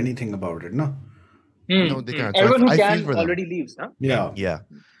do anything about it, no? No, they can't. Everyone who I can feel for them. already leaves, huh? Yeah.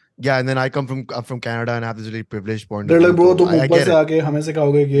 Yeah, and then I come from Canada and I have this really privileged point They're of like, view. bro, तो तुम I ऊपर get से it. आके हमें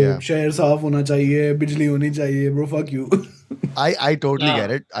सिखाओगे कि Yeah. शहर साफ होना चाहिए, बिजली होनी चाहिए, bro, fuck you. I totally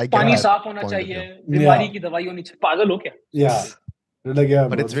get it. I get पानी that साफ होना point of चाहिए, view. बीमारी की दवाई होनी चाहिए, पागल हो क्या? Yeah. They're like, yeah,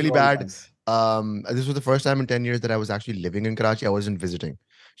 But bro, it's this really is all bad. nice. This was the first time in 10 years that I was actually living in Karachi. I wasn't visiting.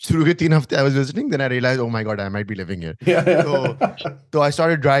 शुरू के 3 हफ्ते I was visiting, then I realized, oh my God, I might be living here. Yeah. So I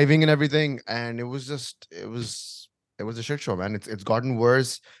started driving and everything, and it was a shit show, man. It's gotten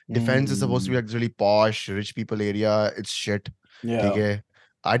worse. Defense is supposed to be like this really posh, rich people area. It's shit. Yeah. ठीक है?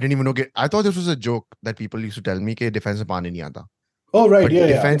 I didn't even know. I thought this was a joke that people used to tell me कि defense में पानी नहीं आता. Oh, right. But Yeah.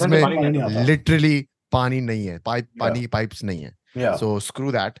 defense Defense में पानी नहीं आता. literally पानी नहीं है. पानी pipes नहीं है. Yeah. So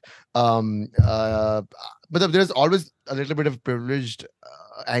screw that. But there's always a little bit of privileged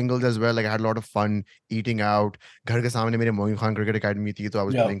angles as well. Like I had a lot of fun eating out. घर के सामने मेरे मोइन खान cricket academy थी, so I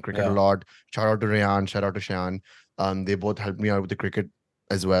was playing cricket a lot. Shout out to Rayan, shout out to Shayan. They both helped me out with the cricket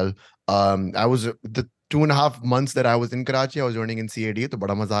as well. I was the 2.5 months that I was in Karachi, I was earning in CAD, तो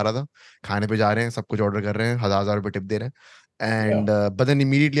बड़ा मजा आ रहा था. खाने पे जा रहे हैं, सब कुछ order कर रहे हैं, 1,000 रुपए टिप दे रहे हैं. And but then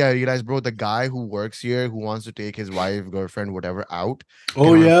immediately I realized, bro, the guy who works here, who wants to take his wife, girlfriend, whatever out,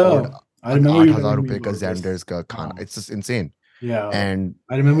 Oh yeah, I remember you 8,000 telling me रुपए का about this. Xander's का खाना. It's just insane. Yeah, And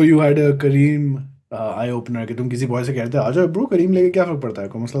I remember you had a Kareem eye opener कि तुम किसी boy से कहते आ जाओ bro, Kareem लेके क्या फर्क पड़ता है,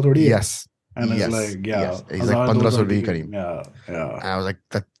 कोई मसला थोड़ी है. yes, And it's yes, like, yeah, yes. He's like 1,500 रुपए Kareem. Yeah. And I was like,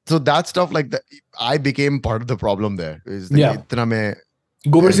 so that stuff, like that, I became part of the problem there. Is like, इतना मैं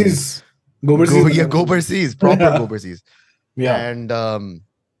go overseas. Go overseas, proper go overseas. Yeah. And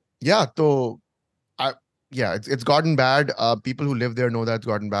yeah, so it's gotten bad. People who live there know that it's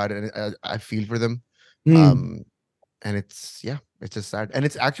gotten bad, and I feel for them. And it's just sad. And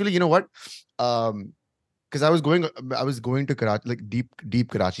it's actually, you know what? Because I was going to Karachi, like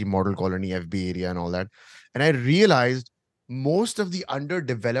deep Karachi model colony, FB area and all that. And I realized most of the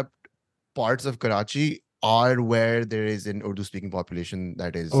underdeveloped parts of Karachi are where there is an Urdu speaking population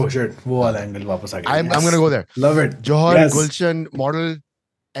that is. Oh shit, वो वाला angle वापस आ गया. I'm going to go there. Love it. Johar, Gulshan, model,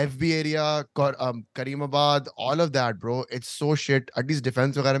 FB area, Karimabad, all of that, bro. It's so shit. At least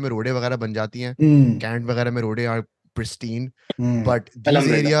defense वगैरह में रोडें वगैरह बन जाती हैं. Kant वगैरह में रोडें are pristine. But these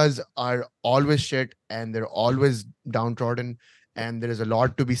areas are always shit and they're always downtrodden. And there is a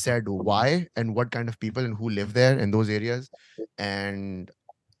lot to be said why and what kind of people and who live there in those areas. And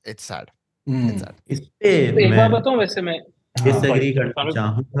it's sad. It's sad. एक बात बताऊं, वैसे मैं disagree करना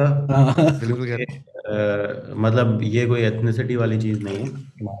चाहूंगा. मतलब ये कोई एथनिसिटी वाली चीज नहीं है,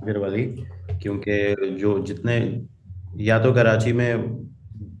 मार्केट वाली, क्योंकि जो जितने या तो कराची में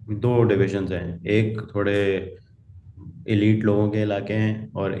 2 डिविजन्स हैं, एक थोड़े एलीट लोगों के इलाके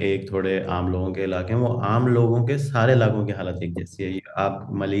हैं और एक थोड़े आम लोगों के इलाके हैं. वो आम लोगों के सारे इलाकों की हालत एक जैसी है. आप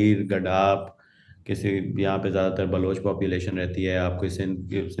मलीर, गडाप, किसी यहाँ पे ज़्यादातर बलोच पॉपुलेशन रहती है. आप कोई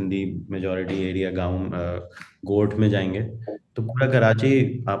सिंधी मेजॉरिटी एरिया गांव गोट में जाएंगे तो पूरा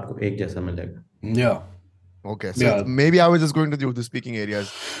कराची आपको एक जैसा मिलेगा. Yeah. Okay, so maybe I was just going to the Urdu speaking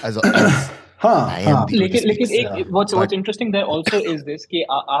areas as I am the Urdu लेकिन what's interesting there also is this कि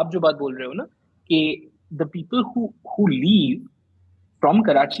आप जो बात बोल रहे हो ना कि the people who leave from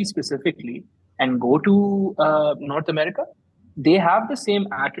Karachi specifically and go to North America, they have the same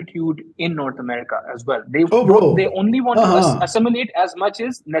attitude in North America as well. They only want to assimilate as much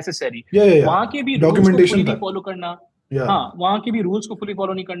as necessary. वहाँ के भी rules को fully नहीं follow करना. हाँ, वहाँ के भी रूल्स को फुली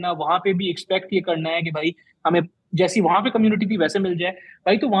फॉलो नहीं करना. वहाँ पे भी एक्सपेक्ट ये करना है कि भाई हमें जैसी वहाँ पे कम्युनिटी थी वैसे मिल जाए.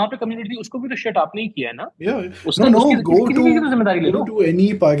 भाई तो वहाँ पे कम्युनिटी थी, उसको भी तो शिट आपने ही किया है ना. जिम्मेदारी ले लो. Go to any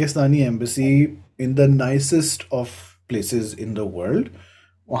Pakistani embassy in the nicest of places in the world.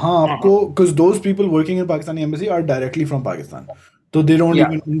 वहाँ आपको, because those people working in Pakistani embassy are directly from Pakistan, so they don't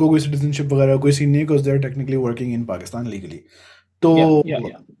even उनको कोई citizenship वगैरह कोई सीन नहीं है, because they're technically working in Pakistan legally. तो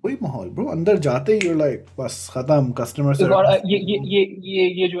वही माहौल ब्रो, अंदर जाते ही you're like बस खत्म. कस्टमर से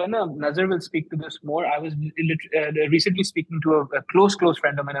ये जो है ना, Nazar will speak to this more. I was recently speaking to a close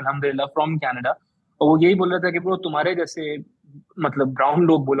friend of mine, alhamdulillah, from Canada, और वो यही बोल रहा था कि ब्रो तुम्हारे जैसे मतलब ब्राउन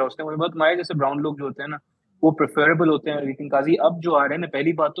लोग, बोला उसने, तुम्हारे जैसे ब्राउन लोग जो होते हैं ना वो प्रेफरेबल होते हैं. लेकिन काजी अब जो आ रहे हैं ना,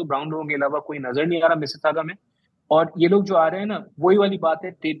 पहली बात तो ब्राउन लोगों के अलावा कोई नजर नहीं आ रहा मिसिसागा में. और ये लोग जो आ रहे हैं ना, वही वाली बात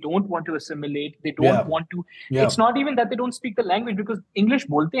है, they don't want to assimilate, they don't want to, it's not even that they don't speak the language, because English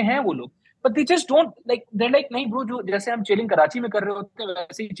बोलते हैं वो लोग, but they just don't, like they're like नहीं bro, जो जैसे हम चिलिंग कराची में कर रहे होते हैं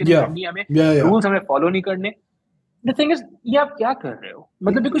वैसे ही चिलिंग करनी है हमें, रूल्स हमें फॉलो नहीं करने. The thing is, ये आप क्या कर रहे हो,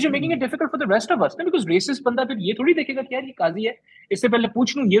 मतलब because you're making it difficult for the rest of us ना, because racist बंदा फिर ये थोड़ी देखेगा कि यार ये काजी है, इससे पहले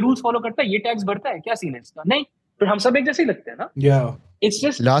पूछ लूं ये रूल्स फॉलो करता है, ये टैक्स भरता है, क्या सीन है इसका. नहीं, फिर हम सब एक जैसे ही लगते हैं ना. Yeah. It's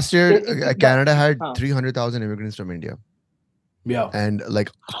just last year Canada had 300,000 immigrants from India. Yeah. And like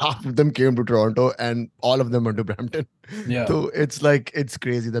half of them came to Toronto and all of them went to Brampton. Yeah. So it's like, it's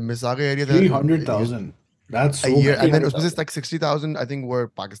crazy. The Mississauga area, 300,000. That's so a year. many. And then उसमें से like 60,000 I think were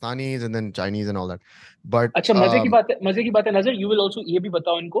Pakistanis and then Chinese and all that. But अच्छा मजे की बात है नजर, you will also ये भी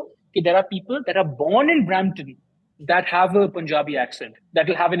बताओ इनको कि there are people that are born in Brampton that have a Punjabi accent, that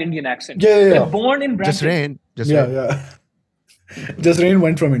will have an Indian accent. Yeah. They're born in Brampton. Just Rain. Yeah. Just Rain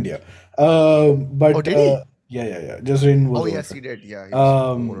went from India. But oh, did he? Yeah. Just Rain was. Oh, yes, he did. Yeah. He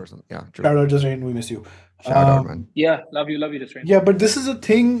was born or something. Yeah. True. Shout out, Just Rain. We miss you. Shout out, man. Yeah, love you, Just Rain. Yeah, but this is a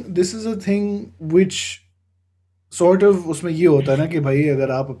thing which sort of उसमें ये होता है ना कि भाई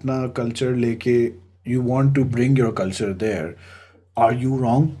अगर आप अपना culture लेके you want to bring your culture there, are you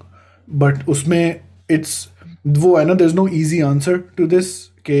wrong? But उसमें it's वो है ना, there's no easy answer to this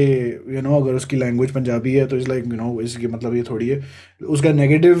कि you know अगर उसकी language पंजाबी है तो it's like you know इसके मतलब ये थोड़ी है. उसका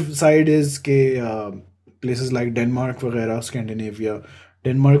negative side is कि places like Denmark वगैरह, Scandinavia,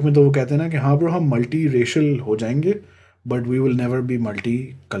 डेनमार्क में तो वो कहते हैं ना कि हाँ ब्रो हम मल्टी रेशियल हो जाएंगे but we will never be multi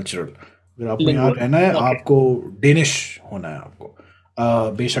cultural. अगर आपको यहाँ रहना है आपको डेनिश होना है आपको,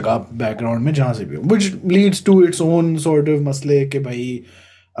 बेशक आप बैकग्राउंड में जहाँ से भी हो, which leads to its own sort of मसले कि भाई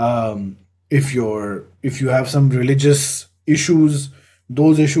if you have some religious issues,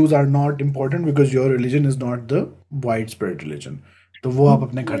 those issues are not important because your religion is not the wide spread religion. तो वो आप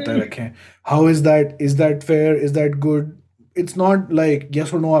अपने घर तक रखें. How is that fair, is that good? It's not like yes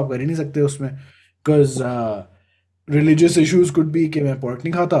or no आप कर ही नहीं सकते उसमें, because religious issues could be कि मैं pork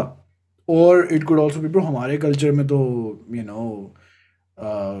नहीं खाता, or it could also be bro हमारे culture में तो you know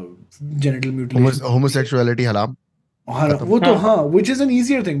genital mutilation, homosexuality हराम. हाँ वो तो हाँ, which is an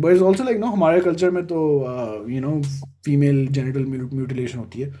easier thing, but it's also like no हमारे culture में तो you know female genital mutilation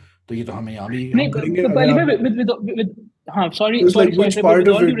होती है, तो ये तो हमें यहाँ भी हम करेंगे. हाँ sorry which part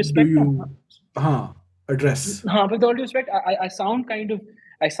of it do you हाँ address? With all due respect, I sound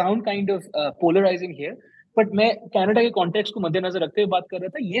kind of polarizing here, but मैं कनाडा के कॉन्टेक्स्ट को मद्देनजर रखते हुए बात कर रहा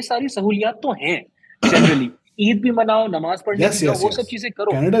था. ये सारी सहूलियात तो हैं जनरली, ईद भी मनाओ, नमाज पढ़ने भी जाओ, वो सब चीजें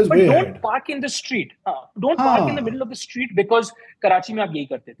करो, but don't park in the street. Don't park in the middle of the street because Karachi में आप यही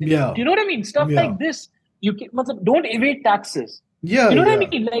करते थे. Do you know what I mean? Stuff like this, you can, मतलब don't evade taxes. You know what I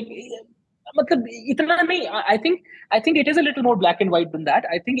mean? Like मतलब इतना नहीं. I think it is a little more black and white than that.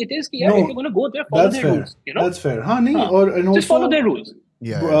 I think it is कि यार if you're going to go there, follow their rules. You know? That's fair. हाँ नहीं, और and just follow their rules.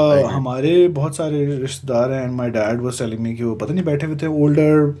 हमारे बहुत सारे रिश्तेदार हैं, and my dad was telling me कि वो पता नहीं बैठे हुए थे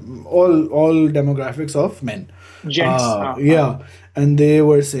older all demographics of men, gents, and they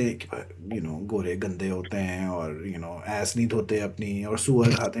were saying you know गोरे गंदे होते हैं और you know ass नहीं धोते अपनी और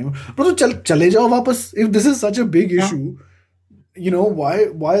सुअर खाते हैं. तो चले जाओ वापस. If this is such a big issue, you know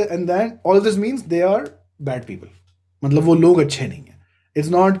why and then all this means they are bad people. मतलब वो लोग अच्छे नहीं हैं. It's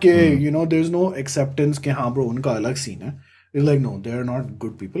not कि you know there's no acceptance कि हाँ bro उनका अलग सीन है. It's like no, they are not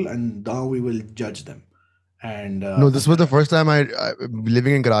good people and now we will judge them. And no, this was the first time I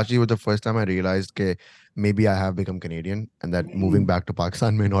living in Karachi was the first time I realized that maybe I have become Canadian and that moving back to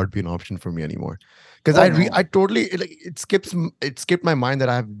Pakistan may not be an option for me anymore. Because I totally like it skipped my mind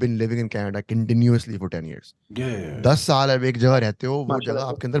that I have been living in Canada continuously for 10 years. 10 साल आप एक जगह रहते हो, वो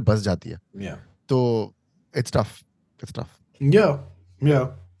जगह आपके अंदर बस जाती है. तो it's tough. It's tough. Yeah.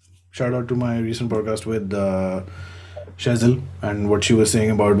 Shout out to my recent podcast with Shazil and what she was saying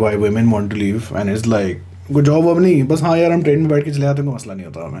about why women want to leave, and it's like good job अब नहीं, बस हाँ यार हम ट्रेन में बैठ के चले जाते हैं, कोई मसला नहीं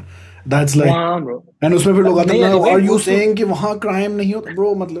होता हमें. That's like and उसमें फिर लोग आते हैं are you saying कि वहाँ crime नहीं होता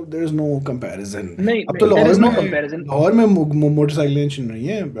bro? मतलब there is no comparison. अब तो लाहौर में मोटरसाइकिलें छिन रही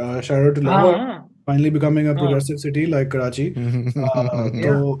हैं. Shout out to Lahore finally becoming a progressive city like Karachi.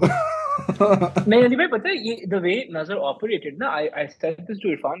 नहीं anyway पता है ये the way Nazar operated ना, I said this to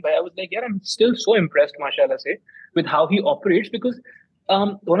Irfan bhai, I was like यार I'm still so impressed माशाल्लाह से with how he operates, because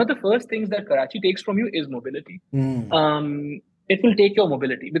one of the first things that Karachi takes from you is mobility. It will take your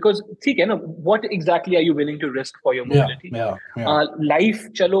mobility, because ठीक है ना, what exactly are you willing to risk for your mobility? Life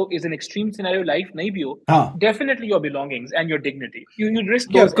चलो is an extreme scenario, life नहीं भी हो, definitely your belongings and your dignity you risk.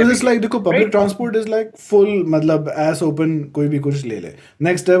 Because it's like देखो public transport is like full मतलब ass open, कोई भी कुछ ले ले.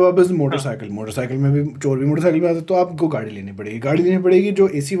 Next step up is motorcycle में भी चोर भी मोटरसाइकिल में आते, तो आपको गाड़ी लेनी पड़ेगी जो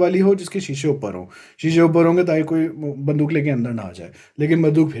AC वाली हो, जिसके शीशे ऊपर होंगे ताकि कोई बंदूक लेके अंदर ना आ जाए, लेकिन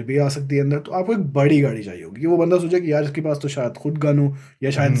बंदूक फिर भी आ सकती है अंदर. तो आपको एक बड़ी गाड़ी चाहिए होगी. वो बंदा सोचे कि यार इसके पास तो शायद खुद गन हो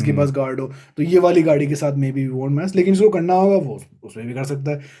या शायद इसके पास गार्ड हो, तो ये वाली गाड़ी के साथ मे बी वोंट मैच, लेकिन जो करना होगा वो उसमें भी कर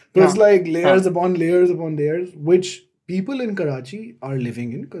सकता है. तो it's like layers upon layers which people in Karachi are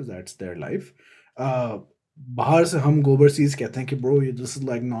living in because that's their life. बाहर से हम गोबरसीज कहते हैं कि ब्रो ये this is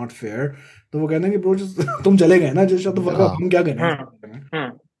like not fair, तो वो कहते हैं कि ब्रो तुम चले गए ना, जस्ट तो हम क्या करें.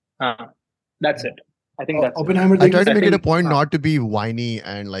 That's it. I think that's Oppenheimer I try to make it a point not to be whiny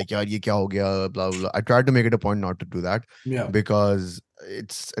and like, yaar, ye kya ho gaya, blah, blah. I try to make it a point not to do that. Yeah. Because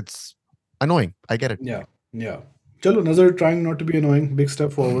it's annoying. I get it. Yeah. Chalo, Nazar trying not to be annoying. Big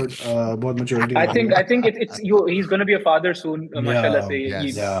step forward. Bahut maturity. I think it's he's going to be a father soon. Mashallah से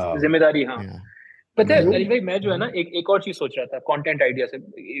ये जिम्मेदारी हाँ. पता है अली भाई मैं जो है ना एक और चीज सोच रहा था कंटेंट आइडिया से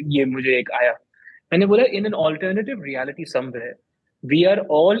ये मुझे एक आया. मैंने बोला in an alternative reality somewhere we are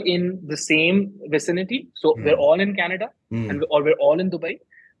all in the same vicinity, so we're all in Canada or we're all in Dubai,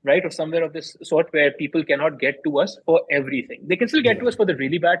 right, or somewhere of this sort where people cannot get to us for everything. They can still get to us for the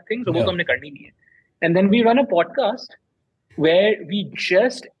really bad things, so वो तो हमने करनी नहीं है. And then we run a podcast where we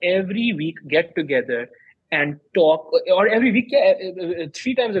just every week get together and talk, or every week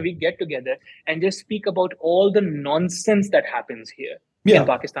 3 times a week get together and just speak about all the nonsense that happens here in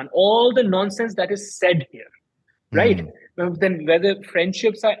Pakistan, all the nonsense that is said here, right? Then whether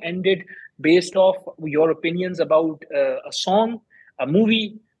friendships are ended based off your opinions about a song, a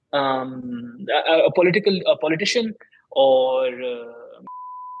movie, a politician, or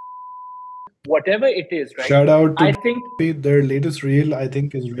whatever it is, right? Shout out to I think their latest reel I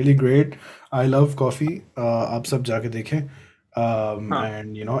think is really great. I love coffee. आप सब जाके देखें.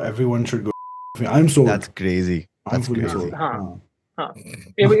 And you know everyone should go. I'm sold. That's crazy. I'm fully sold.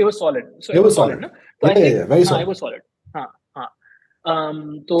 It was solid. So it was solid, na? So yeah, very solid. It was solid.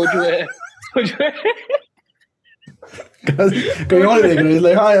 तो जो है कहीं और देख रहे हैं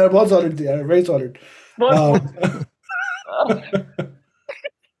like हाँ यार बहुत solid थी यार, very solid.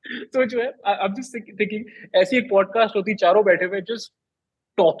 तो जो है I'm just thinking ऐसी एक podcast होती चारों बैठे हुए just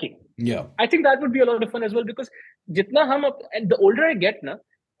talking. Yeah. I think that would be a lot of fun as well because जितना हम and the older I get ना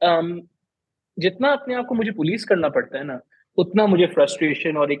जितना अपने आप को मुझे पुलिस करना पड़ता है ना उतना मुझे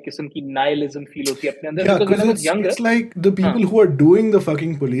frustration और एक किस्म की nihilism feel होती है अपने अंदर. Yeah, because it's like the people who are doing the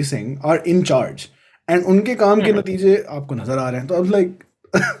fucking policing are in charge and उनके काम के नतीजे आपको नजर आ रहे हैं. तो I was like,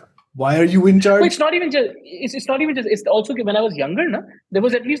 why are you in charge? But it's not even just. It's not even just. It's also when I was younger, na, there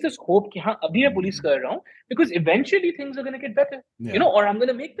was at least this hope कि हाँ अभी मैं पुलिस कर रहा हूँ because eventually things are gonna get better, you know, or I'm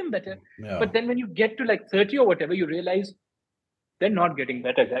gonna make them better. Yeah. But then when you get to like 30 or whatever, you realize they're not getting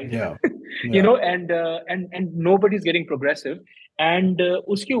better, guys. Yeah. You know, and nobody's getting progressive. And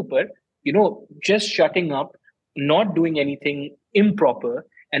उसके ऊपर, you know, just shutting up, not doing anything improper,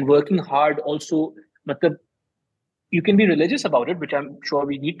 and working hard also. मतलब you can be religious about it, which I'm sure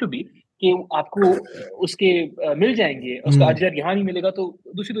we need to be. कि आपको उसके मिल जाएंगे, उसका अजर यहाँ नहीं मिलेगा तो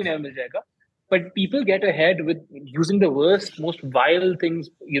दूसरी दुनिया में मिल जाएगा. But people get ahead with using the worst, most vile things,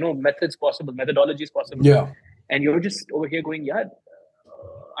 you know, methods possible, methodologies possible. Yeah. And you're just over here going, yeah,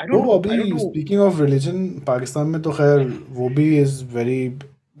 I don't know. Speaking of religion, Pakistan में तो खैर वो भी is very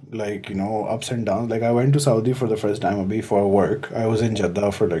like, you know, ups and downs. Like I went to Saudi for the first time अभी for work. I was in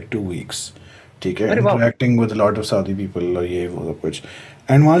Jeddah for like 2 weeks. ठीक है, interacting with a lot of Saudi people और ये वो सब कुछ.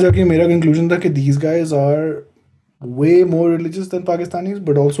 And वहाँ जाके मेरा conclusion था कि these guys are way more religious than Pakistanis,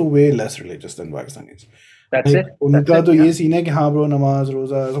 but also way less religious than Pakistanis. That's it. उनका तो ये सीन है कि हाँ bro नमाज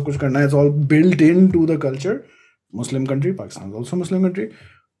रोजा सब कुछ करना है. It's all built into the culture. Muslim country, Pakistan is also Muslim country,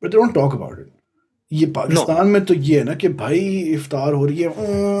 but they don't talk about it. ये पाकिस्तान में तो ये है ना कि भाई इफ्तार हो रही है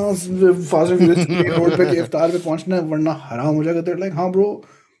फास्ट रोड पे इफ्तार पे पहुंचना है वरना हराम हो जाएगा. तो लाइक हाँ ब्रो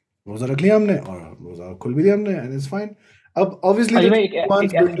रोजा रख लिया हमने और रोजा खुल भी दिया हमने and it's fine. अब obviously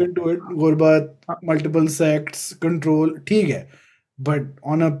one's built into it, गुरबत, multiple sects, control, ठीक है, but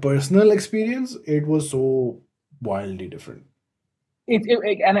on a personal experience it was so wildly different.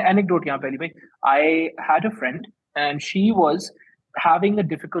 An anecdote यहाँ पहली भाई. I had a friend and she was having a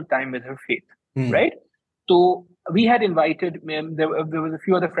difficult time with her faith, right? So we had invited, there was a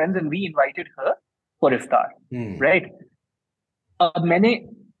few other friends and we invited her for iftar, right? अब मैंने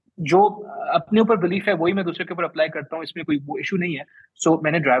जो अपने ऊपर belief है वही मैं दूसरे के ऊपर अप्लाई करता हूँ, इसमें कोई वो इशू नहीं है. सो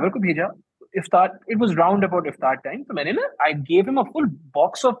मैंने ड्राइवर को भेजा इफ्तार. It was round about Iftikhar time. तो मैंने ना I gave him a full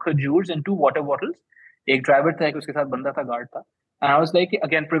box of खजूर्स and 2 water bottles. एक ड्राइवर था, एक उसके साथ बंदा था, गार्ड था. And I was like,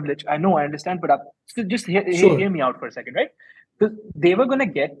 again, privilege. I know, I understand, but just hear me out for a second, right? So they were going to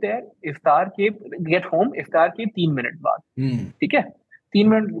get there, get home, iftar के 3 minute बाद. ठीक है? 3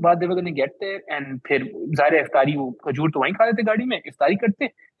 minute बाद they were going to get there, and फिर ज़ाहिर है इफ्तारी वो खजूर तो वहीं खा लेते गाड़ी में, इफ्तारी करते.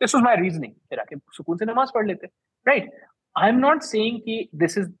 This was my reasoning. फिर आके सुकून से नमाज पढ़ लेते, right? I'm not saying कि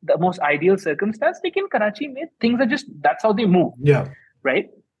this is the most ideal circumstance, लेकिन कराची में things are just, that's how they move. Yeah. Right?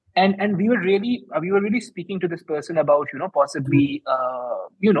 And we were really speaking to this person about, you know, possibly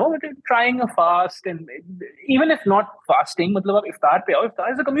you know, trying a fast, and even if not fasting, मतलब आप इफ्तार पे आओ.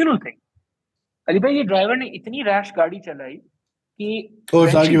 इफ्तार is a communal thing. Ali भाई ये driver ने इतनी rash गाड़ी चलाई कि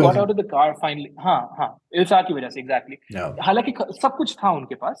when she got out of the car finally, हाँ इफ्तार की वजह से exactly. हालांकि सब कुछ था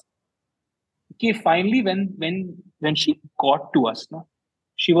उनके पास. कि finally when she got to us ना,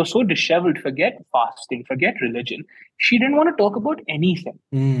 she was so disheveled. Forget fasting, forget religion. She didn't want to talk about anything.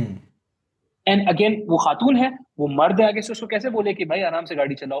 And again, वो खातून है, वो मर्द है, आगे से उसको कैसे बोले कि भाई आराम से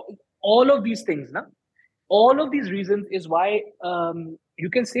गाड़ी चलाओ? All of these things ना, all of these reasons is why you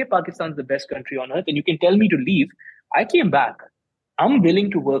can say Pakistan is the best country on earth, and you can tell me to leave. I came back. I'm willing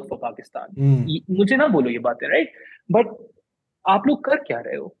to work for Pakistan. मुझे ना बोलो ये बातें, right? But आप लोग कर क्या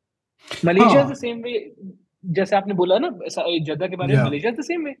रहे हो? Malaysia is the same way. जैसे आपने बोला ना जद्दा के बारे में, Malaysia is the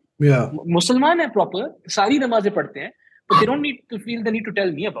same way. मुसलमान है proper, सारी नमाजें पढ़ते हैं, but they don't need to feel the need to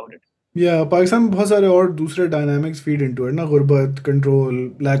tell me about it. Pakistan में बहुत सारे और दूसरे डायनामिक्स फीड इनटू इट ना, गुर्बत, control,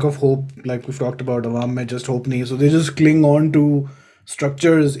 lack of hope, like we talked about, अवाम में जस्ट होप नहीं, सो they just cling on to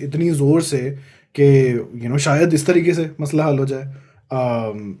structures इतनी ज़ोर से कि यू नो शायद इस तरीके से मसला हल हो जाए,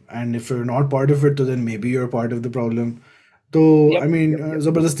 and if you are not part of it तो then may be you are part of the problem. तो आई मीन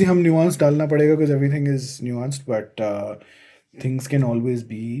ज़बरदस्ती हम न्यूआंस डालना पड़ेगा because everything is nuanced, but things can always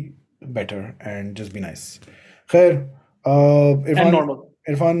be better and just be nice. खैर,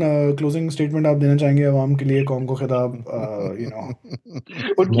 Irfan, closing statement आप देना चाहेंगे अवाम के लिए, कौम को खिताब, यू नो?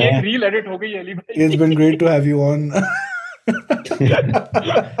 उनकी एक रील एडिट हो गई अली भाई. It's been great to have you on.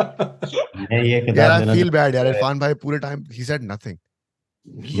 मैं ये खिताब यार, देना I feel bad यार, इरफान भाई पूरे टाइम he said nothing.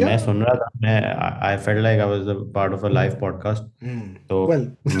 मैं सुन रहा था, I felt like I was a part of a live podcast. तो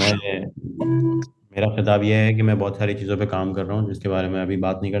मेरा खिताब ये है कि मैं बहुत सारी चीज़ों पे काम कर रहा हूँ जिसके बारे में अभी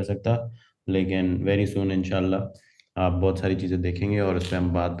बात नहीं कर सकता, लेकिन वेरी सून इंशाल्लाह आप बहुत सारी चीज़ें देखेंगे और उस पर हम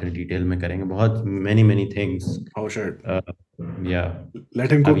बात फिर डिटेल में करेंगे. बहुत many things. Oh shit. या Let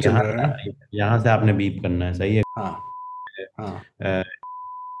him cook चल रहा है. यहाँ से आपने बीप करना है, सही है? हाँ.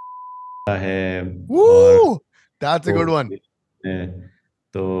 है. Woo! That's a good one.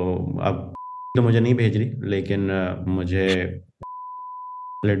 तो अब तो मुझे नहीं भेज रही, लेकिन मुझे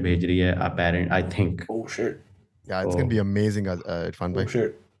भेज रही है apparent, I think. Oh shit. Yeah, it's gonna be amazing, Irfan bhai. Oh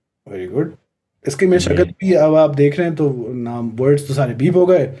shit. Very good. इसकी मैं शक्ल भी अब आप देख रहे हैं तो नाम वर्ड्स तो सारे बीप हो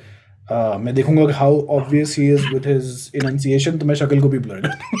गए. मैं देखूंगा कि how obvious he is with his enunciation, तो मैं शक्ल को भी ब्लर कर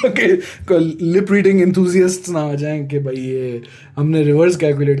दूंगा कि लिप रीडिंग एंथुसियास्ट्स ना आ जाएं कि भाई ये हमने रिवर्स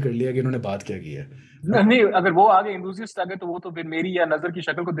कैलकुलेट कर लिया कि इन्होंने बात क्या की है. नहीं, अगर वो आ गए एंथुसियास्ट आ गए तो वो तो फिर मेरी या नजर की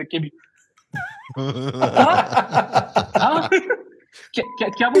शक्ल को देख के भी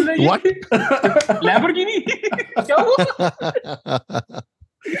क्या बोल रहे हैं? लैम्बोर्गिनी क्या हुआ?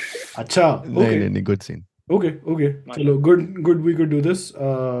 अच्छा, नहीं, good scene. Okay. चलो, good. We could do this.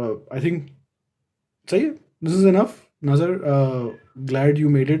 I think सही है. This is enough. Nazar, glad you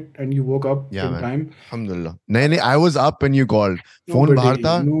made it and you woke up in time. Alhamdulillah. नहीं, I was up when you called. Phone बाहर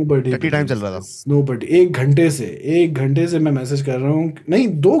था. 30 time चल रहा था. Nobody. एक घंटे से मैं मैसेज कर रहा हूँ. नहीं,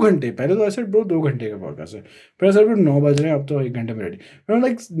 2 घंटे. पहले तो ऐसे ब्रो 2 घंटे का पॉडकास्ट है. फिर ऐसे 9 बज रहे हैं, अब तो 1 घंटे में रेडी. फिर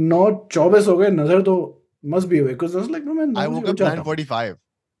लाइक 9:24 हो गए. नजर तो must be awake because I was like, no man. I woke up 9:45.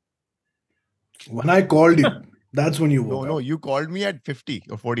 When I called you, that's when you woke up. No, you called me at 50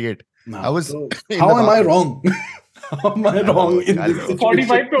 or 48. No, I was. How am I wrong? How am I wrong in this situation?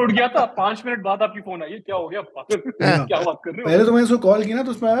 45 पे उठ गया था. 5 minute बाद आपकी phone आई. क्या हो गया? क्या बात कर रहे हो? पहले तो मैंने उसको कॉल किया ना,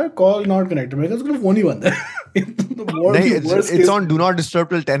 तो उसमें आया कॉल नॉट कनेक्टेड. मैंने कहा उसका फोन ही बंद है. नहीं, it's on do not disturb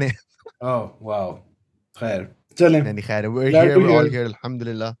till 10 a.m. Oh wow. खैर, चलें. नहीं, खैर, we're all here.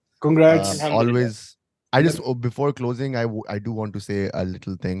 Alhamdulillah. Congrats. Always. I just, before closing, I do want to say a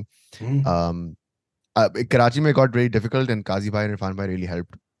little thing. Karachi mein got very difficult, and Qazi bhai and Irfan bhai really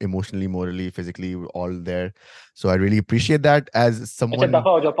helped emotionally, morally, physically, all there. So I really appreciate that as someone. अच्छा,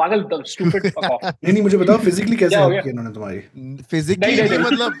 दफा हो जाओ पागल, stupid fuck off. नहीं, मुझे बताओ physically कैसे help किया इन्होंने तुम्हारी? Physically नहीं,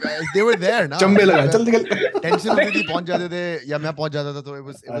 मतलब they were there ना. चंबे लगा, चल निकल. Tension होती थी, पहुंच जाते थे या मैं पहुंच जाता था, तो it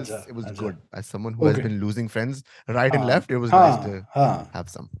was good. As someone who has been losing friends right and left, it was nice to have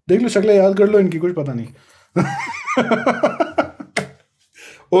some. देख लो, शक्लें याद कर लो इनकी, कुछ पता नहीं.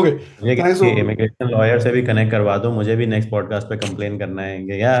 ओके, इमिग्रेशन लॉयर से भी कनेक्ट करवा दो, मुझे भी नेक्स्ट पॉडकास्ट पे कंप्लेन करना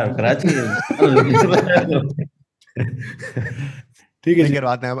है यार कराची. ठीक है,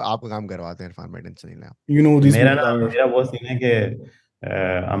 करवाते हैं, आपका काम करवाते हैं इरफान भाई, टेंशन नहीं लें. यू नो दिस, मेरा वो सीन है कि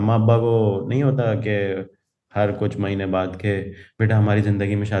अम्मा अब्बा को नहीं होता कि हर कुछ महीने बाद के बेटा हमारी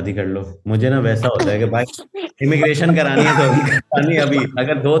जिंदगी में शादी कर लो. मुझे ना वैसा होता है कि भाई इमिग्रेशन करानी है तो करानी अभी,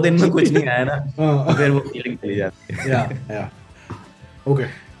 अगर 2 दिन में कुछ नहीं आया ना तो फिर वो फीलिंग चली जाती है. Yeah. Okay,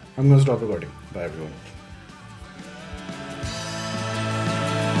 I'm going to stop recording. Bye everyone.